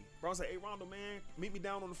called me. Bron said, hey, Rondo, man, meet me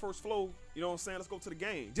down on the first floor. You know what I'm saying? Let's go to the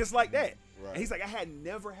game. Just like that. Right. And he's like, I had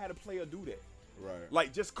never had a player do that. Right.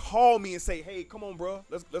 Like, just call me and say, hey, come on, bro.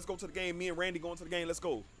 Let's go to the game. Me and Randy going to the game. Let's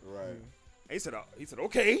go. Right. And he said,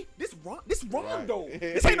 okay. This Rondo. Right.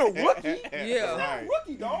 This ain't no rookie. Yeah. It's not Right. a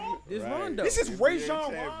rookie, dog. This Right. Rondo. This is NBA Rajon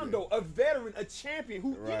champion. Rondo, a veteran, a champion who,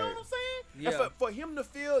 you know Right. what I'm saying? Yeah. And for him to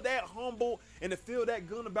feel that humble and to feel that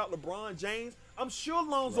good about LeBron James, I'm sure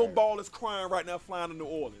Lonzo Right. Ball is crying right now flying to New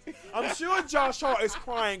Orleans. I'm sure Josh Hart is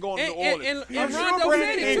crying going to And- New Orleans. and I'm Rondo sure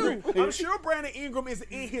said it, too. I'm sure Brandon Ingram is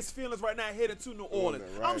in his feelings right now headed to New Orleans.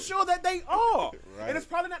 Right. I'm sure that they are. Right. And it's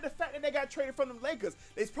probably not the fact that they got traded from the Lakers.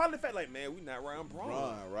 It's probably the fact like, man, we not around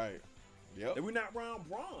Bron. Right. Yep. And we're not around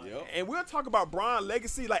Bron. Yep. And we'll talk about Bron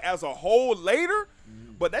legacy like as a whole later,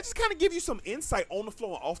 but that just kind of gives you some insight on the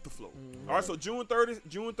floor and off the floor. All right, so June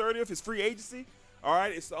 30th is free agency. All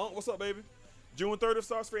right, it's what's up, baby? June 30th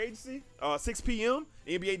starts free agency. 6 p.m.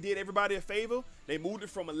 The NBA did everybody a favor. They moved it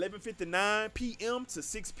from 11:59 p.m. to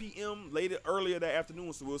 6 p.m. earlier that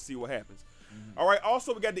afternoon. So we'll see what happens. All right.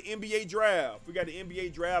 Also, we got the NBA draft. We got the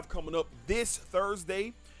NBA draft coming up this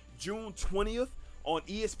Thursday, June 20th. On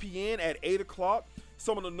ESPN at 8 o'clock.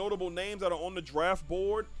 Some of the notable names that are on the draft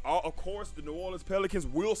board are, of course, the New Orleans Pelicans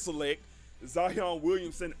will select Zion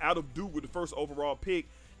Williamson out of Duke with the first overall pick.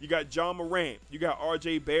 You got John Morant. You got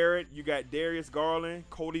R.J. Barrett. You got Darius Garland,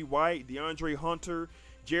 Cody White, DeAndre Hunter,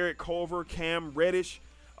 Jared Culver, Cam Reddish.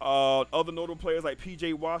 Other notable players like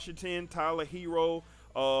P.J. Washington, Tyler Hero.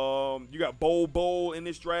 You got Bol in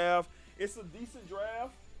this draft. It's a decent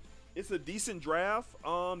draft.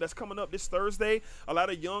 That's coming up this Thursday. A lot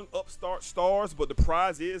of young upstart stars, but the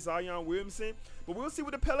prize is Zion Williamson. But we'll see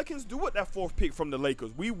what the Pelicans do with that fourth pick from the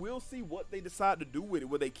Lakers. We will see what they decide to do with it.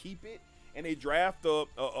 Will they keep it and they draft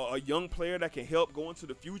a young player that can help go into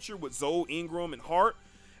the future with Zoe, Ingram, and Hart?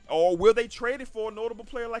 Or will they trade it for a notable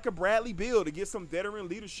player like a Bradley Beal to give some veteran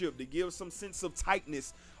leadership, to give some sense of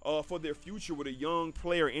tightness for their future with a young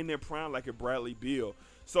player in their prime like a Bradley Beal?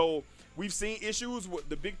 So we've seen issues with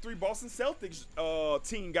the Big Three Boston Celtics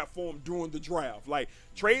team got formed during the draft. Like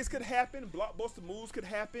trades could happen, blockbuster moves could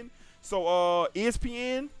happen. So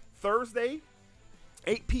ESPN Thursday,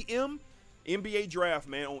 8 p.m. NBA draft,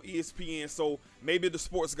 man, on ESPN. So maybe the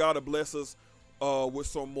sports god will bless us with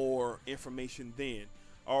some more information then.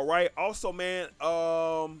 All right. Also, man,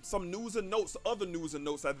 some news and notes, other news and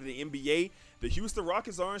notes out of the NBA. The Houston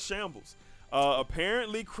Rockets are in shambles.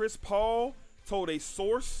 Apparently, Chris Paul told a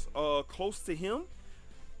source close to him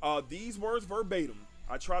these words verbatim.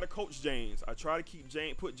 I try to coach James. I try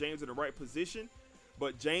to put James in the right position.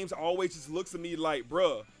 But James always just looks at me like,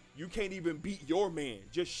 bruh, you can't even beat your man.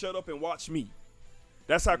 Just shut up and watch me.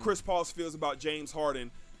 That's how Chris Paul feels about James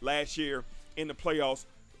Harden last year in the playoffs.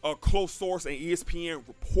 A close source and ESPN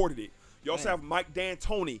reported it. You also have Mike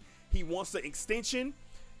D'Antoni. He wants an extension.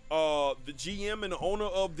 The GM and the owner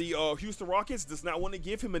of the Houston Rockets does not want to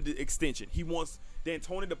give him an extension. He wants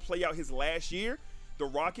D'Antoni to play out his last year. The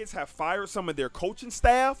Rockets have fired some of their coaching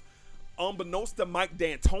staff, unbeknownst to Mike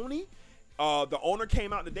D'Antoni. The owner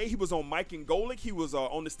came out today. He was on Mike and Golick. He was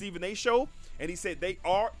on the Stephen A. show, and he said they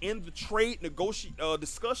are in the trade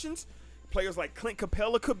discussions. Players like Clint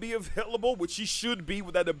Capella could be available, which he should be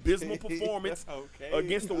with that abysmal performance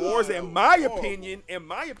against the Warriors. In my opinion,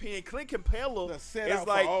 Clint Capella set is out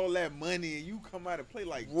like for all that money, and you come out and play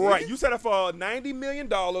like right. this? You set up for $90 million.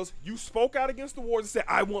 You spoke out against the Warriors and said,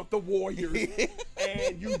 "I want the Warriors,"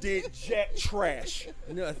 and you did jack trash.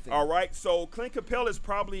 Nothing. All right. So Clint Capella is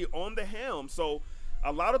probably on the helm. So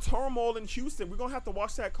a lot of turmoil in Houston. We're gonna have to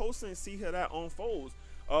watch that closer and see how that unfolds.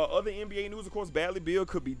 Other NBA news, of course, Bradley Beal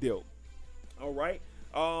could be dealt. All right.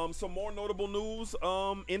 Some more notable news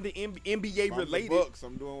in the NBA related. Bucks,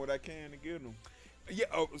 I'm doing what I can to get them. Yeah.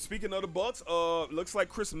 Speaking of the Bucks, looks like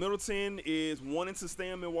Chris Middleton is wanting to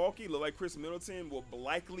stay in Milwaukee. Look like Chris Middleton will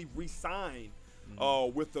likely re-sign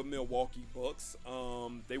with the Milwaukee Bucks.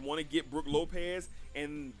 They want to get Brook Lopez,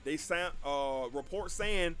 and they sound reports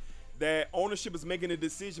saying that ownership is making a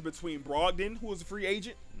decision between Brogdon, who is a free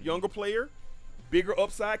agent, younger player, bigger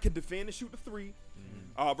upside, can defend and shoot the three,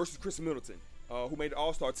 versus Chris Middleton, who made the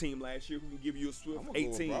All-Star team last year, who can give you a swift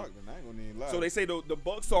 18. I ain't gonna even lie. So they say the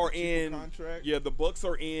Bucks are in contract. Yeah, the Bucks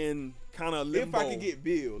are in kind of limbo. If I can get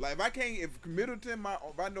Bill, like if Middleton,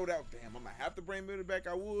 if I know that, damn, I'm gonna have to bring Middleton back,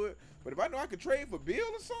 I would. But if I know I could trade for Bill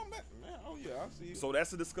or something, man, oh yeah, I see it. So that's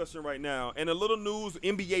the discussion right now. And a little news,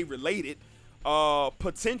 NBA related,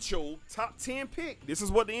 potential top 10 pick. This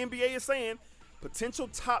is what the NBA is saying. Potential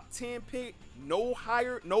top 10 pick, no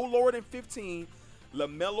lower than 15.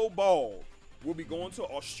 LaMelo Ball will be going to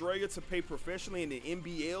Australia to play professionally in the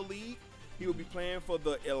NBL League. He will be playing for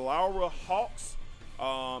the Illawarra Hawks.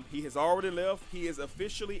 He has already left. He is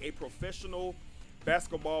officially a professional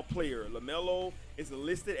basketball player. LaMelo is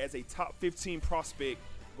listed as a top 15 prospect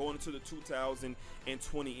going into the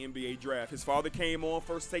 2020 NBA draft. His father came on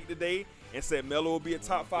First Take today and said Melo will be a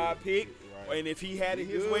top 5 pick. Right. And if he had it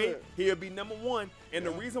his way, he'll be number 1. And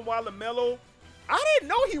the reason why LaMelo, I didn't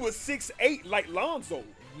know he was 6'8" like Lonzo.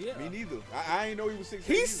 Yeah. Me neither. I ain't know he was 6'8".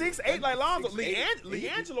 He's 6'8" like Lonzo.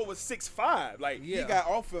 LiAngelo was 6'5". Like he got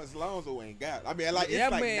offense Lonzo ain't got. I mean, like it's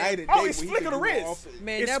that like man, night and day. Oh, it's flick of the wrist.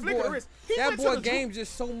 Man, it's that boy game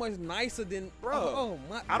just so much nicer than bro. Oh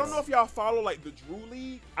my! I don't know if y'all follow like the Drew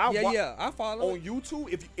League. I follow on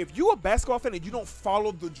YouTube. If you a basketball fan and you don't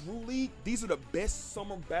follow the Drew League, these are the best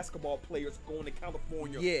summer basketball players going to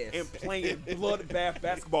California and playing bloodbath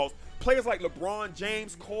basketballs. Players like LeBron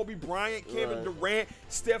James, Kobe Bryant, Kevin Durant,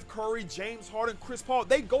 Steph Curry, James Harden, Chris Paul,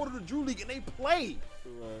 they go to the Drew League and they play.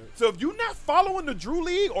 Right. So if you're not following the Drew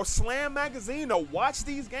League or Slam Magazine or watch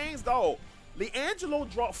these games, dog,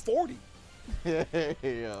 LiAngelo dropped 40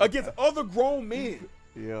 against other grown men.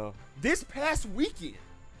 Yeah. This past weekend.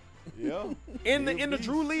 Yeah. In the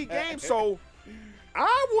Drew League game. So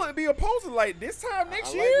I wouldn't be opposed to like this time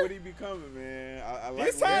next year. I like what he becoming, man. I like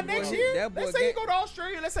this time next year. Let's say he go to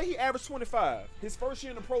Australia. Let's say he averaged 25. His first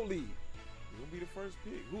year in the pro league. He'll be the first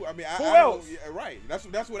pick. Who else? Yeah, right. That's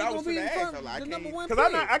what I was going to ask. Because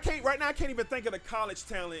I can't right now. I can't even think of the college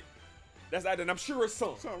talent that's out there. And I'm sure it's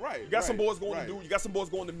some. Right. You got some boys going to Duke. You got some boys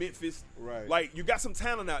going to Memphis. Right. Like you got some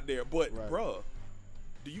talent out there, but bruh,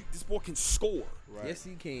 this boy can score. Right. Yes,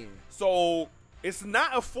 he can. So it's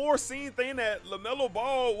not a foreseen thing that LaMelo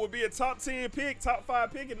Ball will be a top 10 pick, top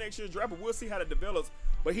 5 pick in next year's draft, but we'll see how that develops.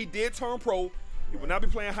 But he did turn pro. He will not be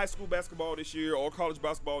playing high school basketball this year or college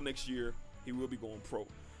basketball next year. He will be going pro.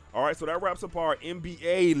 All right, so that wraps up our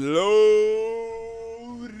NBA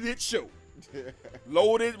loaded show.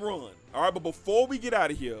 Loaded run. All right, but before we get out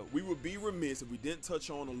of here, we would be remiss if we didn't touch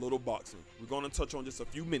on a little boxing. We're going to touch on just a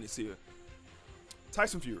few minutes here.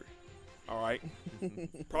 Tyson Fury. All right.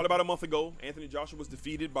 Probably about a month ago, Anthony Joshua was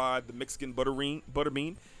defeated by the Mexican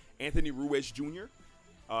Butterbean, Anthony Ruiz Jr.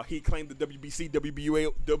 He claimed the WBC,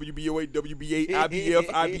 WBOA, WBA, IBF,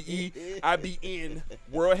 IBE, IBN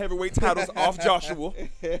World Heavyweight titles off Joshua.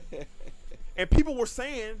 And people were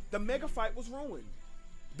saying the mega fight was ruined.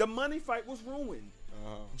 The money fight was ruined.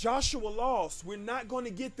 Joshua lost. We're not going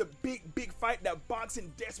to get the big fight that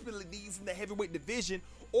boxing desperately needs in the heavyweight division,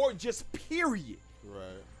 or just period.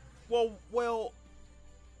 Right. Well,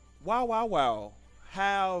 wow.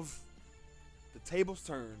 Have the tables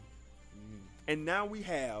turned. And now we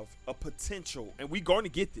have a potential, and we're going to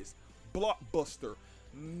get this blockbuster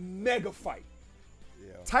mega fight.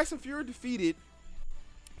 Yeah. Tyson Fury defeated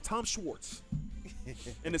Tom Schwartz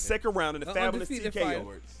in the second round in the fabulous undefeated TKO.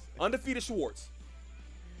 fighter. Undefeated Schwartz.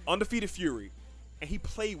 Undefeated Fury. And he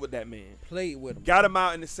played with that man. Played with him. Got him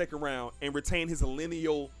out in the second round and retained his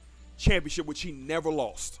lineal championship, which he never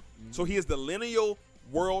lost. So he is the lineal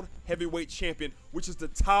world heavyweight champion, which is the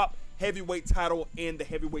top heavyweight title in the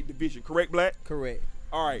heavyweight division. Correct, Black? Correct.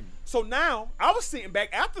 All right. So now I was sitting back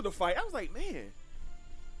after the fight. I was like, man,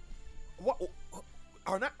 what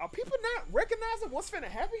are people not recognizing what's finna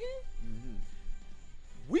happen here?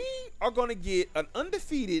 We are gonna get an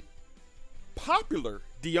undefeated, popular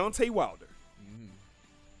Deontay Wilder,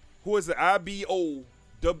 who is the IBO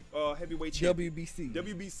heavyweight champion.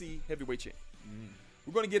 WBC heavyweight champion.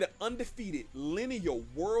 We're gonna get an undefeated lineal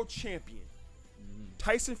world champion,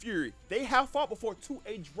 Tyson Fury. They have fought before to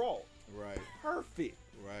a draw. Right. Perfect.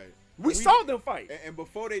 Right. We saw them fight. And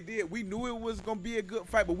before they did, we knew it was gonna be a good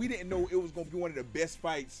fight, but we didn't know it was gonna be one of the best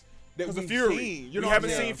fights that Because we've of Fury. seen. We You know, haven't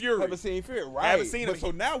what I'm seen saying? Fury. Haven't seen Fury. Right. haven't seen but him.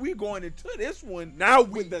 So now we're going into this one. Now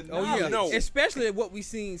with the Oh yeah, knowledge. especially what we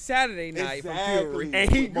seen Saturday night from Fury. And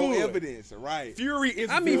he With more good. evidence. Right. Fury is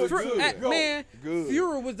I mean, good. man, Good.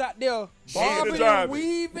 Fury was out there Shaking and bobbing and driving.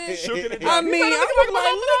 weaving. Shook it and I driving. mean, He I started was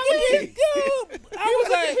like, look at this dude. I was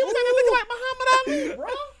like, he was looking like Muhammad Ali,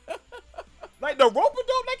 bro. Like the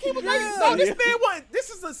rope-a-dope, like he was like, no, this man wasn't. This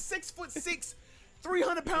is a 6'6",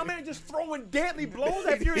 300-pound man just throwing deadly blows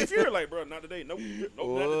at Fury. Fury like, bro, not today. Nope,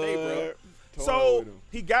 not today, bro. So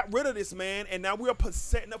he got rid of this man, and now we are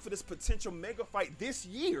setting up for this potential mega fight this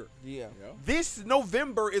year. yeah. This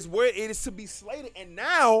November is where it is to be slated. And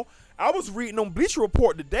now I was reading on Bleacher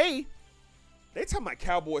Report today. They talking about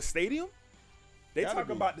Cowboy Stadium. They Gotta talking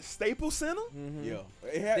be. about the Staples Center. Yeah.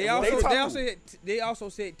 They also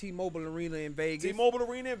said T-Mobile Arena in Vegas. T-Mobile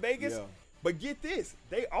Arena in Vegas. Yeah. But get this,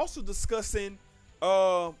 they also discussing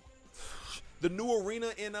the new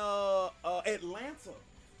arena in Atlanta.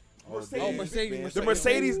 Mercedes. The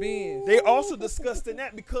Mercedes. Benz. They also discussed in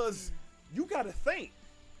that because you got to think,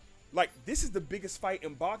 like, this is the biggest fight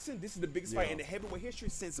in boxing. This is the biggest fight in the heavyweight history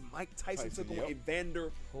since Mike Tyson took on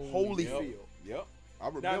Evander Holyfield. Yep. I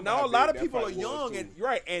remember. Now how a lot big of that people fight are was, young, too.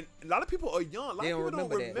 and and a lot of people are young. A lot They of people don't don't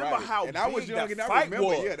remember remember that. how and I was big young, that and I fight remember.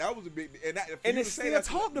 was. Yeah, that was a big. And it's still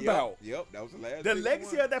talked about. Yep, that was the last. The big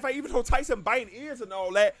legacy one. of that fight, even though Tyson biting ears and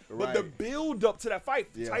all that, but the Right. build up to that fight,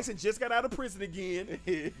 Yeah. Tyson just got out of prison again.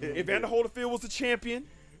 Evander Holyfield was the champion.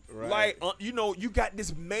 Right. Like, you got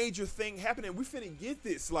this major thing happening. We finna get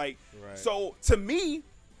this. Like, Right. so to me,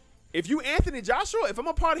 if you Anthony Joshua, if I'm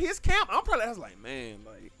a part of his camp, I'm probably I was like, man,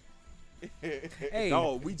 like, Hey,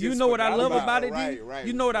 no, we you just know what I forgot love about about it, D? Right.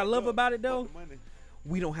 You know what I love Fuck about it, though? the money.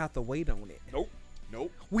 We don't have to wait on it.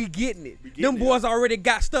 nope. We getting it. getting Them it. boys already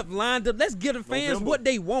got stuff lined up. Let's give the fans November. what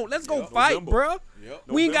they want. Let's go Yep. fight, November. bruh. Yep.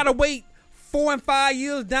 We ain't gotta wait 4 and 5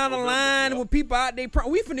 years down the November, line yep. with people out there.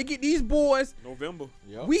 We finna get these boys. November.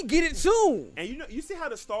 Yep. We get it soon. And you see how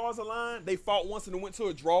the stars align? They fought once and it went to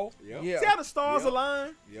a draw. Yep. Yeah. See how the stars Yep.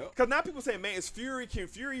 align? Yep. Because now people say, man, can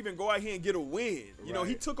Fury even go out here and get a win? You know,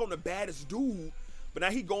 he Right. took on the baddest dude, but now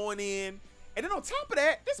he going in. And then on top of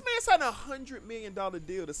that, this man signed a $100 million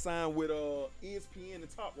deal to sign with ESPN, the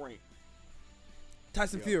Top Rank.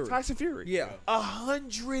 Tyson Yeah. Fury. Tyson Fury. Yeah.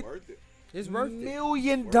 $100 Worth it. It's worth it.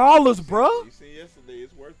 million, bruh. You seen yesterday?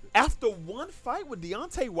 It's worth it. After one fight with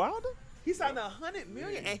Deontay Wilder, he signed $100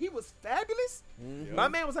 million, and he was fabulous. My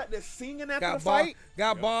man was out there singing after the fight.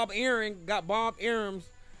 Got Bob Arums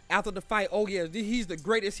after the fight. Oh yeah, he's the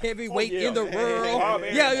greatest heavyweight in the world. Bob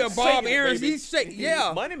Yeah, Arum. Bob Shaking it, Arums. baby. He's shaking.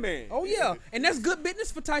 Yeah. Money man. Oh yeah, and that's good business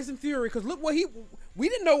for Tyson Fury because look what we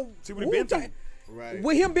didn't know. See what he been through. Right.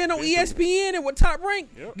 With him being on Been through. ESPN and with Top Rank,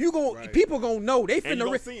 Yep. Right. people gonna know they you finna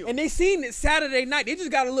gonna see him. and they seen it Saturday night. They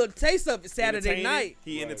just got a little taste of it Saturday Entertaining. night.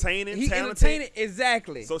 He Right. entertaining, He talented. entertaining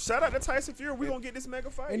exactly. So shout out to Tyson Fury. We gonna get this mega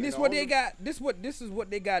fight. And this what they got. This is what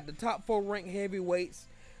they got. The top 4 ranked heavyweights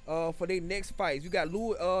for their next fights. You got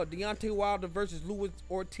Deontay Wilder versus Luis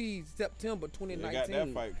Ortiz, September They 2019. got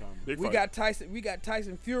that fight coming. Big We fight. got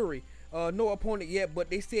Tyson Fury. No opponent yet, but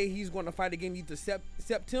they said he's going to fight again either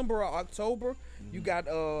September or October. You got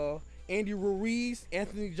Andy Ruiz,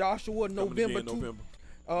 Anthony Joshua, November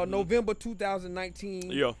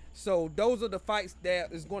 2019. Yeah. So those are the fights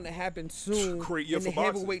that is going to happen soon Great year in the for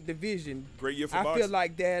boxing. heavyweight division. Great year for I boxing. feel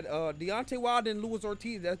like that Deontay Wilder and Luis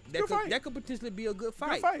Ortiz that could potentially be a good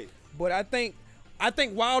fight. Good fight. But I think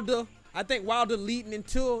Wilder leading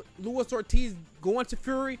into Luis Ortiz going to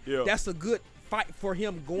Fury. Yeah. That's a good fight for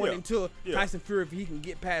him going into Yeah. Tyson Fury if he can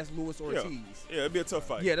get past Luis Ortiz. Yeah, it'd be a tough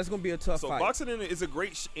fight. Yeah, that's gonna be a tough fight. So boxing is in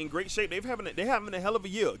great shape. They having a hell of a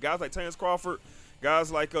year. Guys like Terrence Crawford, guys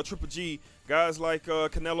like Triple G, guys like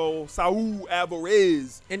Canelo, Saul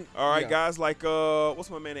Alvarez, And- all right, yeah. guys like what's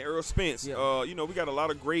my man, Errol Spence. Yeah. We got a lot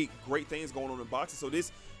of great things going on in boxing. So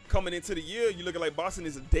this coming into the year, you look at like boxing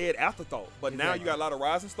is a dead afterthought. But now you got a lot of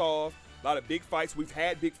rising stars, a lot of big fights. We've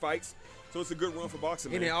had big fights, so it's a good run for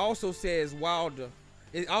boxing. And man. it also says Wilder.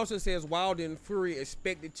 It also says Wilder and Fury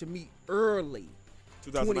expected to meet early.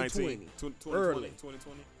 2019, 2020. Early.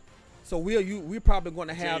 2020. So we're probably going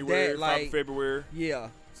to have January, that like February, yeah,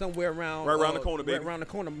 somewhere around Right around the corner, baby. Right around the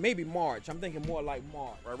corner, maybe March. I'm thinking more like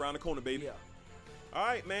March. right around the corner, baby. Yeah. All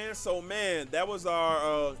right, man. So, man, that was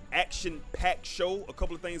our action-packed show. A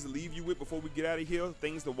couple of things to leave you with before we get out of here.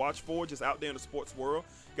 Things to watch for just out there in the sports world.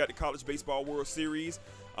 Got the College Baseball World Series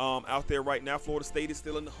out there right now. Florida State is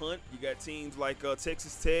still in the hunt. You got teams like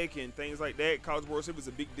Texas Tech and things like that. College World Series is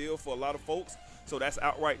a big deal for a lot of folks. So that's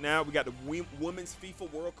out right now. We got the Women's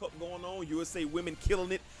FIFA World Cup going on. USA women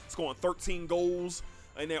killing it, scoring 13 goals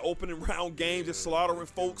in their opening round games, just slaughtering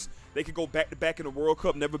folks. They could go back-to-back in the World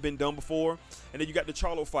Cup, never been done before. And then you got the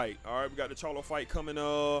Charlo fight. All right, we got the Charlo fight coming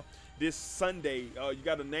this Sunday. You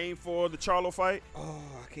got a name for the Charlo fight? Oh,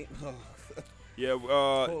 I can't. Yeah.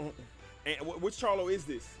 Hold And which Charlo is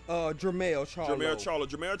this? on. Jermell Charlo.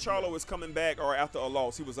 Jermell Charlo is coming back after a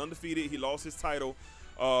loss. He was undefeated. He lost his title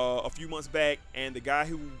a few months back, and the guy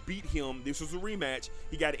who beat him, this was a rematch,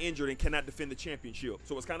 he got injured and cannot defend the championship.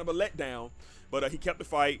 So it's kind of a letdown, but he kept the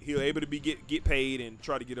fight. He was able to get paid and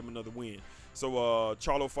try to get him another win. So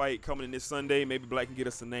Charlo fight coming in this Sunday. Maybe Black can get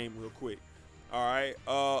us a name real quick. All right.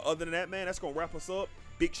 Other than that, man, that's going to wrap us up.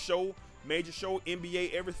 Big show. Major show,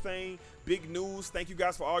 NBA, everything, big news. Thank you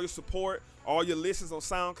guys for all your support, all your listens on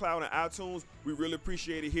SoundCloud and iTunes. We really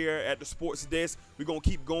appreciate it here at the Sports Desk. We're going to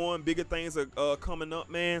keep going. Bigger things are coming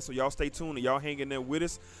up, man. So y'all stay tuned and y'all hang in there with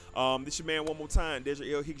us. This your man one more time, Deja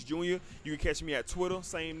L. Hicks Jr. You can catch me at Twitter,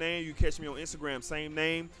 same name. You can catch me on Instagram, same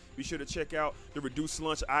name. Be sure to check out the Reduced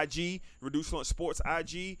Lunch IG, Reduced Lunch Sports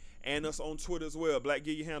IG, and us on Twitter as well. Black,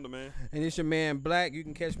 get your handle, man. And it's your man Black. You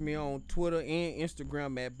can catch me on Twitter and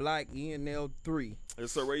Instagram at BlackENL3.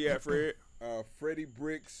 Yes, sir. Where you at, Fred? Freddie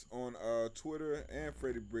Bricks on Twitter and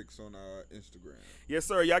Freddie Bricks on Instagram. Yes,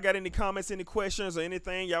 sir. Y'all got any comments, any questions, or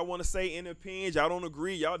anything y'all want to say, any opinions? Y'all don't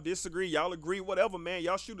agree, y'all disagree, y'all agree, whatever, man.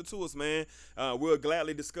 Y'all shoot it to us, man. We'll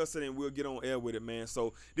gladly discuss it and we'll get on air with it, man.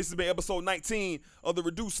 So this has been episode 19 of the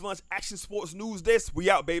Reduced Lunch Action Sports News Desk. We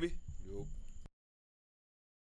out, baby. Yup.